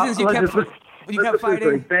of the reasons you kept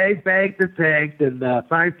fighting? Bagged and tagged, and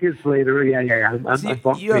 5 kids later, you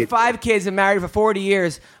have 5 kids and married for 40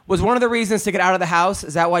 years. Was one of the reasons to get out of the house?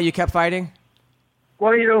 Is that why you kept fighting?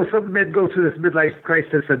 Well, some men go through this midlife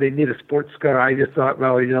crisis and they need a sports car. I just thought,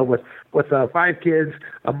 well, with 5 kids,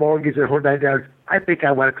 a mortgage, and a whole 9 yards, I think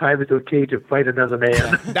I want to climb into a cage and fight another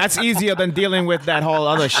man. That's easier than dealing with that whole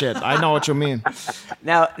other shit. I know what you mean.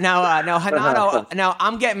 Now, Hanano. Now,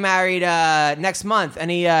 I'm getting married next month.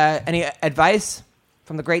 Any advice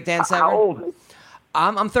from the great Dan Severn? How old?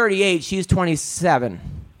 I'm 38. She's 27.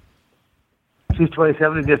 She's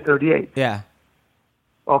 27 and you're 38. Yeah.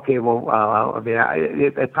 Okay, well,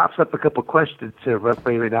 it pops up a couple questions here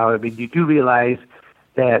right now. I mean, you do realize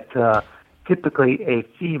that typically a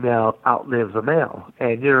female outlives a male,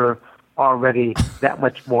 and you're already that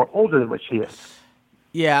much more older than what she is.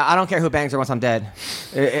 Yeah, I don't care who bangs her once I'm dead.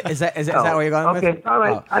 Is that where you're going with? Okay, all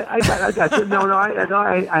right. Oh. I got you.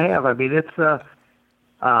 I have. I mean, it's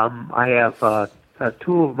I have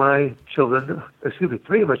 2 of my children.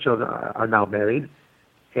 3 of my children are now married,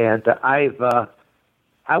 and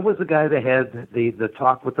I was the guy that had the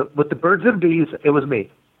talk with the birds and bees. It was me,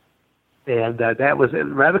 and that was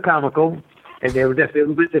rather comical. And they were definitely a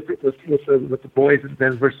little bit different with the boys and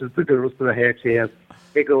then versus the girls. But I actually have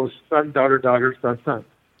it goes son, daughter, daughter, son, son.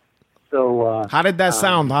 So how did that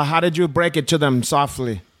sound? How did you break it to them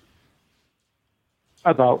softly?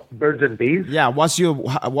 About birds and bees? Yeah. What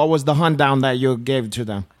was the rundown that you gave to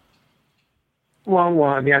them? Well,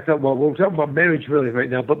 I mean, I thought, we're talking about marriage really right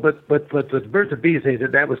now, but the birds and bees,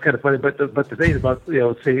 that was kind of funny. But the thing about,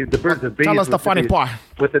 say the birds and bees. Tell us the funny part.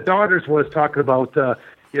 With the daughters was talking about,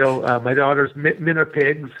 my daughters, men are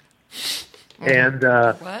pigs, and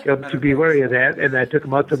to be wary of that. And I took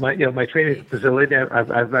them out to my training facility.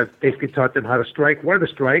 I've basically taught them how to strike, where to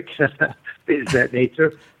strike, things of that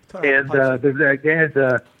nature. And they're like, Dad,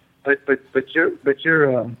 but you're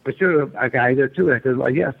a guy there too. I said, well,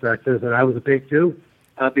 yes. I said, I was a pig too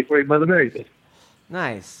before your mother married me.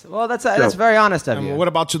 Nice. Well, that's very honest of you. What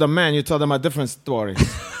about to the men? You told them a different story.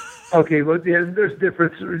 Okay. Well, yeah, there's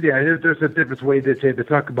difference. Yeah, there's a different way to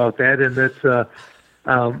talk about that, and that's.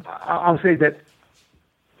 I'll say that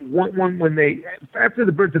when they after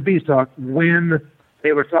the birds and bees talk, when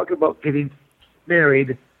they were talking about getting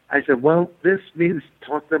married, I said, well, this means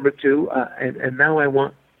talk number 2, and now I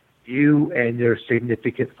want you and your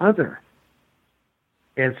significant other,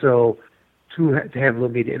 and so to have a little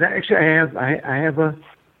meeting. And actually, I have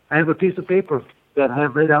a piece of paper that I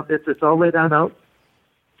have laid out. It's all laid out.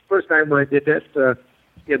 First time when I did that,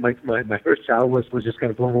 my first child was just kind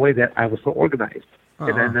of blown away that I was so organized,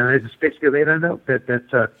 and then I just basically laid out that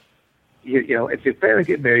if you plan to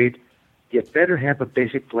get married, you better have a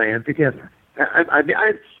basic plan together.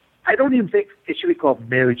 I don't even think it should be called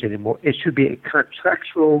marriage anymore. It should be a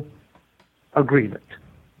contractual agreement.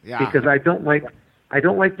 Yeah. Because I don't like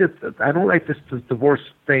this divorce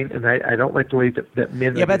thing, and I don't like the way that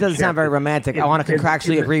men. Yeah, but that doesn't sound very romantic. I want to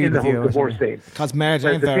contractually agree with you. Divorce thing. Because marriage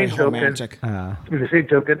ain't very romantic. In the same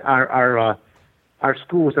token, our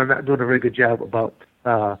schools are not doing a very good job about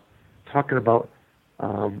talking about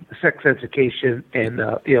sex education and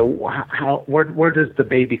where does the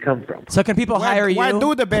baby come from? So can people hire you? Where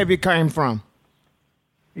do the baby come from?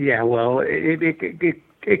 Yeah, well,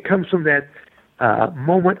 it comes from that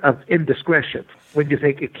moment of indiscretion when you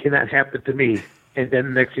think it cannot happen to me, and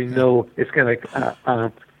then next thing you know, it's kind of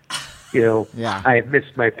like, I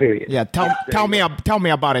missed my period. Yeah, tell me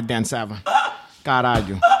about it, Dan Severn.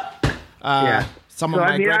 Caralho. Yeah. Some of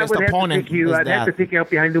my greatest opponents I'd have to take you out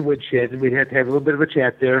behind the woodshed, and we'd have to have a little bit of a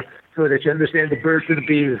chat there so that you understand the birds and the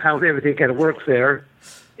bees, how everything kind of works there.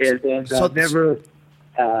 And never...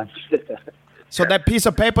 So that piece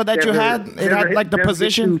of paper that you had, it had like the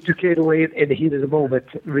position? To get away in the heat of the moment,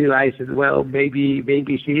 realizing, well, maybe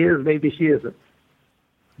she is, maybe she isn't.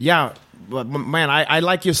 Yeah. But man, I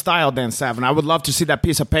like your style, Dan Severn. I would love to see that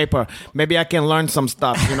piece of paper. Maybe I can learn some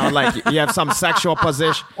stuff. Like you have some sexual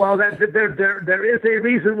position. Well, there is a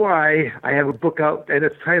reason why I have a book out, and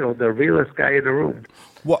it's titled "The Realest Guy in the Room."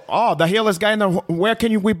 Well, the realest guy in the. Where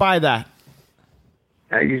can we buy that?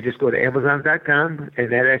 You just go to Amazon.com,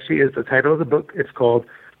 and that actually is the title of the book. It's called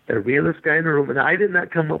 "The Realest Guy in the Room," and I did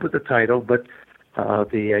not come up with the title, but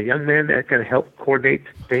the young man that kind of helped coordinate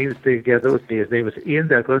things together with me, his name was Ian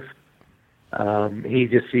Douglas. He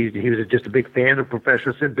was just a big fan of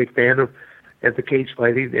professional wrestling, big fan of the cage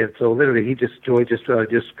fighting, and so literally he just enjoyed just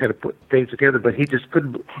kind of put things together. But he just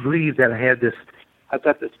couldn't believe that I've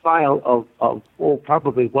got this file of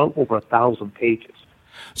probably well over 1,000 pages.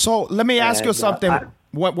 So let me ask you something.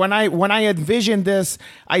 When I envisioned this,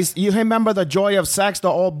 you remember The Joy of Sex, the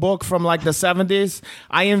old book from like the 70s?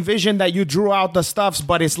 I envisioned that you drew out the stuffs,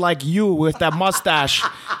 but it's like you with that mustache,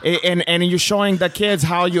 and you're showing the kids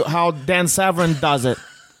how Dan Severn does it.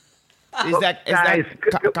 Guys,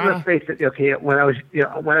 let's face it. Okay, when I was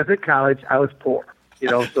in college, I was poor.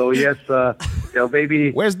 So yes,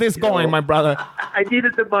 maybe. Where's this going, my brother? I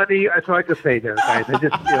needed the money. That's all I could say there, guys.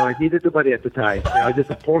 I needed the money at the time. I was just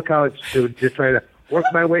a poor college student, just trying to work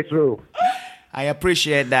my way through. I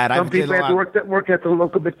appreciate that. Some people have to work at the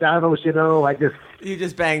local McDonald's. You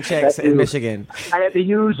just bang chicks in Michigan. I had to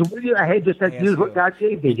use what God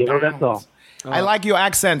gave me. That's all. I like your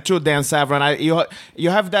accent too, Dan Severn. You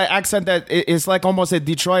have that accent that is like almost a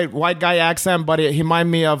Detroit white guy accent, but it reminds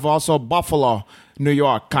me of also Buffalo, New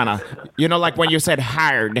York, kind of. Like when you said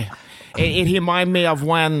hard. It reminded me of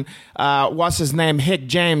when, what's his name, Hick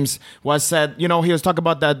James was said, he was talking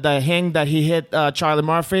about the hang that he hit Charlie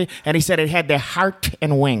Murphy, and he said it had the heart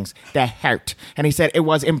and wings, the heart. And he said it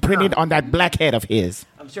was imprinted on that black head of his.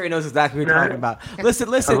 I'm sure he knows exactly what you're talking about.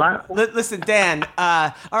 Listen, Dan.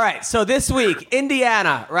 All right, so this week,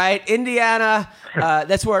 Indiana, right? Indiana,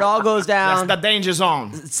 that's where it all goes down. That's the danger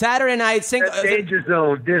zone. Saturday night. Danger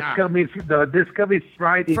zone. This coming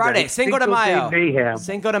Friday night. Cinco de Mayo. Mayhem.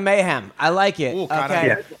 Cinco de Mayhem. I like it. Ooh, okay.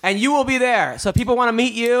 Yes. And you will be there. So if people want to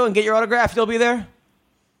meet you and get your autograph, you'll be there?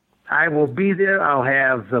 I will be there. I'll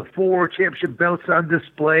have the 4 championship belts on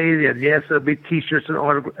display, and yes, there'll be T-shirts and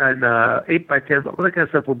 8x10. All that kind of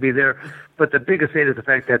stuff will be there. But the biggest thing is the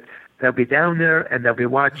fact that they'll be down there and they'll be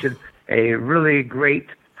watching a really great,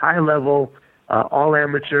 high-level,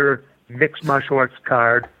 all-amateur mixed martial arts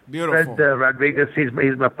card. Beautiful. Fred Rodriguez, he's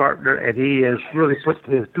my partner, and he has really put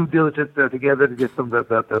his due diligence together to get some of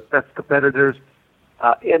the best competitors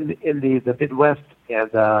in the Midwest, and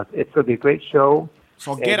it's going to be a great show.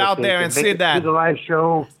 So get out there and see that. It's a live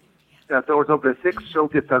show. Doors open at 6. Show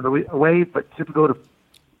gets on the way, but simply go to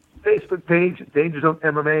Facebook page, Danger Zone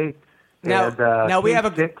MMA, now we have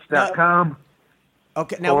a.com.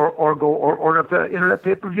 Okay. Now or go or order the internet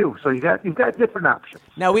pay-per-view. So you've got different options.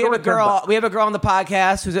 Now we have a girl. We have a girl on the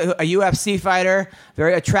podcast who's a UFC fighter,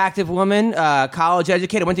 very attractive woman, college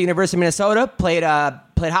educated, went to University of Minnesota, played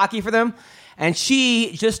hockey for them, and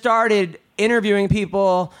she just started interviewing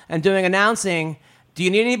people and doing announcing. Do you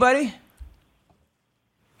need anybody?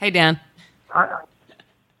 Hey, Dan.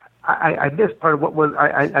 I missed part of what was.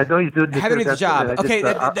 I know you're doing. Having the job. Okay.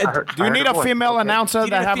 Do you need a female announcer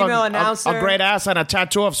that have a great ass and a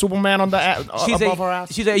tattoo of Superman on the above her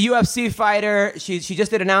ass? She's a UFC fighter. She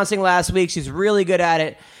just did announcing last week. She's really good at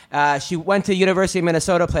it. She went to University of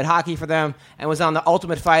Minnesota, played hockey for them, and was on the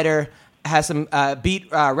Ultimate Fighter. Has some beat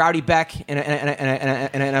Rowdy Beck in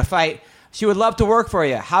a fight. She would love to work for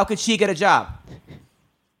you. How could she get a job?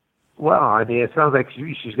 Well, I mean, it sounds like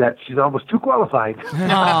she's almost too qualified.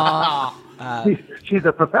 She's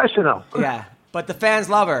a professional. Yeah, but the fans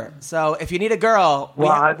love her. So if you need a girl,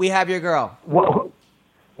 we have your girl. Who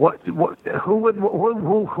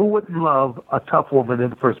wouldn't love a tough woman in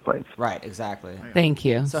the first place? Right, exactly. Thank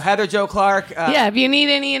you. So Heather Jo Clark. Yeah, if you need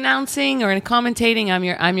any announcing or any commentating,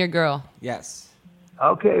 I'm your girl. Yes.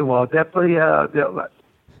 Okay, well, definitely.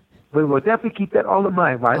 We will definitely keep that all in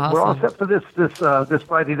mind, right? Awesome. We're all set for this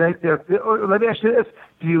Friday night. There. Let me ask you this: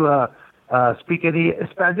 do you speak any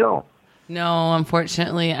Espanol? No,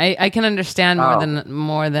 unfortunately, I can understand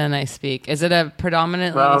more than I speak. Is it a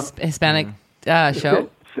predominantly Hispanic show?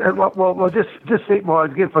 Well, just say more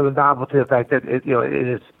again for the novelty of the fact that it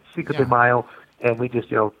is Cinco de Mayo, and we just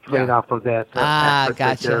train off of that.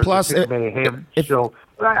 Gotcha. Plus, mayhem show.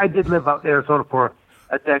 I did live out in Arizona for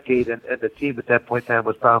a decade, and the team at that point in time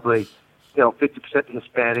was probably 50%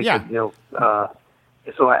 Hispanic. Yeah. And,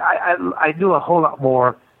 so I knew a whole lot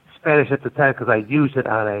more Spanish at the time because I used it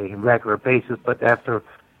on a regular basis. But after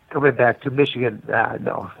coming back to Michigan.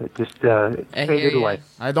 No, it just faded away.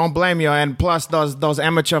 I don't blame you. And plus, those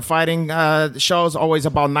amateur fighting shows always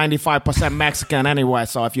about 95% Mexican anyway.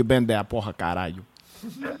 So if you've been there, porra caralho.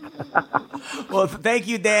 Well, thank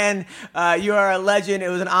you, Dan. You are a legend. It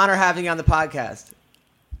was an honor having you on the podcast.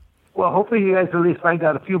 Well, hopefully you guys at least find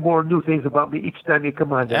out a few more new things about me each time you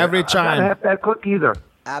come on there. Every time. I don't have that cook either.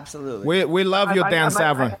 Absolutely. We love you, Dan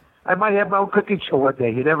Severn. I might have my own cooking show one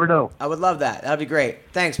day. You never know. I would love that. That'd be great.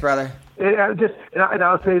 Thanks, brother. And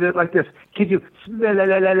I'll say that like this. Can you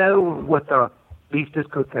smell what the beast is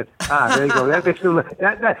cooking? There you go.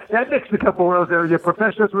 That makes a couple worlds there. Your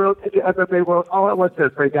professionals world, MMA world, all at once. There,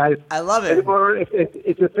 guys. I love it.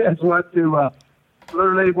 If your fans want to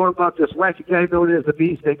learn any more about this wacky guy known as the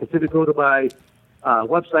Beast, they can simply go to my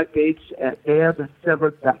website page at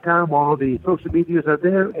dansevern.com. All the social medias are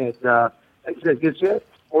there, and like I said, get a chance,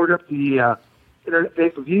 order up the internet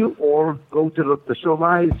pay-per-view, or go to the show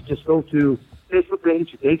live. Just go to Facebook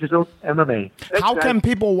page, Danger Zone MMA. How can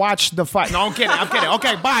people watch the fight? No, I'm kidding.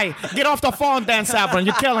 Okay, bye. Get off the phone, Dan Severn.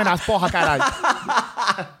 You're killing us, porra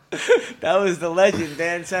caralho. That was the legend,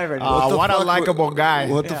 Dan Severn. What a likable guy.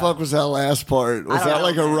 What the fuck was that last part? Was that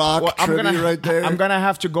like a rock tribute right there? I'm going to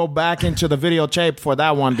have to go back into the videotape for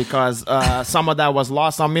that one because some of that was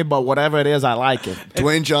lost on me, but whatever it is, I like it.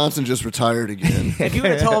 Dwayne Johnson just retired again. If you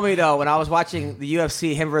would have told me, though, when I was watching the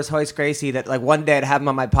UFC, him versus Royce Gracie, that like one day I'd have him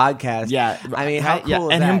on my podcast. Yeah. I mean, how cool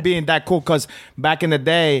is and that? him being that cool because back in the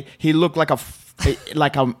day, he looked like a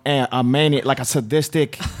maniac, like a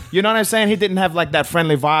sadistic. You know what I'm saying? He didn't have like that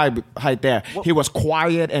friendly vibe right there. He was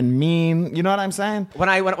quiet and mean. You know what I'm saying? When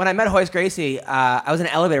I met Royce Gracie, I was in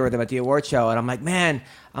an elevator with him at the award show, and I'm like, man,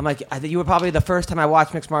 I think you were probably the first time I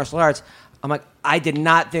watched mixed martial arts. I'm like, I did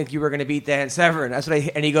not think you were going to beat Dan Severn. That's what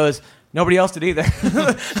and he goes, nobody else did either.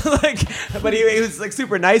 But he was like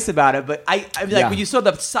super nice about it. But I mean, like when you saw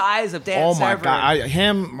the size of Dan Severn. Oh my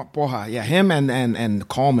God, him and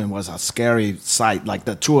Coleman was a scary sight. Like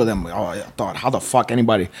the two of them, I thought, how the fuck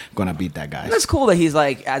anybody gonna beat that guy? That's cool that he's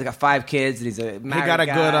like, has got 5 kids and he's a married He got a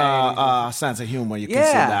guy. good sense of humor. You can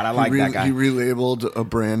see that. I like that guy. He relabeled a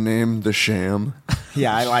brand name The Sham.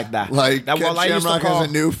 Yeah, I like that. Like that, Ken Shamrock has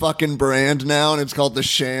a new fucking brand now, and it's called The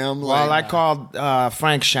Sham. Well, I called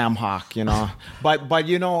Frank Shamrock, you know. but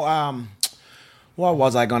you know, what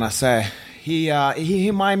was I gonna say? He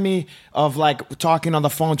reminded me of like talking on the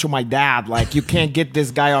phone to my dad. Like, you can't get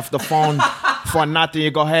this guy off the phone for nothing.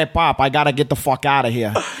 You go, hey, Pop, I gotta get the fuck out of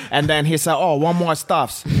here. And then he said, oh, one more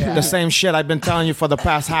stuffs. Yeah. The same shit I've been telling you for the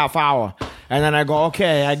past half hour. And then I go,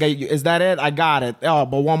 okay, I get you. Is that it? I got it. Oh,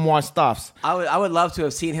 but one more stuffs. I would love to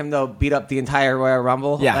have seen him though beat up the entire Royal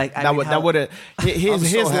Rumble. Yeah, like, that would have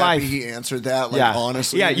his life. He answered that. Like,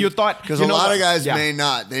 honestly, yeah. You thought because a lot of guys may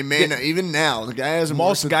not. They may not. Even now, the guy hasn't.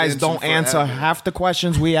 Most guys don't answer half the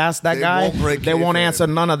questions we ask that guy. They won't answer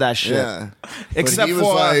none of that shit. Yeah,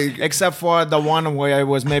 except for the one where it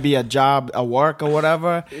was maybe a job, a work, or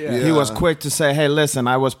whatever. Yeah. He was quick to say, "Hey, listen,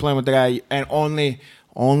 I was playing with the guy, and only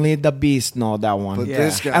the Beast know that one." But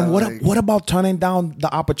this guy, and what about turning down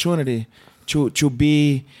the opportunity to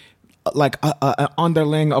be like an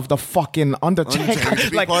underling of the fucking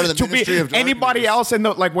Undertaker, like to be anybody else in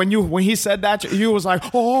the like when he said that, you was like,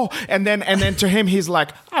 oh, and then to him he's like,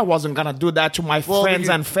 I wasn't gonna do that to my friends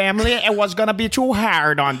and family. It was gonna be too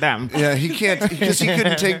hard on them. Yeah, he can't because he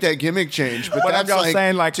couldn't take that gimmick change. But that's I'm just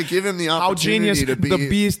saying, like, to give him the how opportunity genius to be the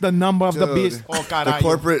Beast, the number of the Beast. Oh God,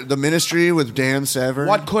 the ministry with Dan Severn.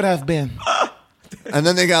 What could have been? And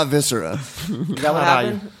then they got Viscera. Is that what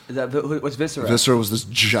happened? What's Viscera? Viscera was this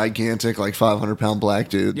gigantic, like 500-pound black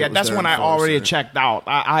dude. Yeah, that's when I already checked out.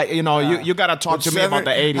 You got to talk to me about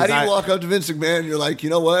the 80s. How do you walk up to Vince McMahon and you're like, you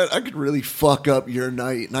know what? I could really fuck up your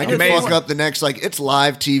night. And I could fuck up the next, like, it's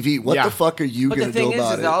live TV. What the fuck are you going to do about it? But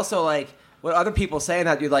the thing is also, like, what other people saying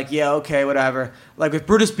that, you're like, yeah, okay, whatever. Like, if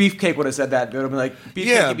Brutus Beefcake would have said that, it would have been like,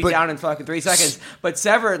 Beefcake could be down in fucking 3 seconds. But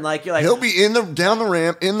Severn, like, you're like... He'll be down the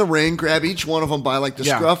ramp, in the ring, grab each one of them by, like, the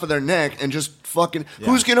scruff of their neck, and just fucking... Yeah.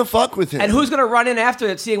 Who's going to fuck with him? And who's going to run in after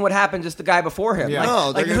it, seeing what happened, just the guy before him? Yeah.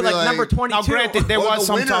 Like, number 22. Now, granted, there was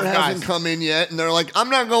some tough guys. Hasn't come in yet, and they're like, I'm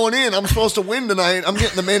not going in. I'm supposed to win tonight. I'm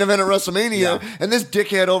getting the main event at WrestleMania, and this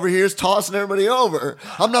dickhead over here is tossing everybody over.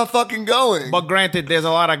 I'm not fucking going. But granted, there's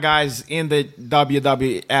a lot of guys in the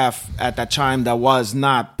WWF at that time that was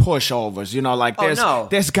not pushovers. You know, like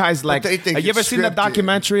there's guys like... You ever seen the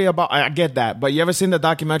documentary about... I get that, but you ever seen the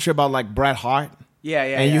documentary about like Bret Hart? Yeah.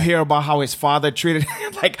 And you hear about how his father treated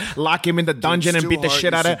him, like lock him in the dungeon and beat the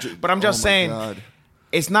shit out of him. But I'm just saying,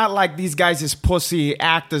 it's not like these guys is pussy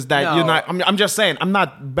actors that No. you're not. I'm just saying. I'm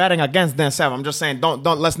not betting against Dan Severn. I'm just saying don't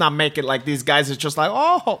let's not make it like these guys is just like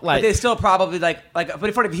But like they still probably like. But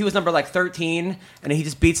it's funny if he was number like 13 and he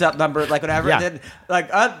just beats up number like whatever. Yeah. Then like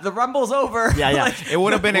the Rumble's over. yeah. Like, It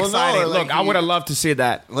would have been Well, no, exciting. like Look, I would have loved to see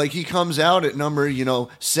that. Like he comes out at number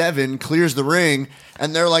 7, clears the ring,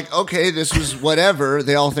 and they're like, okay, this was whatever.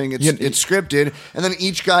 They all think it's scripted, and then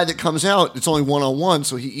each guy that comes out, it's only 1-on-1,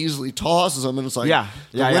 so he easily tosses them, and it's like,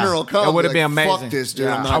 the winner will come. It would have Like, been amazing. Fuck this, dude.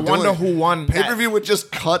 Yeah. I'm not I wonder doing who it. won. Pay-per-view would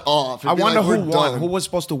just cut off. I It'd be wonder like, who we're won. done. Who was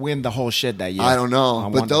supposed to win the whole shit that year? I don't know, I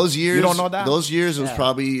but wonder. those years, You don't know that? Those years, it was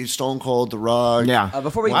probably Stone Cold, The Rock. Yeah.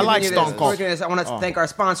 Before we I like continue Stone Cold. this, I want to thank our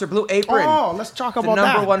sponsor, Blue Apron. Oh, let's talk the about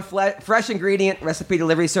number that. one fresh ingredient recipe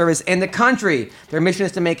delivery service in the country. Their mission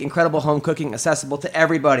is to make incredible home cooking accessible to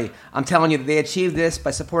everybody. I'm telling you that they achieve this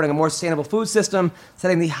by supporting a more sustainable food system,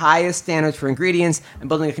 setting the highest standards for ingredients, and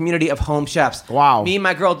building a community of home chefs. Wow. Me and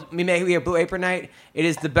my girl, we have Blue Apron night. It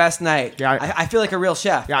is the best night. Yeah, I feel like a real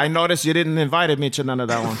chef. Yeah, I noticed you didn't invite me to none of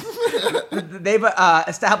that one. They've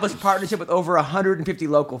established partnership with over 150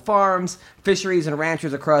 local farms, fisheries, and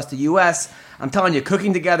ranchers across the U.S. I'm telling you,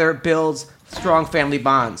 cooking together builds strong family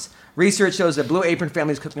bonds. Research shows that Blue Apron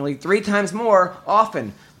families cook nearly 3 times more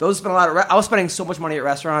often. Those spend a lot of. I was spending so much money at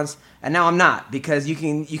restaurants, and now I'm not because you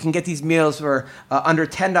can get these meals for under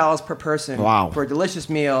 $10 per person. Wow. For a delicious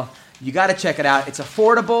meal. You got to check it out. It's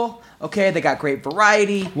affordable. Okay, they got great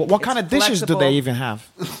variety. What kind of dishes do flexible. they even have?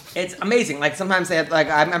 It's amazing. Like sometimes they have, like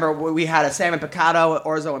I remember we had a salmon picado,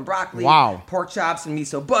 orzo and broccoli. Wow. Pork chops and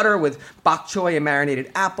miso butter with bok choy and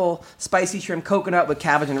marinated apple. Spicy shrimp coconut with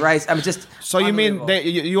cabbage and rice. I mean, just So you mean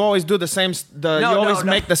unbelievable. you always do the same? You always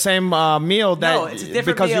make the same meal that No, it's a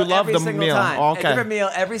different because meal you love every the single meal. time. Okay. A different meal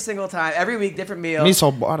every single time. Every week, different meal.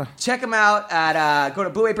 Miso butter. Check them out at go to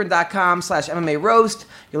blueapron.com/MMA roast.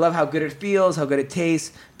 You'll love how good it feels, how good it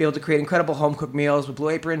tastes. Be able to create incredible home cooked meals with Blue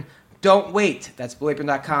Apron. Don't wait. That's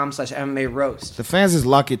blueapron.com/MMA roast. The fans is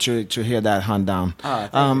lucky to hear that hunt down.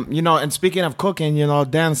 Thank You know, and speaking of cooking, you know,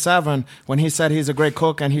 Dan Severn, when he said he's a great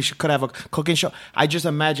cook and could have a cooking show, I just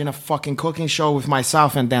imagine a fucking cooking show with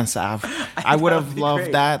myself and Dan Severn. I would have loved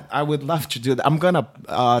great. that. I would love to do that. I'm gonna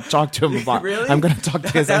talk to him about. Really? I'm gonna talk to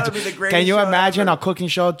his. That would be the greatest Can you show imagine ever. a cooking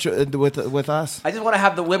show with us? I just want to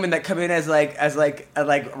have the women that come in as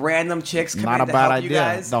random chicks come Not in a to bad help you idea.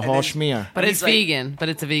 guys. The and whole then- schmear. But And it's he's like- vegan. But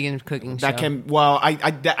it's a vegan cooking show. That can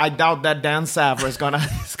I doubt that Dan Savra is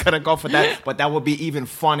gonna go for that, but that would be even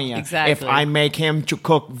funnier Exactly. if I make him to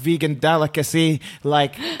cook vegan delicacy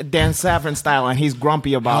like Dan Savran style, and he's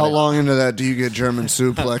grumpy about How it. long into that do you get German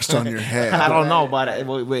suplexed on your head? I don't know, but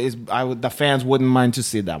the fans wouldn't mind to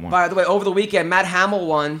see that one. By the way, over the weekend, Matt Hamill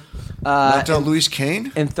won Knocked out Louis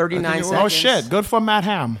Kane? in 39 seconds. Oh shit! Good for Matt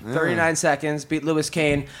Ham. 39 seconds, beat Lewis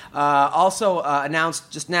Kane. Also announced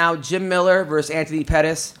just now, Jim Miller versus Anthony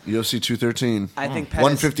Pettis. UFC 213. I think Pettis,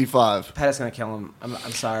 155. Pettis gonna kill him. I'm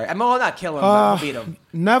sorry. Well, not kill him, but I'll beat him.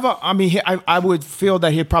 Never. I mean, I would feel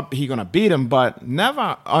that he gonna beat him, but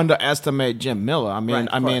never underestimate Jim Miller. I mean, Right,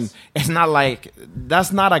 of course. it's not like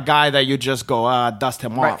that's not a guy that you just go dust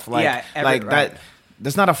him Right, off. Like, yeah, like right. that.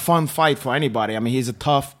 That's not a fun fight for anybody. I mean, he's a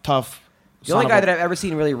tough. The only guy that I've ever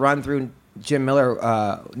seen really run through Jim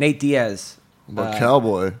Miller, Nate Diaz. But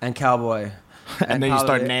Cowboy. And Cowboy. and then you start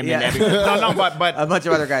probably- naming yeah. everything. No, but A bunch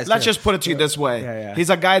of other guys, Let's too. just put it to you this way: Yeah. he's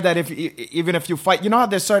a guy that even if you fight, you know how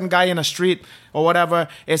there's certain guy in the street or whatever,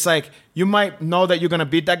 it's like you might know that you're gonna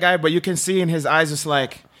beat that guy, but you can see in his eyes, it's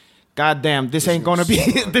like, God damn, this ain't gonna be.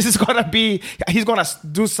 This is gonna be. He's gonna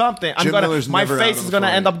do something. Jim Miller's My never face out of is a gonna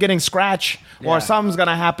fight. end up getting scratched, Yeah. or something's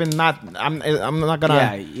gonna happen. I'm not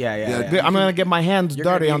gonna. Yeah. I'm gonna get my hands You're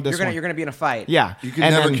dirty gonna on be, this you're one. Gonna be in a fight. Yeah, You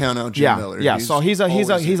can never count out Jim Miller. Yeah, He's so he's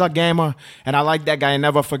always a gamer, and I like that guy. I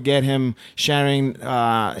never forget him sharing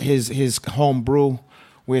his home brew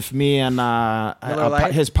with me and Miller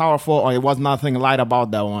Lite? his powerful. Or it was nothing light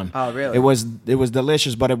about that one. Oh, really? It was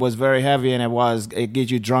delicious, but it was very heavy, and it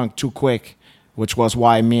gets you drunk too quick. Which was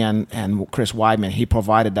why me and Chris Weidman, he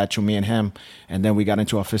provided that to me and him, and then we got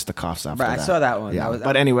into a fisticuffs after Right, I that. saw that one. Yeah,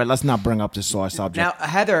 but anyway, let's not bring up this sore subject. Now,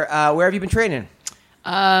 Heather, where have you been training?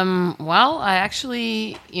 Well, I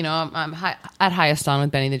actually, I'm at Higheston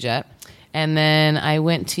with Benny the Jet. And then I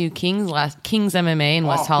went to King's MMA in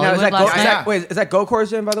West Now, Hollywood last night. is that Gokor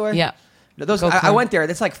Gym, by the way? Yeah. Those, Gokor. I went there.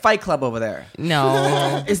 That's like Fight Club over there.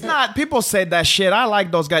 No. It's not. People say that shit. I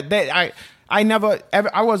like those guys. I never ever.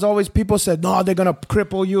 I was always. People said, no, they're gonna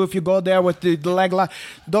cripple you if you go there with the leg lock.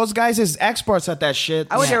 Those guys is experts at that shit.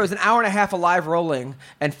 I went there. It was an hour and a half of live rolling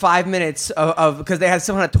and 5 minutes of because they had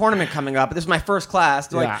some kind of tournament coming up. This was my first class.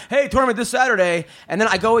 They're Yeah. like, hey, tournament this Saturday. And then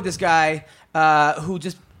I go with this guy who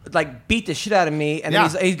just like beat the shit out of me, and Yeah.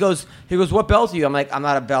 then he goes, "What belt are you?" I'm like, "I'm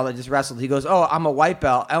not a belt. I just wrestled." He goes, "Oh, I'm a white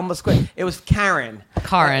belt." I almost quit. It was Karen.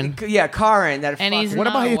 Yeah, Karen. That And he's fucking- What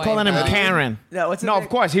about not you white calling him belt. Karen? No, what's his No, name? of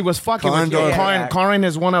course he was fucking Karen with you. Dorn. Karen, Yeah. Karen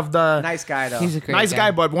is one of the nice guy though. He's a great nice guy,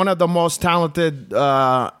 but one of the most talented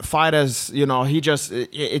fighters. You know, he just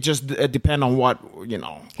it just depends on what you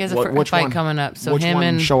know. He has a which fight one- coming up, so which him one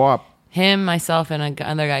and show up. Him, myself, and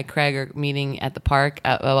another guy, Craig, are meeting at the park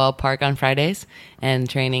at OL Park on Fridays and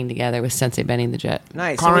training together with Sensei Benny the Jet.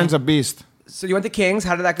 Nice. Karen's a beast. So you went to Kings.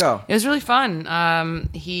 How did that go? It was really fun.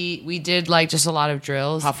 We did like just a lot of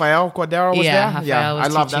drills. Rafael Cordero was Yeah, there. Rafael was I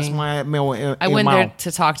love that's teaching. my meal. I went there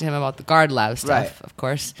to talk to him about the guard lab stuff, Right. of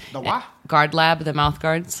course. The what? Guard lab, the mouth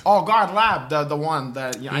guards. Oh, Guard Lab, the one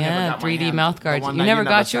that I never Yeah, got my 3D hand. mouth The guards. one You that never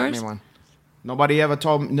got sent me yours? one. Nobody ever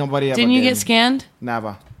told me. Nobody ever. Didn't you did. get scanned?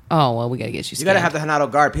 Never. Oh, well, we got to get you You scanned. got to have the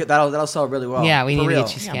Hanato guard. That'll sell really well. Yeah, we For need to real.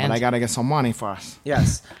 get you Yeah, scanned. but I gotta get some money first.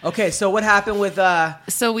 Yes. Okay. So what happened with?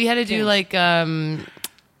 So we had to do like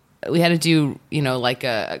we had to do like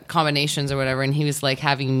combinations or whatever, and he was like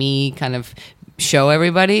having me kind of show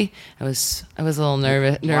everybody. I was a little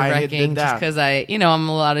nerve did wracking that? just because I'm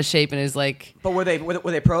a lot out of shape, and it was like But were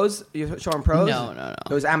they pros? You showing pros? No.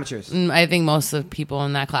 It was amateurs. I think most of the people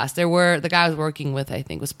in that class the guy I was working with I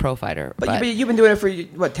think was pro fighter, But you've been doing it for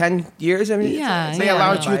what 10 years? I mean, Yeah, They yeah.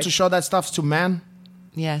 allowed you Right. to show that stuff to men.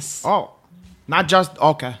 yes. Oh, not just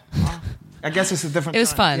okay. I guess it's a different. It was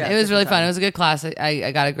time. fun. Yeah, it was really different fun. time. It was a good class.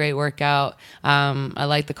 I got a great workout. I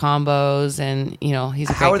liked the combos, and he's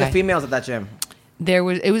a great How are the guy. females at that gym? I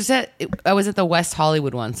was at the West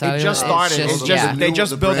Hollywood one, so It just started. It's just yeah. they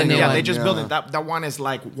just The built it. brand new Yeah, one, they just yeah. built it. That one is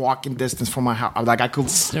like walking distance from my house. Like I could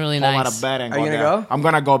really fall out nice. of bed and Are you go gonna there. go? I'm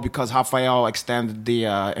gonna go because Rafael extended the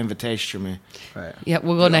invitation to me. Right. Yeah,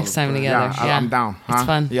 we'll go next time together. Yeah, Yeah, I'm down. Huh? It's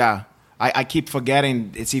fun. Yeah. I keep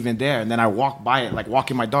forgetting it's even there, and then I walk by it, like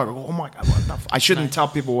walking my dog. Oh my god! What the I shouldn't tell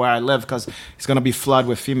people where I live because it's gonna be flooded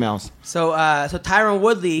with females. So Tyron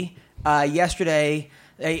Woodley yesterday.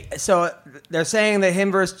 They're saying that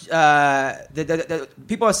him versus the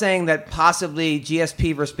people are saying that possibly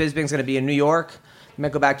GSP versus Bisping is going to be in New York. He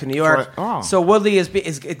might go back to New York. For- oh. So Woodley is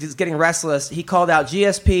getting restless. He called out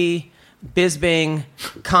GSP, Bisping,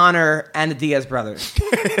 Connor, and the Diaz brothers.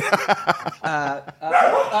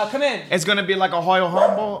 Come in. It's gonna be like a Royal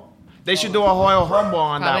Humble. They should do a Royal Humble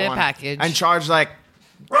on Probably that a one package. and charge like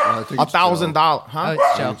I think it's $1,000. Oh, Huh?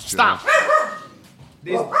 it's Joe. Stop.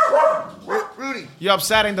 Rudy. You're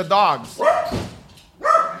upsetting the dogs.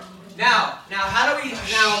 Now, how do we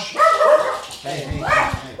now?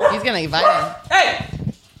 He's gonna invite him. Hey,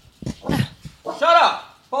 shut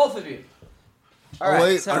up, both of you. All Oh, right,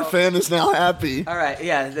 wait, so- our fan is now happy. All right,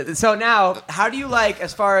 yeah. So now, how do you like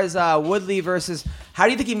as far as Woodley versus? How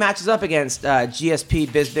do you think he matches up against GSP,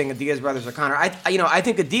 Bisping, and Diaz brothers or Connor? I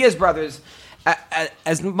think the Diaz brothers,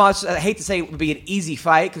 as much I hate to say, it would be an easy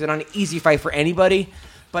fight because they're not an easy fight for anybody.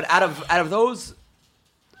 But out of those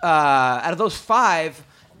five,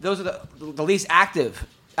 those are the least active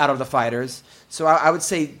out of the fighters. So I would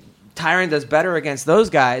say Tyron does better against those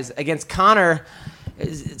guys. Against Connor,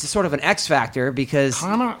 it's sort of an X factor because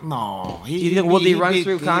Connor, no. You think Woodley runs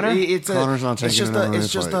through Connor? Connor's not taking another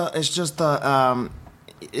fight.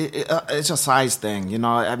 It's a size thing, you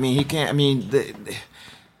know. I mean, he can't. I mean,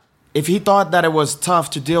 if he thought that it was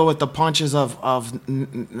tough to deal with the punches of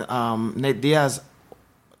Nate Diaz,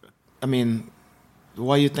 I mean,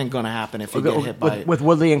 what do you think gonna happen if he get hit by with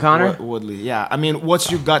Woodley and Connor? Woodley, yeah. I mean, what's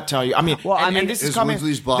your gut tell you? I mean, Well, I mean, this Is is coming.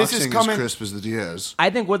 Woodley's This is boxing coming. as crisp as the Diaz? I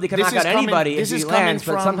think Woodley can This knock is out coming- anybody this if is he coming lands,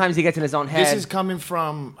 but from- sometimes he gets in his own head. This is coming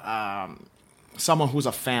from someone who's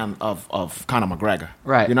a fan of Conor McGregor.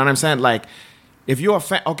 Right. You know what I'm saying? Like, if you're a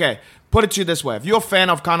fan, okay, put it to you this way: if you're a fan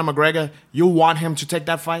of Conor McGregor, you want him to take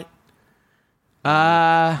that fight.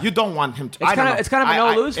 You don't want him to. It's kind of a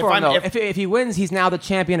no lose for him though. If, If he wins, he's now the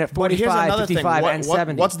champion at but here's 45, another 55, thing. and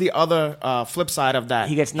 70. What's the other flip side of that?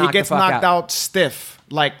 He gets knocked the fuck knocked out. out stiff.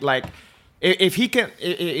 Like if he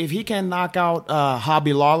can knock out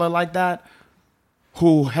Hobby Lawler like that,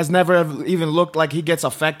 who has never even looked like he gets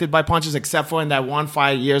affected by punches except for in that one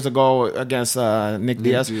fight years ago against Nick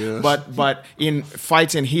Diaz. Diaz. But in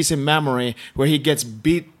fights in his memory where he gets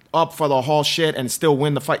beat up for the whole shit and still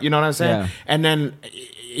win the fight, you know what I'm saying? Yeah. And then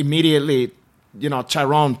immediately,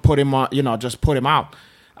 Tyrone put him on, just put him out.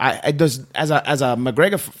 I just as a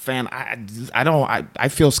McGregor fan, I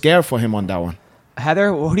feel scared for him on that one.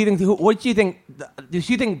 Heather, what do you think? What do you think? Do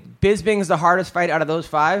you think Bisping's the hardest fight out of those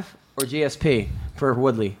five, or GSP for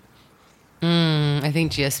Woodley? I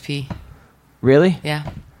think GSP. Really?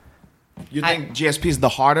 Yeah. You think GSP is the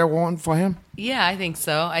harder one for him? Yeah, I think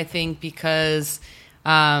so. I think because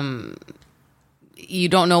you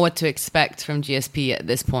don't know what to expect from GSP at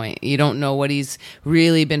this point. You don't know what he's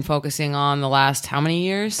really been focusing on the last how many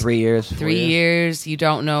years? 3 years. 3 years. You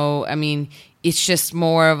don't know. I mean, it's just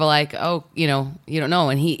more of a like, oh, you know, you don't know.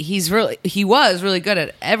 And he was really good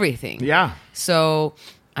at everything. Yeah. So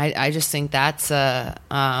I just think that's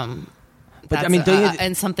But I mean,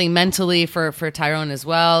 and something mentally for Tyrone as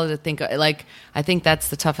well to think like. I think that's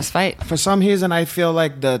the toughest fight. For some reason, I feel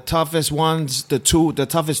like the toughest ones, the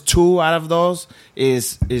toughest two out of those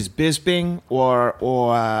is Bisping or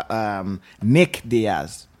Nick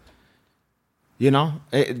Diaz. You know,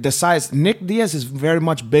 the size. Nick Diaz is very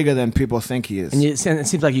much bigger than people think he is. And it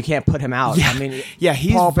seems like you can't put him out. Yeah. I mean,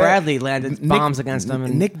 he's Paul Bradley landed bombs against him.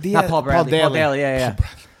 And Nick Diaz, not Paul Bradley. Paul Daly. Yeah.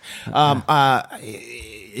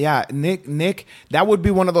 Yeah, Nick, that would be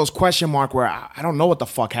one of those question mark where I don't know what the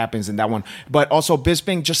fuck happens in that one. But also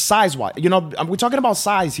Bisping, just size-wise. You know, we're talking about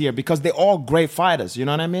size here because they're all great fighters. You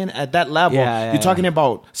know what I mean? At that level, you're talking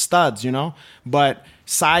about studs, you know? But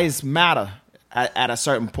size matter at a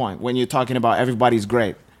certain point when you're talking about everybody's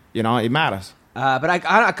great. You know, it matters. But I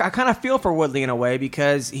kind of feel for Woodley in a way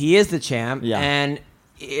because he is the champ. Yeah. And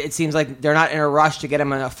it seems like they're not in a rush to get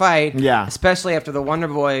him in a fight. Yeah. Especially after the Wonder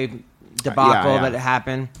Boy debacle Yeah. that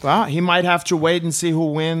happened. Well, he might have to wait and see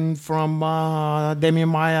who win from Damian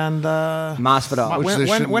Maia and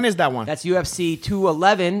Masvidal. When is that one? That's UFC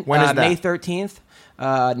 211. When is that? May 13th.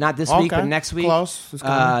 Not this week, but next week. Close.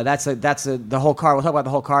 That's the whole card. We'll talk about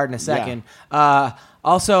the whole card in a second.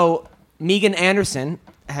 Also, Megan Anderson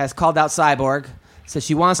has called out Cyborg. Says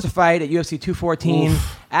she wants to fight at UFC 214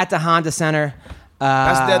 at the Honda Center.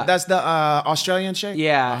 That's the Australian chick?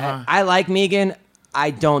 Yeah. I like Megan.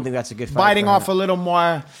 I don't think that's a good fight. Biting for her. off a little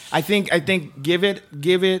more. I think give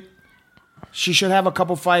it. She should have a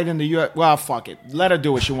couple fight in the UFC. Well, fuck it. Let her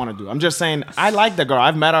do what she want to do. I'm just saying, I like the girl.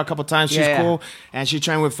 I've met her a couple times. She's cool. And she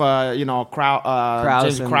trained with, Krause,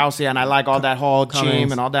 Jason Krause. And I like all that whole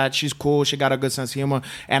team and all that. She's cool. She got a good sense of humor.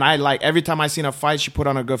 And I like, every time I seen her fight, she put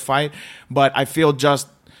on a good fight. But I feel just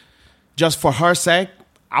for her sake,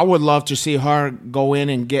 I would love to see her go in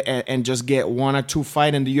and just get one or two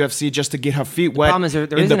fight in the UFC just to get her feet wet. The problem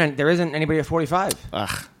is there isn't anybody at 45.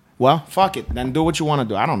 Well, fuck it. Then do what you want to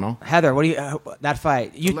do. I don't know. Heather, what do you that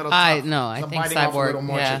fight? I think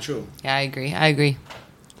Cyborg. Yeah, I agree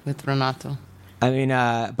with Renato. I mean,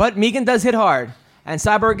 but Megan does hit hard, and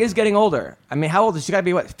Cyborg is getting older. I mean, how old is she? Got to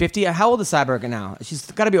be what, 50? How old is Cyborg now? She's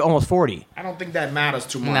got to be almost 40. I don't think that matters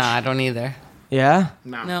too much. No, I don't either. Yeah.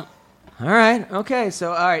 No. All right. Okay.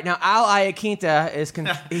 So, all right. Now, Al Iaquinta is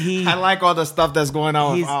I like all the stuff that's going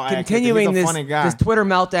on. He's with Al continuing he's a funny guy. this Twitter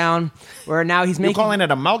meltdown where now he's making. You're calling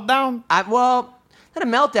it a meltdown? Well, not a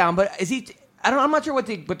meltdown, but is he? I'm not sure what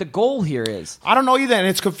the goal here is. I don't know either, and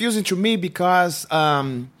it's confusing to me because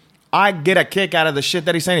I get a kick out of the shit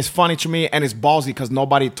that he's saying. It's funny to me, and it's ballsy because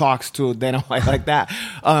nobody talks to Dana White like that,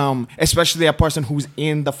 especially a person who's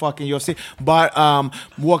in the fucking UFC. But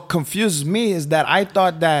what confuses me is that I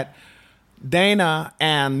thought that Dana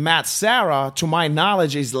and Matt Serra, to my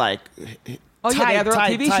knowledge, is like they have their own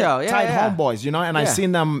TV show. Tight homeboys, you know? And I've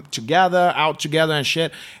seen them out together and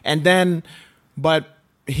shit. And then, but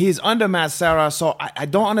he's under Matt Serra, so I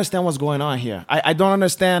don't understand what's going on here. I don't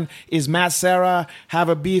understand, is Matt Serra have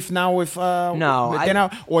a beef now with Dana?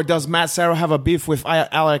 Or does Matt Serra have a beef with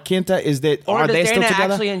Al Iaquinta? Are they still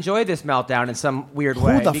together? Actually enjoy this meltdown in some weird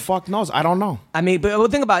way? Who the fuck knows? I don't know. I mean, but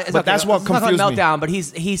think about it. That's what confused me. Meltdown, but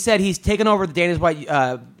he said he's taken over the Dana White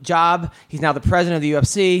job. He's now the president of the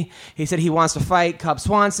UFC. He said he wants to fight Cub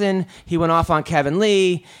Swanson. He went off on Kevin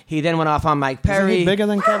Lee. He then went off on Mike Perry. Isn't he bigger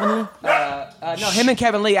than Kevin Lee? No, him and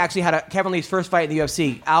Kevin Lee actually had Kevin Lee's first fight in the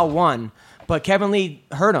UFC. Al won, but Kevin Lee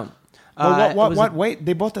hurt him. What weight?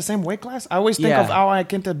 They both the same weight class? I always think of Al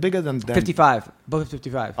Iaquinta bigger than them. 55. Both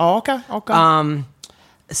 55. Oh, okay.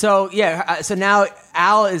 So now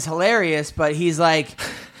Al is hilarious, but he's like,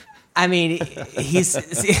 I mean,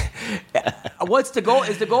 what's the goal?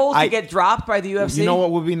 Is the goal to get dropped by the UFC? You know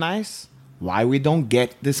what would be nice? Why we don't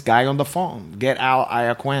get this guy on the phone? Get Al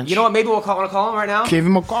Iaquinta. You know what? Maybe want to call him right now? Give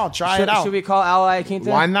him a call. Try it out. Should we call Al Iaquinta?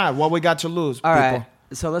 Why not? What we got to lose, All people? right.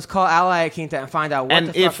 So let's call Al Iaquinta and find out what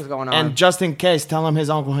the fuck is going on. And just in case, tell him his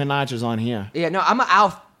Uncle Hinach is on here. Yeah, no, I'm an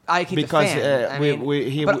Al Iaquinta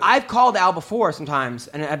fan. But I've called Al before sometimes,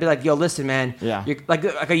 and I'd be like, yo, listen, man. Yeah. You're, like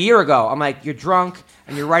a year ago, I'm like, you're drunk,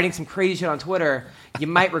 and you're writing some crazy shit on Twitter. You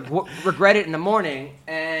might regret it in the morning.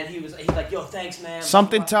 And he's like, yo, thanks, man.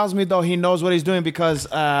 Something tells me, though, he knows what he's doing because,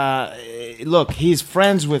 look, he's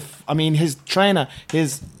friends with, his trainer,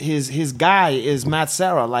 his guy is Matt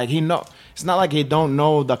Serra. Like, it's It's not like he don't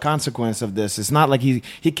know the consequence of this. It's not like he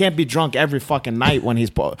can't be drunk every fucking night when he's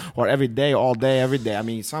or every day, all day, every day. I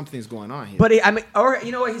mean, something's going on here. But or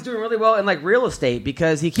you know what? He's doing really well in like real estate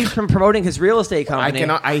because he keeps promoting his real estate company.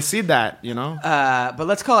 I see that, you know. But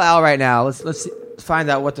let's call Al right now. Let's find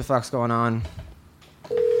out what the fuck's going on.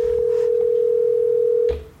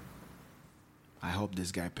 I hope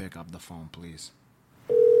this guy pick up the phone, please.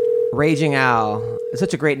 Raging Al. It's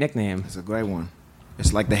such a great nickname. It's a great one.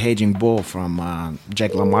 It's like the Raging Bull from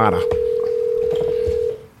Jake LaMotta.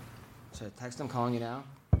 So text him calling you now?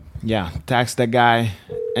 Yeah, text the guy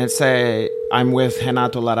and say, I'm with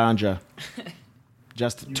Renato Laranja.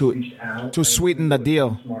 Just to sweeten the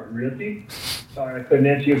deal. Smart Realty. Sorry, I couldn't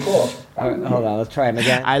answer your call. Hold on, let's try him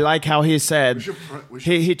again. I like how he said,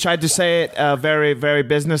 he tried to say it very, very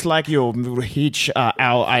business-like. You reach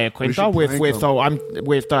Al Iaquinta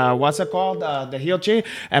with what's it called? The heel chi?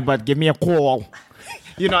 But give me a call.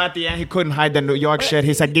 You know, at the end, he couldn't hide the New York shit.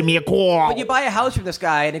 He said, give me a call. When you buy a house from this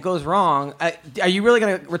guy and it goes wrong, are you really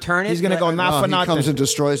going to return it? He's going to go, not for he nothing. comes and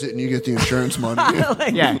destroys it, and you get the insurance money.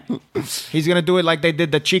 Yeah. He's going to do it like they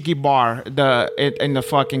did the Cheeky Bar in the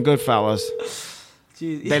fucking Goodfellas.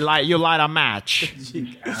 Jeez. You light a match.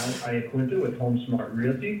 Al Iaquinta with Home Smart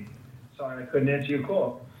Realty. Sorry, I couldn't answer your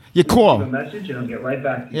call. You call. Leave a message, and I'll get right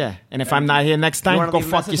back to you. Yeah, and if I'm not here next time, go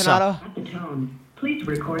fuck yourself. At the tone, please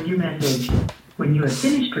record your message. When you have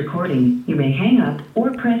finished recording, you may hang up or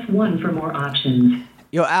press 1 for more options.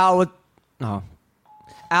 Yo, Al, Al,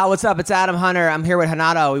 what's up? It's Adam Hunter. I'm here with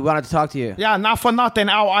Hanato. We wanted to talk to you. Yeah, not for nothing,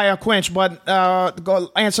 Al Iaquinta, but go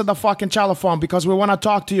answer the fucking telephone because we want to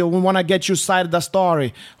talk to you. We want to get you side of the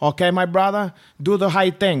story. Okay, my brother? Do the high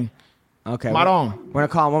thing. Okay. Maron. We're going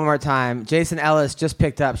to call him one more time. Jason Ellis just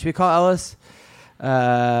picked up. Should we call Ellis?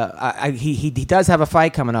 He does have a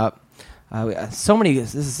fight coming up. So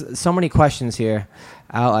many questions here.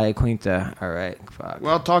 Al Iaquinta. All right. Fuck.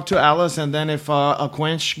 Well, talk to Alice, and then if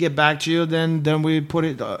Quench get back to you, then we put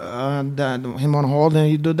it him on hold, and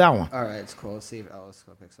you do that one. All right, it's cool. Let's see if Ellis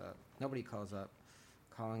picks up. Nobody calls up.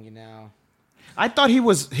 Calling you now. I thought he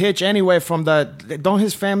was hitched anyway from don't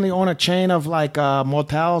his family own a chain of like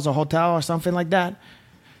motels or hotel or something like that?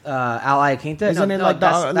 Al Iaquinta? Isn't it like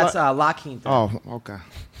that's La Quinta. Oh, okay.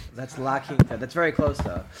 That's La Quinta. That's very close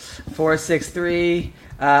though. 463.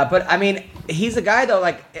 But I mean, he's a guy though.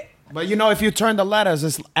 Like, but you know, if you turn the letters,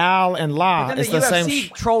 it's Al and La. then It's the the UFC same.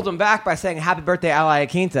 trolled him back by saying "Happy Birthday, Al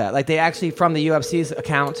Iaquinta." Like they actually from the UFC's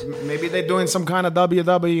account. Maybe they're doing some kind of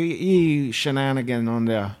WWE shenanigan on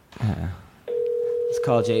there. Let's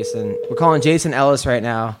call Jason. We're calling Jason Ellis right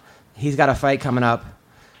now. He's got a fight coming up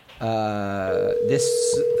this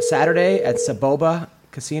Saturday at Saboba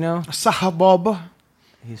Casino. Sahabob.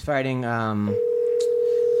 He's fighting.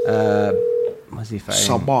 What's he fighting?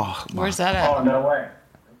 Sabah. Where's that at? Oh, no way.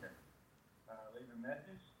 Okay. Leave a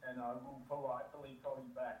message, and I will politely call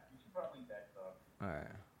you back. You should probably text off. All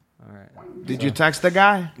right. Did you text the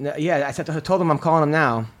guy? No, yeah, I told him I'm calling him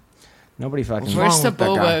now. Nobody fucking. Where's wrong with that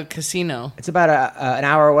guy? Saboba Casino? It's about an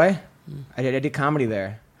hour away. I did comedy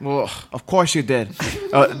there. Well, of course you did.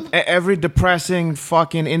 Every depressing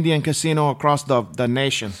fucking Indian casino across the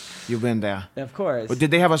nation, you've been there. Of course. But did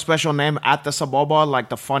they have a special name at the Saboba, like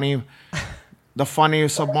the funny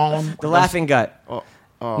Sabon? The Laughing Gut. Oh,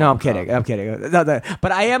 No, I'm kidding. I'm kidding.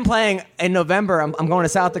 But I am playing in November. I'm going to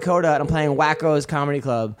South Dakota and I'm playing Wacko's Comedy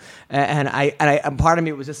Club. And part of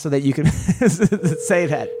me was just so that you can say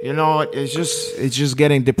that. You know, it's just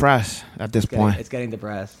getting depressed at this point. It's getting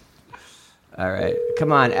depressed. All right.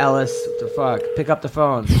 Come on, Ellis. What the fuck? Pick up the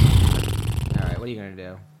phone. All right. What are you going to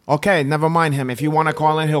do? Okay, never mind him. If you want to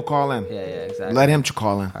call in, he'll call in. Yeah, exactly. Let him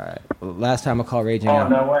call in. All right. Well, last time I called Raging Oh, Al.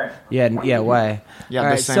 no way. Yeah, way. Yeah, All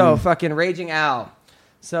the right. same. So fucking Raging Al.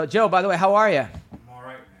 So Joe, by the way, how are you? I'm all right,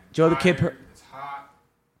 man. Joe the Kid. It's hot.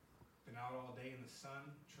 Been out all day in the sun.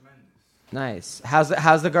 Tremendous. Nice.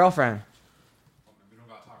 How's the girlfriend? We don't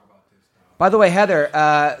got to talk about this, though. By the way,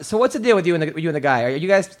 Heather. So what's the deal with you and the guy? Are you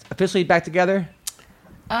guys officially back together?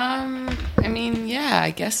 I mean, yeah,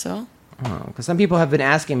 I guess so. Because some people have been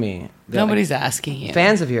asking me. They're Nobody's asking you.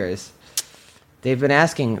 fans of yours. They've been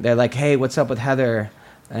asking. They're like, "Hey, what's up with Heather?"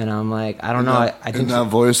 And I'm like, "I don't know. I think in that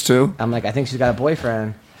voice too. I'm like, I think she's got a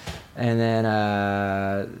boyfriend." And then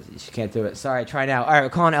she can't do it. Sorry, try now. All right, we're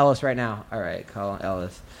calling Ellis right now. All right, calling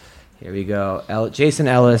Ellis. Here we go. Jason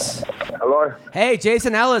Ellis. Hello. Hey,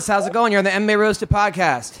 Jason Ellis, how's it going? You're on the MMA Roasted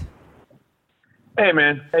podcast. Hey,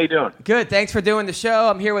 man. How you doing? Good. Thanks for doing the show.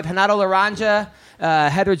 I'm here with Renato Laranja,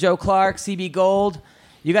 Heather Joe Clark, CB Gold.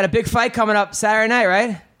 You got a big fight coming up Saturday night,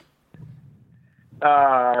 right?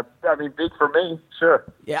 I mean, big for me, sure.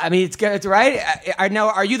 Yeah, I mean, it's good, right? I know.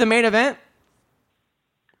 Are you the main event?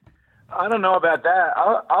 I don't know about that.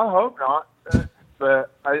 I hope not.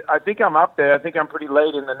 But I think I'm up there. I think I'm pretty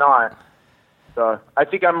late in the night. So I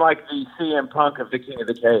think I'm like the CM Punk of the King of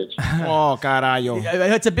the Cage. Oh, caralho.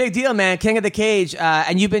 It's a big deal, man. King of the Cage.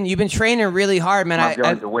 And you've been training really hard, man. I'm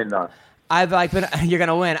going to win, though. You're going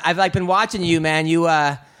to win. I've been watching you, man.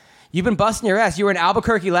 You've been busting your ass. You were in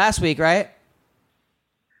Albuquerque last week, right?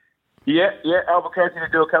 Yeah, Albuquerque to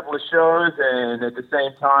do a couple of shows, and at the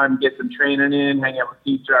same time get some training in, hang out with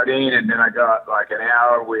Keith Jardine, and then I got like an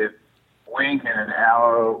hour with Wink and an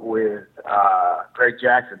hour with Greg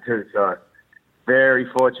Jackson too. So very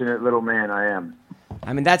fortunate little man I am.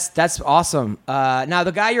 I mean, that's awesome. Now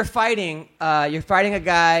the guy you're fighting a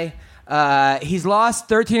guy. He's lost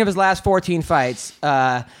 13 of his last 14 fights,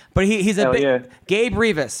 but he's a big Gabe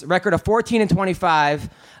Rivas, record of 14-25.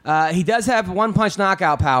 He does have one-punch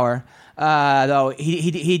knockout power, though.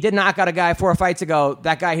 He did knock out a guy 4 fights ago.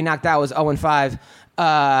 That guy he knocked out was 0-5.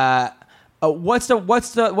 What's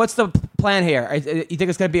the plan here? You think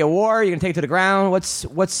it's going to be a war? You're going to take it to the ground? What's?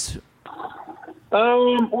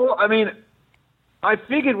 Well, I mean, I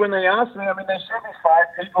figured when they asked me, I mean, they showed me 5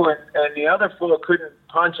 people, and the other 4 couldn't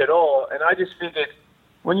punch at all. And I just figured,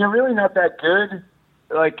 when you're really not that good,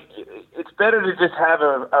 like, it's better to just have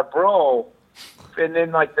a brawl, and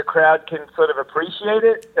then, like, the crowd can sort of appreciate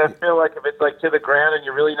it. I feel like if it's, like, to the ground and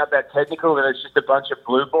you're really not that technical, then it's just a bunch of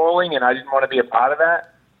blue balling, and I didn't want to be a part of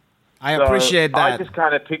that. I appreciate that. I just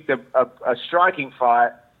kind of picked a striking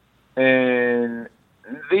fight, and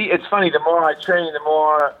it's funny, the more I train, the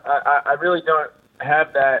more I really don't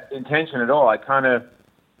have that intention at all. I kind of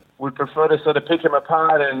would prefer to sort of pick him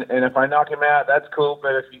apart, and if I knock him out, that's cool,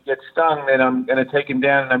 but if he gets stung, then I'm going to take him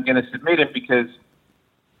down and I'm going to submit him because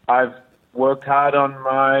I've worked hard on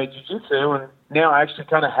my jiu-jitsu, and now I actually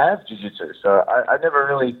kind of have jiu-jitsu, so I never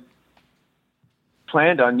really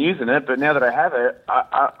planned on using it, but now that I have it,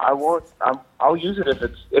 I'll use it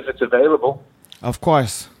if it's available. Of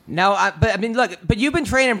course. Now, but you've been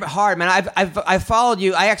training hard, man. I've followed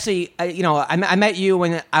you. I actually, I met you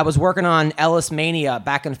when I was working on Ellis Mania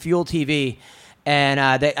back in Fuel TV, and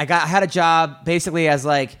I had a job basically as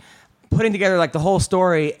like putting together like the whole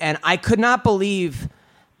story, and I could not believe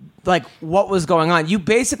like what was going on. You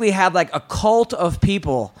basically had like a cult of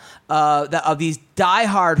people, of these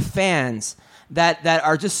diehard fans that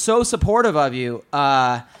are just so supportive of you.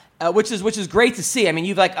 Which is great to see. I mean,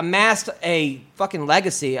 you've like amassed a fucking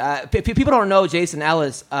legacy. People don't know Jason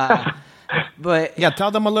Ellis, but yeah,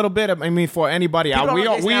 tell them a little bit. I mean, for anybody out,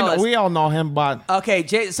 we all know him, but okay,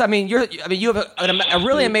 so, you have a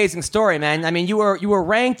really amazing story, man. I mean, you were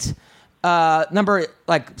ranked number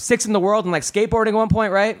like 6 in the world in like skateboarding at one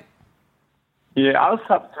point, right? Yeah, I was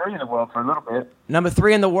top 3 in the world for a little bit. Number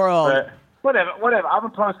 3 in the world. But whatever. I'm a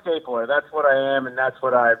pro skateboarder. That's what I am, and that's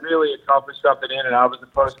what I really accomplished something in. And I was a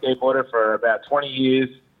pro skateboarder for about 20 years,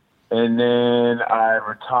 and then I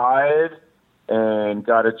retired and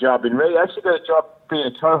got a job in radio. I actually got a job being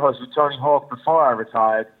a co-host with Tony Hawk before I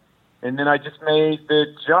retired, and then I just made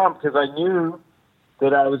the jump because I knew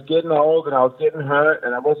that I was getting old and I was getting hurt,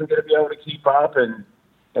 and I wasn't going to be able to keep up, and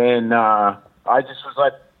I just was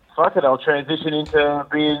like, fuck it, I'll transition into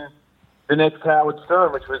being the next Howard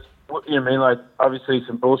Stern, which was, like obviously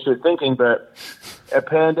some bullshit thinking, but it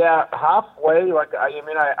panned out halfway. Like,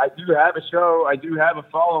 I do have a show, I do have a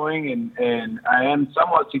following, and I am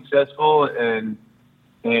somewhat successful, and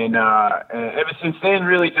ever since then,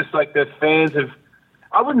 really just like the fans have,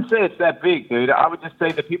 I wouldn't say it's that big, dude. I would just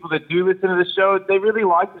say the people that do listen to the show, they really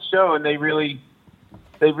like the show, and they really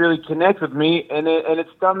connect with me, and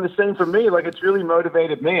it's done the same for me. Like, it's really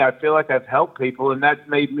motivated me. I feel like I've helped people, and that's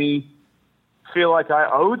made me feel like I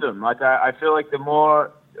owe them. Like, I feel like the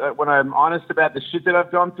more when I'm honest about the shit that I've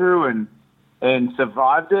gone through and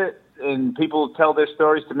survived it, and people tell their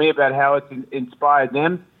stories to me about how it's inspired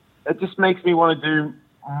them, it just makes me want to do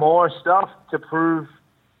more stuff to prove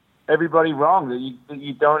everybody wrong, that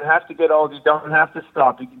you don't have to get old, you don't have to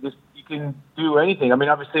stop, you can do anything. I mean,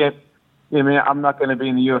 obviously, I'm not going to be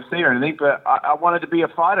in the UFC or anything, but I wanted to be a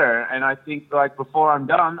fighter, and I think, like, before I'm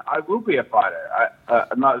done, I will be a fighter.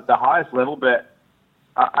 I'm not at the highest level, but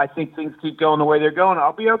I think things keep going the way they're going.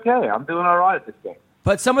 I'll be okay. I'm doing all right at this game.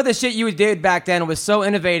 But some of the shit you did back then was so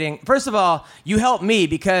innovating. First of all, you helped me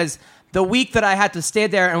because the week that I had to stay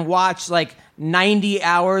there and watch, like, 90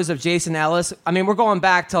 hours of Jason Ellis, I mean, we're going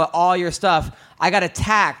back to all your stuff, I got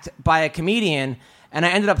attacked by a comedian, and I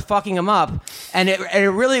ended up fucking him up, and it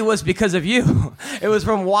really was because of you. It was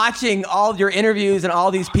from watching all your interviews and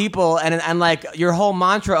all these people, and like your whole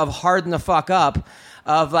mantra of harden the fuck up.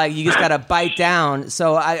 of like you just got to bite down.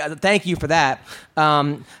 So I thank you for that.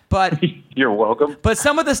 But you're welcome. But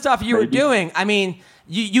some of the stuff you were doing, I mean,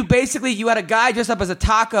 you basically you had a guy dressed up as a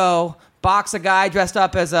taco, box a guy dressed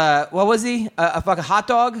up as a what was he? A fucking hot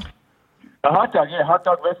dog. A hot dog, yeah, hot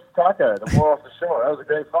dog versus taco. The war off the shore. That was a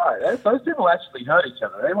great fight. Those people actually hurt each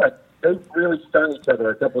other. They really stung each other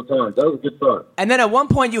a couple of times. That was good fun. And then at one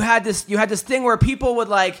point you had this thing where people would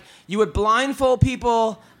you would blindfold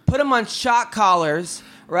people, put them on shock collars,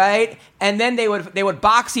 right? And then they would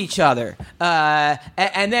box each other.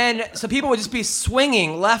 And then so people would just be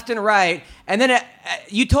swinging left and right. And then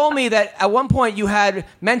you told me that at one point you had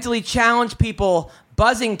mentally challenged people,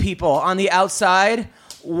 buzzing people on the outside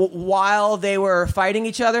while they were fighting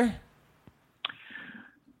each other.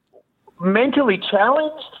 Mentally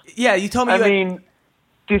challenged? Yeah, you told me.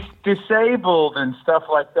 Disabled and stuff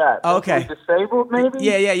like that. Okay. Disabled, maybe?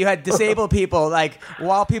 Yeah, you had disabled people,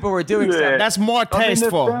 while people were doing stuff. That's more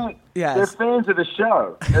tasteful. They're fans of the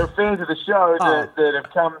show. They're fans of the show that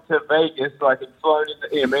have come to Vegas, and flown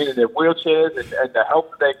in their wheelchairs and the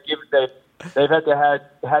help that they've had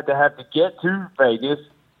to have to get to Vegas.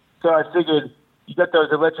 So I figured, you got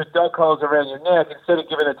those electric dog collars around your neck. Instead of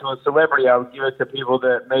giving it to a celebrity, I would give it to people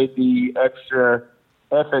that made the extra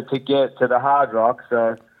effort to get to the Hard Rock.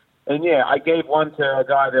 So, and yeah, I gave one to a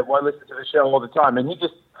guy that listened to the show all the time, and he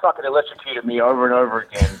just fucking electrocuted me over and over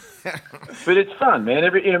again. But it's fun, man.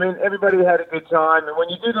 Everybody had a good time, and when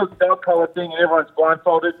you do the dog collar thing and everyone's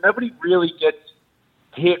blindfolded, nobody really gets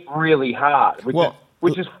hit really hard,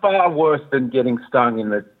 which is far worse than getting stung in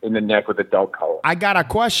the neck with a dog collar. I got a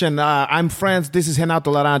question. I'm friends. This is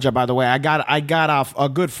Renato Laranja, by the way. I got a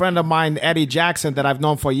good friend of mine, Eddie Jackson, that I've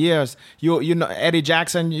known for years. You know Eddie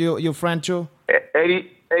Jackson? You friend too? Eddie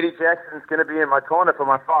Jackson's going to be in my corner for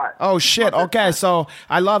my fight. Oh shit! Okay, so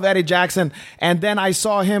I love Eddie Jackson, and then I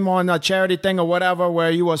saw him on a charity thing or whatever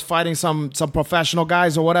where he was fighting some professional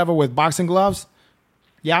guys or whatever with boxing gloves.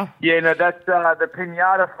 Yeah. Yeah, no, that's the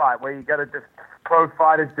pinata fight where you got to just. Pro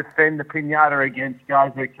fighters defend the pinata against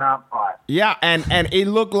guys that can't fight. Yeah, and it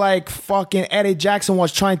looked like fucking Eddie Jackson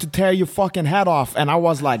was trying to tear your fucking head off, and I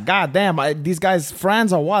was like, God damn, these guys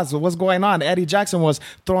friends or what? What's going on? Eddie Jackson was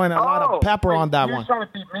throwing a lot of pepper on that one. You were trying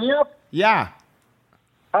to beat me up? Yeah.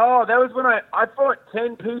 Oh, that was when I fought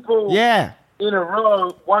 10 people in a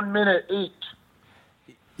row, 1 minute each.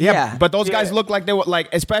 Yeah, but those guys look like they were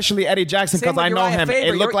especially Eddie Jackson, because I know him.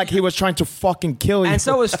 Faber. It looked like he was trying to fucking kill you. And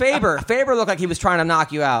so was Faber. Faber looked like he was trying to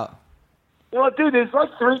knock you out. Well, dude, there's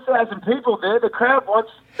 3,000 people there. The crowd want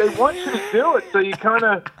you to do it, so you kind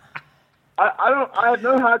of. I have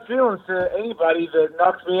no hard feelings to anybody that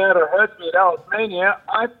knocks me out or hurts me at Alice Mania.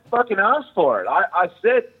 I fucking asked for it. I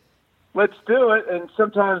said, let's do it, and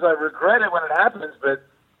sometimes I regret it when it happens. But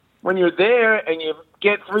when you're there and you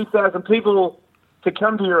get 3,000 people to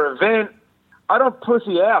come to your event, I don't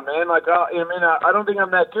pussy out, man. I don't think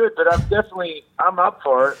I'm that good, but I'm up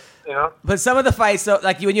for it, But some of the fights, so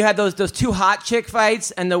when you had those two hot chick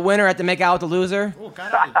fights, and the winner had to make out with the loser. Ooh,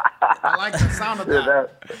 I like the sound of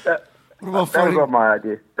that. What that was my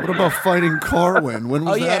idea. What about fighting Carwin? When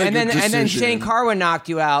was that? And then Shane Carwin knocked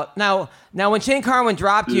you out. Now when Shane Carwin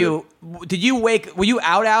dropped you, did you wake? Were you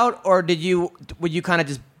out, or would you kind of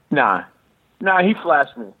just? Nah, he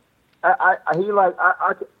flashed me.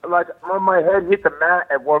 When my head hit the mat,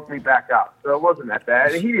 it woke me back up. So it wasn't that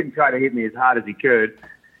bad. He didn't try to hit me as hard as he could.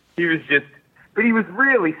 But he was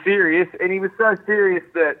really serious, and he was so serious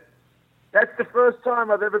that's the first time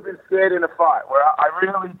I've ever been scared in a fight, where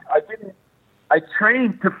I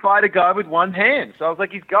trained to fight a guy with one hand. So I was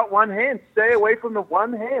like, he's got one hand. Stay away from the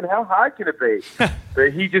one hand. How hard can it be?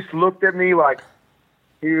 But he just looked at me like,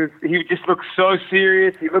 He just looked so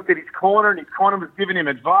serious. He looked at his corner, and his corner was giving him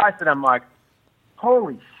advice, and I'm like,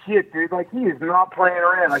 holy shit, dude. He is not playing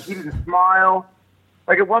around. He didn't smile.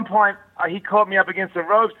 At one point, he caught me up against the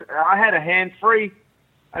ropes, and I had a hand free,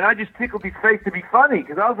 and I just tickled his face to be funny,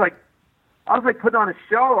 because I was like putting on a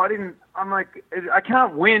show. I'm like, I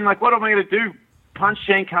can't win. What am I going to do? Punch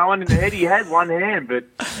Shane Carwin in the head? He had one hand, but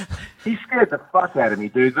he scared the fuck out of me,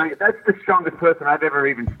 dude. That's the strongest person I've ever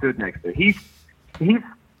even stood next to.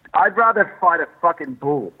 I'd rather fight a fucking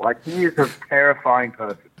bull. He is a terrifying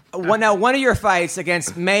person. One of your fights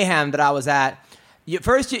against Mayhem that I was at, it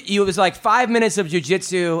was 5 minutes of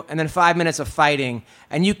jiu-jitsu and then 5 minutes of fighting,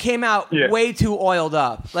 and you came out way too oiled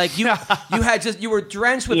up. You were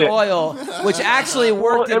drenched with oil, which actually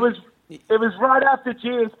worked. Well, it was right after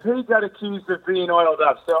GSP got accused of being oiled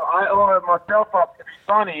up, so I oiled myself up to be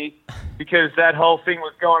funny, because that whole thing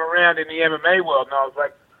was going around in the MMA world, and I was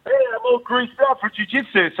like, hey, I'm all greased up for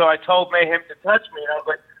jiu-jitsu. So I told Mayhem to touch me, and I was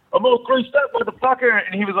like, I'm all greased up, motherfucker.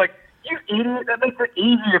 And he was like, You idiot! That makes it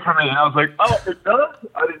easier for me. And I was like, oh, it does?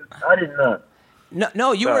 I didn't know.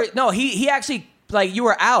 No, you were no. He actually like you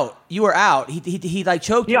were out. You were out. He like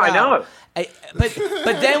choked you out. Yeah, I know.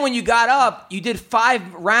 But then when you got up, you did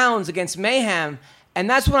 5 rounds against Mayhem, and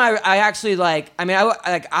that's when I actually like. I mean,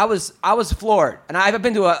 I was floored, and I've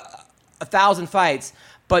been to 1,000 fights,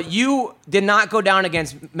 but you did not go down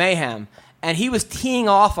against Mayhem, and he was teeing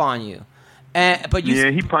off on you. But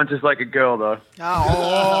he punches like a girl, though.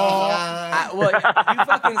 Well, you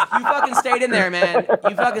fucking stayed in there, man.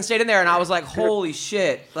 You fucking stayed in there, and I was like, holy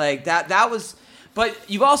shit, like that was. But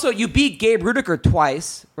you beat Gabe Rudiker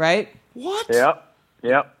twice, right? What?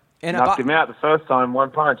 Yep. And knocked him out the first time,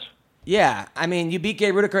 1 punch. Yeah, I mean, you beat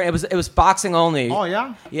Gabe Rudiker. It was boxing only. Oh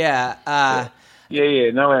yeah. Yeah.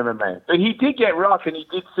 Yeah, no MMA. But he did get rocked, and he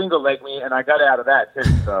did single leg me, and I got out of that too.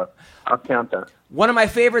 So I'll count that. One of my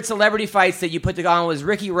favorite celebrity fights that you put on was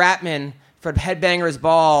Ricky Ratman for Headbangers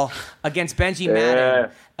Ball against Benji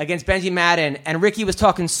Madden. And Ricky was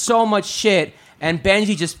talking so much shit, and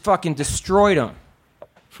Benji just fucking destroyed him.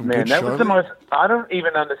 Man, that was the most. I don't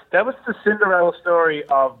even understand. That was the Cinderella story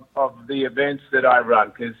of the events that I run.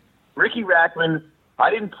 Because Ricky Ratman, I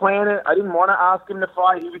didn't plan it. I didn't want to ask him to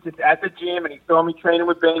fight. He was just at the gym, and he saw me training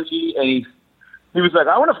with Benji, and he was like,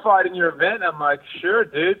 "I want to fight in your event." I'm like, "Sure,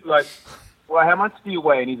 dude." Like, well, how much do you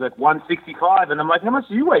weigh? And he's like, 165. And I'm like, how much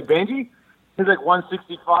do you weigh, Benji? He's like,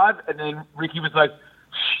 165. And then Ricky was like,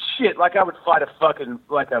 shit, like I would fight a fucking,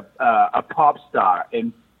 like a pop star.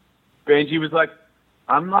 And Benji was like,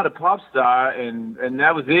 I'm not a pop star. And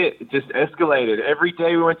that was it. It just escalated. Every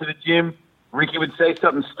day we went to the gym, Ricky would say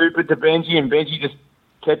something stupid to Benji, and Benji just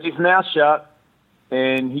kept his mouth shut.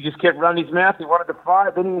 And he just kept running his mouth. He wanted to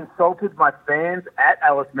fight. Then he insulted my fans at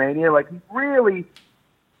Alice Mania. Like, he really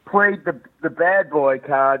played the bad boy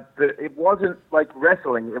card, but it wasn't like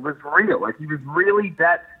wrestling. It was real. Like, he was really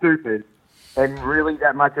that stupid and really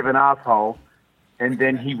that much of an asshole. And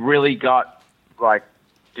then he really got, like,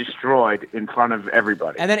 destroyed in front of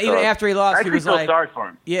everybody. And then even after he lost, he was like, sorry for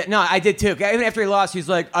him. Yeah, no, I did too. Even after he lost, he's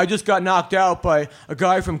like, I just got knocked out by a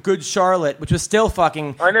guy from Good Charlotte, which was still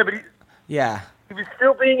fucking. I know, but yeah. He was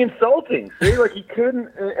still being insulting. See, like he couldn't.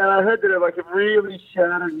 And I heard that it really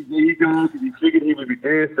shattered his ego because he figured he would be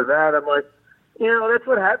this or that. I'm like, that's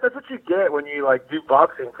what happens. That's what you get when you like do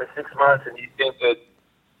boxing for 6 months and you think that,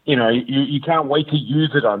 you can't wait to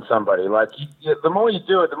use it on somebody. Like the more you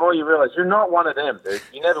do it, the more you realize you're not one of them, dude.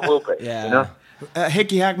 You never will be. Yeah.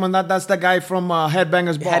 Hickey Hackman, that's the guy from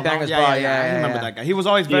Headbangers Ball. Headbangers Ball, I remember that guy. He was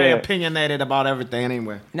always very opinionated about everything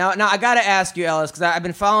anyway. Now I got to ask you, Ellis, because I've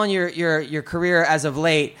been following your career as of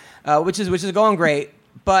late, which is going great,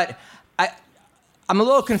 but I'm a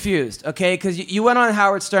little confused, okay? Because you went on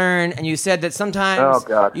Howard Stern and you said that sometimes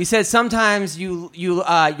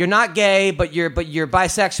you're not gay, but you're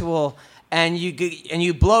bisexual, and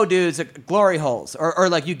you blow dudes at glory holes, or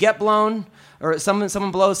like you get blown, or someone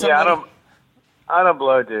blows somebody. Yeah, I don't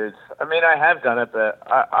blow dudes. I mean, I have done it, but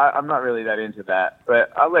I'm not really that into that.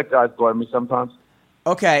 But I let guys blow me sometimes.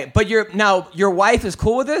 Okay, but your wife is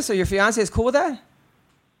cool with this, or your fiance is cool with that?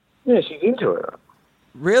 Yeah, she's into it.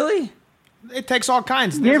 Really? It takes all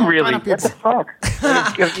kinds. Yeah, all really. Kind of what the fuck?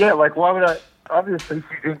 Yeah, like why would I? Obviously,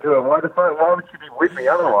 she's into it. Why would she be with me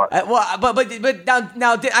otherwise? But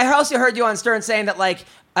now, I also heard you on Stern saying that like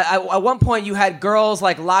at one point you had girls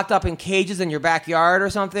like locked up in cages in your backyard or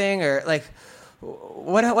something, or like.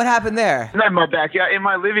 What happened there? Not in my backyard. In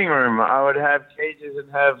my living room, I would have cages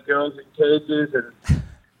and have girls in cages and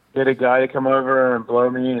get a guy to come over and blow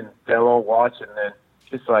me, and they'll all watch, and then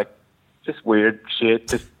just weird shit,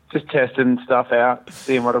 just testing stuff out,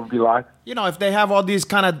 seeing what it would be like. If they have all these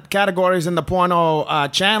kind of categories in the porno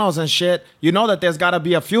channels and shit, you know that there's got to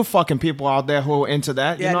be a few fucking people out there who are into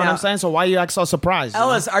that. You know what I'm saying? So why you act so surprised?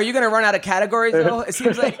 Ellis, are you going to run out of categories, though? It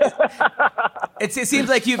seems like it seems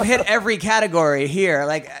like you've hit every category here.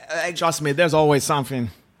 Like, trust me, there's always something.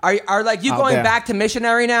 Are like you going back to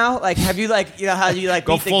missionary now? Like, have you how you like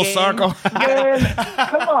go beat full the game? circle? Man,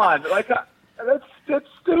 come on, like that's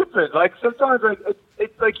stupid. Like sometimes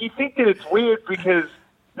it's like you think that it's weird because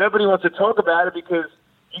nobody wants to talk about it because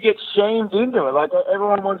you get shamed into it. Like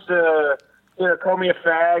everyone wants to, call me a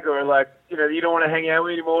fag, or like, you don't want to hang out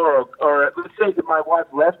with me anymore, or let's say that my wife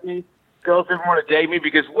left me. Girls didn't want to date me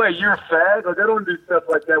because, well, you're a fag. Like I don't do stuff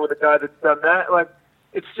like that with a guy that's done that. Like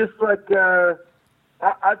it's just like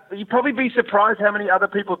you'd probably be surprised how many other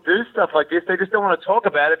people do stuff like this. They just don't want to talk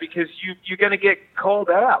about it because you're going to get called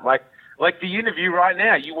out. Like the interview right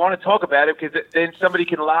now, you want to talk about it because then somebody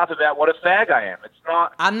can laugh about what a fag I am. It's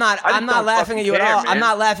not. I'm not laughing at you at all. Man. I'm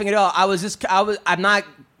not laughing at all. I'm not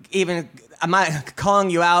even. I'm not calling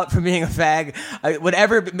you out for being a fag.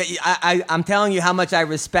 I'm telling you how much I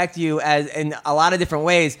respect you as in a lot of different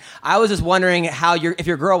ways. I was just wondering if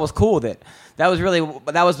your girl was cool with it. That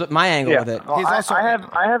was my angle with it. Well,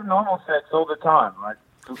 I have normal sex all the time, like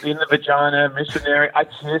in the vagina, missionary. I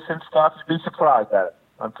kiss and stuff. You'd be surprised at it.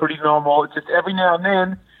 I'm pretty normal. It's just every now and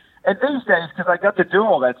then. And these days, because I got to do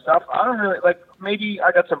all that stuff, I don't really, like, maybe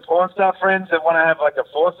I got some porn star friends that want to have, like, a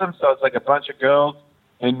foursome, so it's like a bunch of girls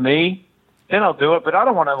and me, then I'll do it. But I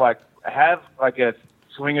don't want to, like, have, like, a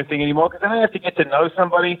swinger thing anymore, because then I have to get to know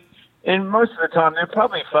somebody, and most of the time, they're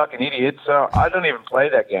probably fucking idiots, so I don't even play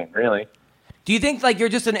that game, really. Do you think, like, you're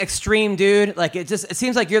just an extreme dude? Like, it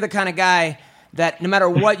seems like you're the kind of guy that no matter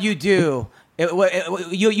what you do...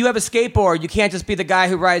 You have a skateboard. You can't just be the guy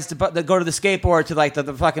who rides to go to the skateboard to like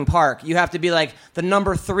the fucking park. You have to be like the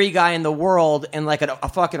number 3 guy in the world in like a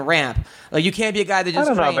fucking ramp. Like you can't be a guy that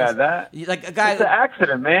just. I don't trains. know about that. Like a guy. It's an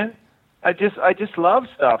accident, man. I just love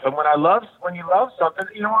stuff, and when you love something,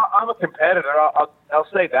 you know, I'm a competitor. I'll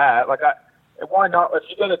say that. Like why not? If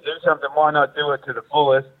you're gonna do something, why not do it to the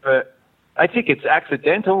fullest? But I think it's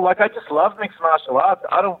accidental. Like I just love mixed martial arts.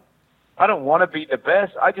 I don't want to be the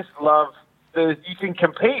best. I just love. You can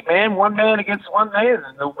compete, man, one man against one man,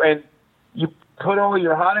 and you put all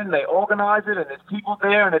your heart in. They organize it, and there's people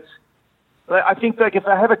there, and it's. I think like if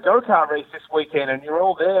I have a go-kart race this weekend, and you're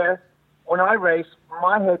all there, when I race,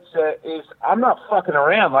 my headset is I'm not fucking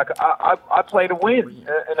around. Like I play to win,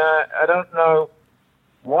 and I don't know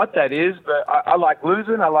what that is, but I like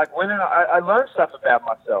losing. I like winning. I learn stuff about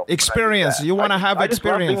myself. Experience. You want to have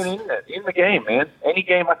experience. I just love being in the game, man. Any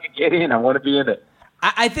game I can get in, I want to be in it.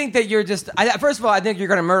 I think that you're just. First of all, I think you're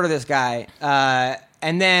going to murder this guy,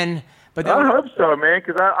 and then. But then, I hope so, man,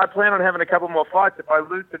 because I plan on having a couple more fights. If I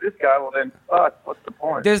lose to this guy, well then, fuck. What's the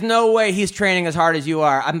point? There's no way he's training as hard as you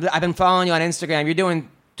are. I've been following you on Instagram. You're doing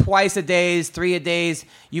twice a days, 3 a days.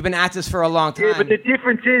 You've been at this for a long time. Yeah, but the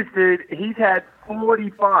difference is, dude, he's had 40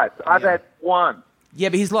 fights. I've had 1. Yeah,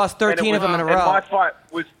 but he's lost 13 of them in a row. And my fight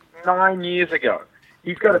was 9 years ago.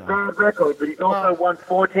 He's got a bad record, but he's also won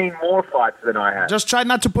 14 more fights than I have. Just try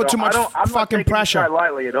not to put too much fucking pressure. I'm not taking this guy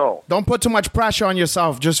lightly at all. Don't put too much pressure on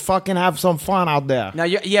yourself. Just fucking have some fun out there. No,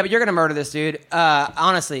 but you're gonna murder this dude.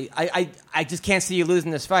 Honestly, I just can't see you losing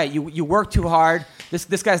this fight. You work too hard.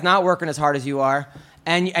 This guy's not working as hard as you are,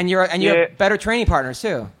 and you have better training partners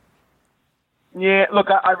too. Yeah, look,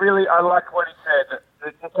 I like what he said.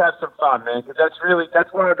 Just have some fun, man, because that's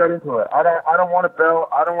why I got into it. I don't want a belt.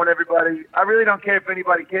 I don't want everybody. I really don't care if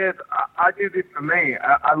anybody cares. I do this for me.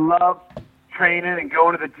 I love training and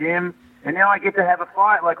going to the gym, and now I get to have a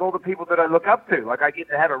fight like all the people that I look up to. Like I get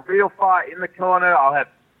to have a real fight in the corner. I'll have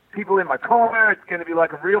people in my corner. It's going to be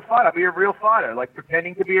like a real fight. I'll be a real fighter, like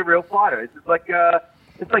pretending to be a real fighter. It's just like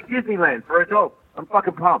Disneyland for adults. I'm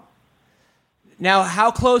fucking pumped. Now, how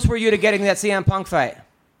close were you to getting that CM Punk fight?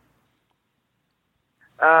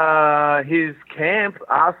 His camp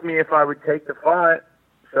asked me if I would take the fight,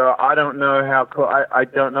 so I don't know how. I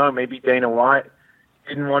don't know. Maybe Dana White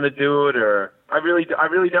didn't want to do it, or I really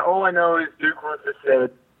don't. All I know is Duke Rufus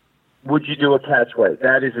said, "Would you do a catch weight?"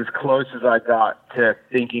 That is as close as I got to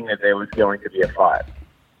thinking that there was going to be a fight.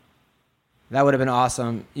 That would have been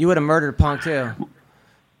awesome. You would have murdered Punk too.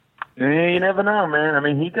 Yeah, you never know, man. I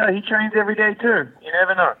mean, he trains every day too. You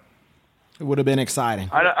never know. It would have been exciting.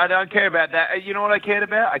 I don't care about that. You know what I cared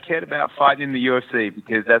about? I cared about fighting in the UFC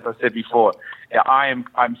because, as I said before, I'm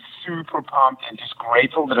super pumped and just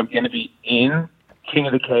grateful that I'm going to be in King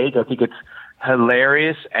of the Cage. I think it's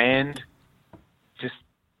hilarious and just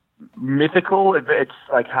mythical. It's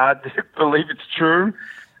like hard to believe it's true.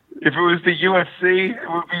 If it was the UFC, it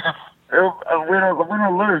would be a win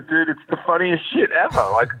or lose, dude. It's the funniest shit ever.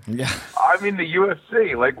 Like, I'm in the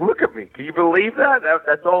UFC. Like, look at me. Can you believe that?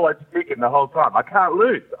 That's all I'm thinking the whole time. I can't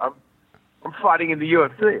lose. I'm fighting in the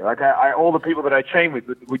UFC. Like, all the people that I train with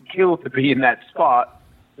would kill to be in that spot.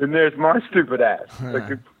 And there's my stupid ass.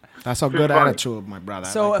 Like, that's a good attitude, my brother.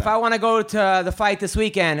 So, if I want to go to the fight this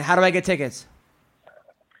weekend, how do I get tickets?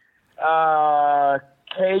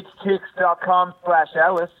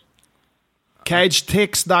 CageTix.com/Ellis.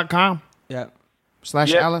 CageTix.com? Yeah.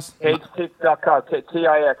 /Ellis? CageTix.com.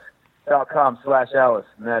 TIX.com/Ellis.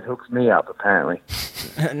 And that hooks me up, apparently.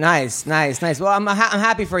 Nice. Well, I'm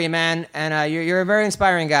happy for you, man. And you're a very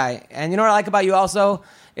inspiring guy. And you know what I like about you also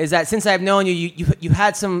is that since I've known you, you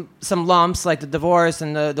had some lumps, like the divorce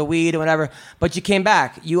and the weed and whatever, but you came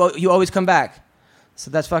back. You always come back.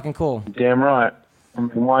 So that's fucking cool. Damn right.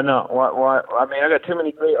 Why not? Why? I mean, I got too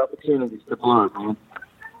many great opportunities to blow, man.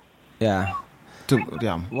 Yeah.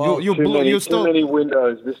 Yeah. Well, too many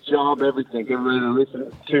windows. This job, everything. Get rid of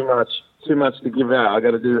listen too much. too much to give out. I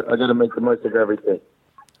got to make the most of everything.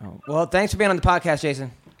 Well, thanks for being on the podcast,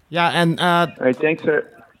 Jason. Yeah, and All right, thanks, sir.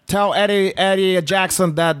 tell Eddie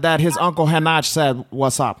Jackson that his uncle Hanach said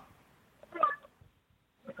what's up.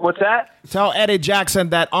 What's that? Tell Eddie Jackson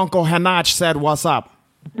that Uncle Hanach said what's up.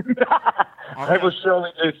 I will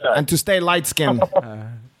surely do so. And to stay light skinned.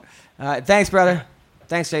 Thanks, brother.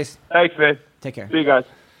 Thanks, Jason. Thanks, man. Take care. See you guys.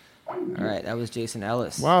 All right, that was Jason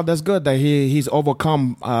Ellis. Well, that's good that he's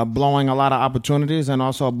overcome blowing a lot of opportunities and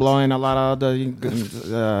also blowing a lot of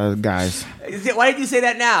other guys. Why did you say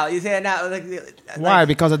that now? You say that now. Why?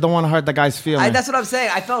 Because I don't want to hurt the guy's feelings. That's what I'm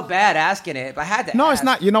saying. I felt bad asking it, but I had to No, ask. it's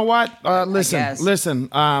not. You know what? Listen.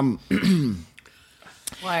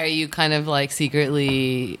 Why are you kind of like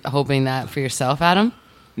secretly hoping that for yourself, Adam?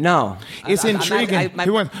 No. It's intriguing. He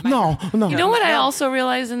went, no. You know what I also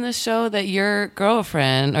realized in this show? That your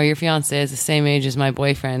girlfriend or your fiance is the same age as my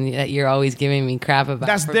boyfriend that you're always giving me crap about.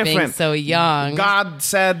 That's for different. Being so young. God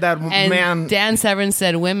said that and man. Dan Severn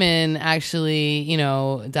said women actually,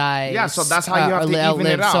 die. Yeah, so that's how you have to even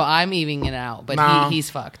it out. So I'm evening it out, but he's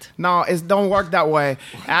fucked. No, it don't work that way.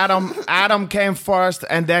 Adam came first,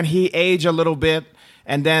 and then he aged a little bit.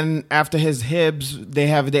 And then after his hibs,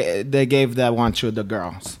 they gave that one to the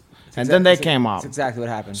girls, and then they came out. That's exactly what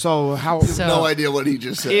happened. So no idea what he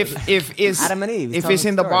just said. If it's Adam and Eve, if it's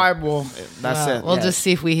in the Bible, that's it. We'll just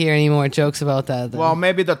see if we hear any more jokes about that. Then. Well,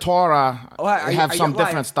 maybe the Torah have some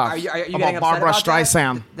different stuff are you about getting upset Barbara about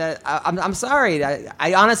Streisand. I'm sorry.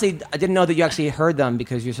 I honestly didn't know that you actually heard them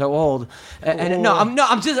because you're so old. And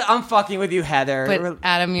I'm fucking with you, Heather. But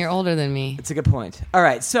Adam, you're older than me. It's a good point. All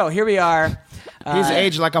right, so here we are. He's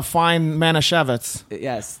aged like a fine Manischewitz.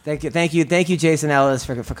 Yes, thank you, Jason Ellis,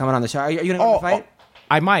 for coming on the show. Are you gonna fight?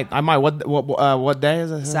 I might. What day is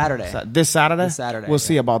it? Saturday. This Saturday. This Saturday. We'll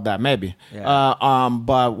see about that. Maybe. Yeah.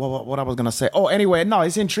 But what I was gonna say. Oh, anyway, no,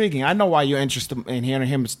 it's intriguing. I know why you're interested in hearing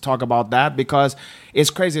him talk about that because it's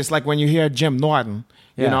crazy. It's like when you hear Jim Norton,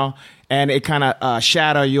 you know, and it kind of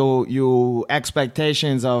shatter your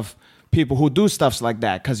expectations of people who do stuff like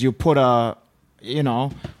that because you put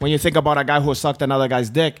when you think about a guy who sucked another guy's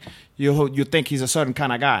dick, you think he's a certain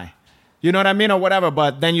kind of guy. You know what I mean? Or whatever.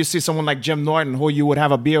 But then you see someone like Jim Norton who you would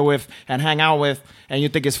have a beer with and hang out with and you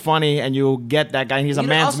think it's funny and you get that guy and he's a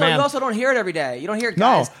man's man. You also don't hear it every day. You don't hear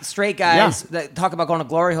guys, straight guys that talk about going to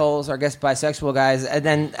glory holes or I guess bisexual guys and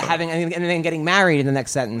then getting married in the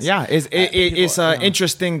next sentence. Yeah, it's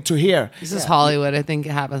interesting to hear. This is Hollywood. I think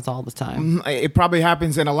it happens all the time. It probably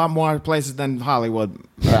happens in a lot more places than Hollywood.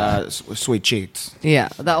 Sweet cheeks. Yeah,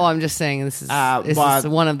 I'm just saying this is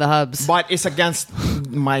one of the hubs. But it's against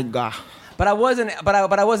my God. But I wasn't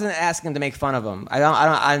asking to make fun of him. I don't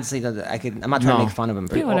honestly. I'm not trying to make fun of him.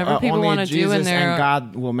 Whatever people want to do in their and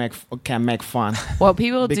God can make fun. What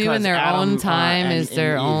people do in their own time is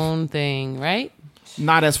their own thing, right?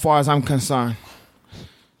 Not as far as I'm concerned.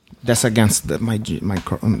 That's against my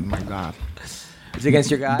God. It's against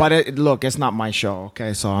your God. But look, it's not my show,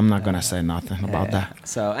 okay? So I'm not gonna say nothing about that.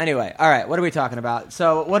 So anyway, all right. What are we talking about?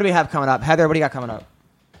 So what do we have coming up, Heather? What do you got coming up?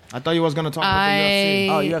 I thought you was going to talk about the UFC.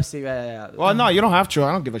 Oh, UFC. Yeah. Well, no, you don't have to.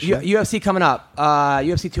 I don't give a shit. UFC coming up.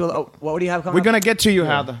 UFC 211. What do you have coming up? We're going to get to you,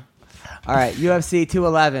 Heather. All right, UFC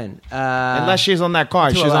 211. Unless she's on that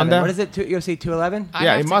card. She's on there? What is it, UFC 211?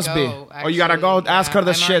 Yeah, it must be. Or you got to go ask her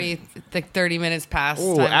the shit. I'm already like 30 minutes past.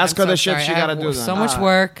 Ooh, ask her the shit she got to do. So much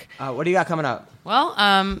work. What do you got coming up?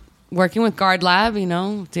 Well, working with Guard Lab,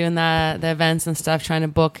 doing the events and stuff, trying to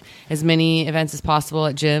book as many events as possible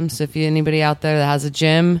at gyms. So if anybody out there that has a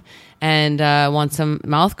gym and wants some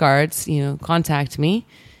mouth guards, contact me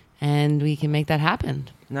and we can make that happen.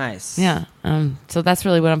 Nice. Yeah. So that's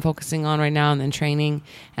really what I'm focusing on right now and then training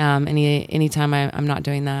anytime I'm not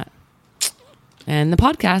doing that. And the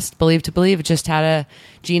podcast, Believe to Believe, just had a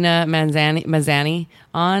Gina Mazzani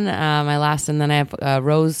on my last, and then I have a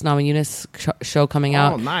Rose Namajunas show coming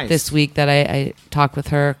out this week that I talked with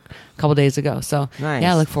her a couple days ago. So nice.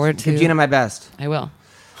 Yeah, I look forward to. Give Gina my best. I will.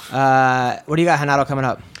 What do you got, Hanato, coming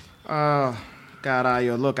up? God,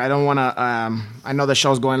 look, I don't want to. I know the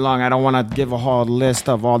show's going long. I don't want to give a whole list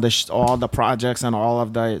of all the projects and all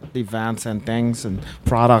of the events and things and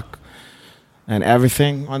product and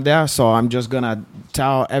everything on there. So I'm just going to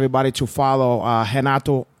tell everybody to follow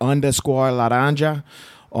Renato_Laranja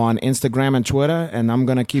on Instagram and Twitter. And I'm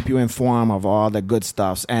going to keep you informed of all the good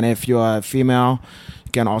stuffs. And if you're a female,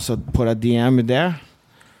 you can also put a DM there.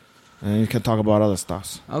 And you can talk about other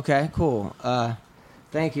stuffs. Okay, cool.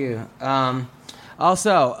 Thank you.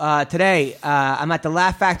 Also, today, I'm at the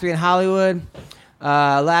Laugh Factory in Hollywood.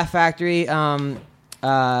 Laugh Factory...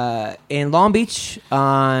 in Long Beach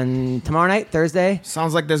on tomorrow night, Thursday.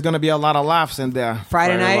 Sounds like there's going to be a lot of laughs in there.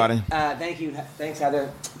 Friday for night. everybody. Thank you. Thanks,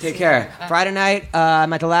 Heather. Take care. Friday night,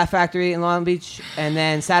 I'm at the Laugh Factory in Long Beach. And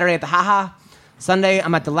then Saturday at the Haha. Sunday,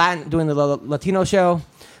 I'm at the doing the Latino show.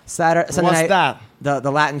 Sunday What's night, that?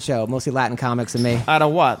 The Latin show, mostly Latin comics and me. Out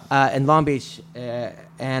of what? In Long Beach.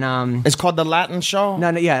 It's called the Latin show? No,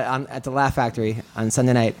 at the Laugh Factory on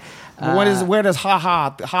Sunday night. Where does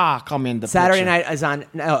ha come in the Saturday picture? night is on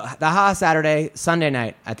the Ha Saturday, Sunday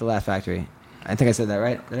night at the Laugh Factory. I think I said that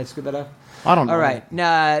right. Did I screw that up? I don't know. All right.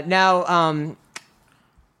 Now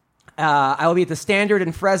I will be at the Standard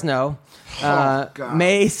in Fresno,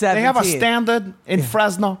 May 17th. They have a Standard in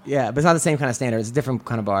Fresno? Yeah, but it's not the same kind of Standard. It's a different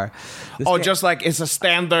kind of bar. Just like it's a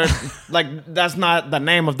Standard. Like that's not the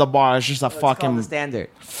name of the bar. It's just a It's called fucking the Standard.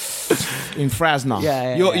 in Fresno.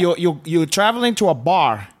 Yeah. You're traveling to a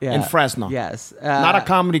bar in Fresno. Yes. Not a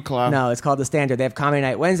comedy club. No, it's called the Standard. They have comedy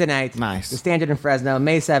night Wednesday night. Nice. The Standard in Fresno,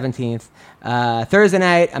 May 17th. Thursday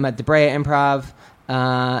night, I'm at the Brea Improv,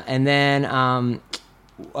 and then I'm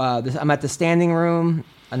at the Standing Room.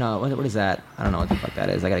 No, what is that? I don't know what the fuck that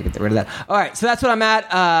is. I gotta get rid of that. All right, so that's what I'm at.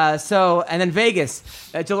 And then Vegas.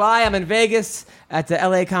 July, I'm in Vegas at the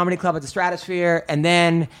LA Comedy Club at the Stratosphere, and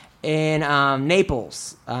then in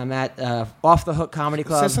Naples, I'm at Off the Hook Comedy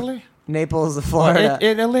Club. Sicily? Naples, Florida.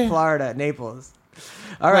 Italy? Florida, Naples.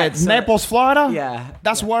 All right, Wait, Naples, Florida? Yeah.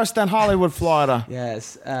 That's worse than Hollywood, Florida.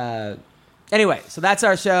 Yes. Anyway, so that's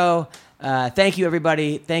our show. Thank you,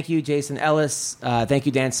 everybody. Thank you, Jason Ellis. Thank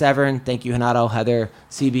you, Dan Severn. Thank you, Hanato, Heather,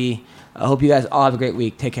 CB. I hope you guys all have a great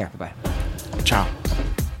week. Take care. Bye-bye. Ciao.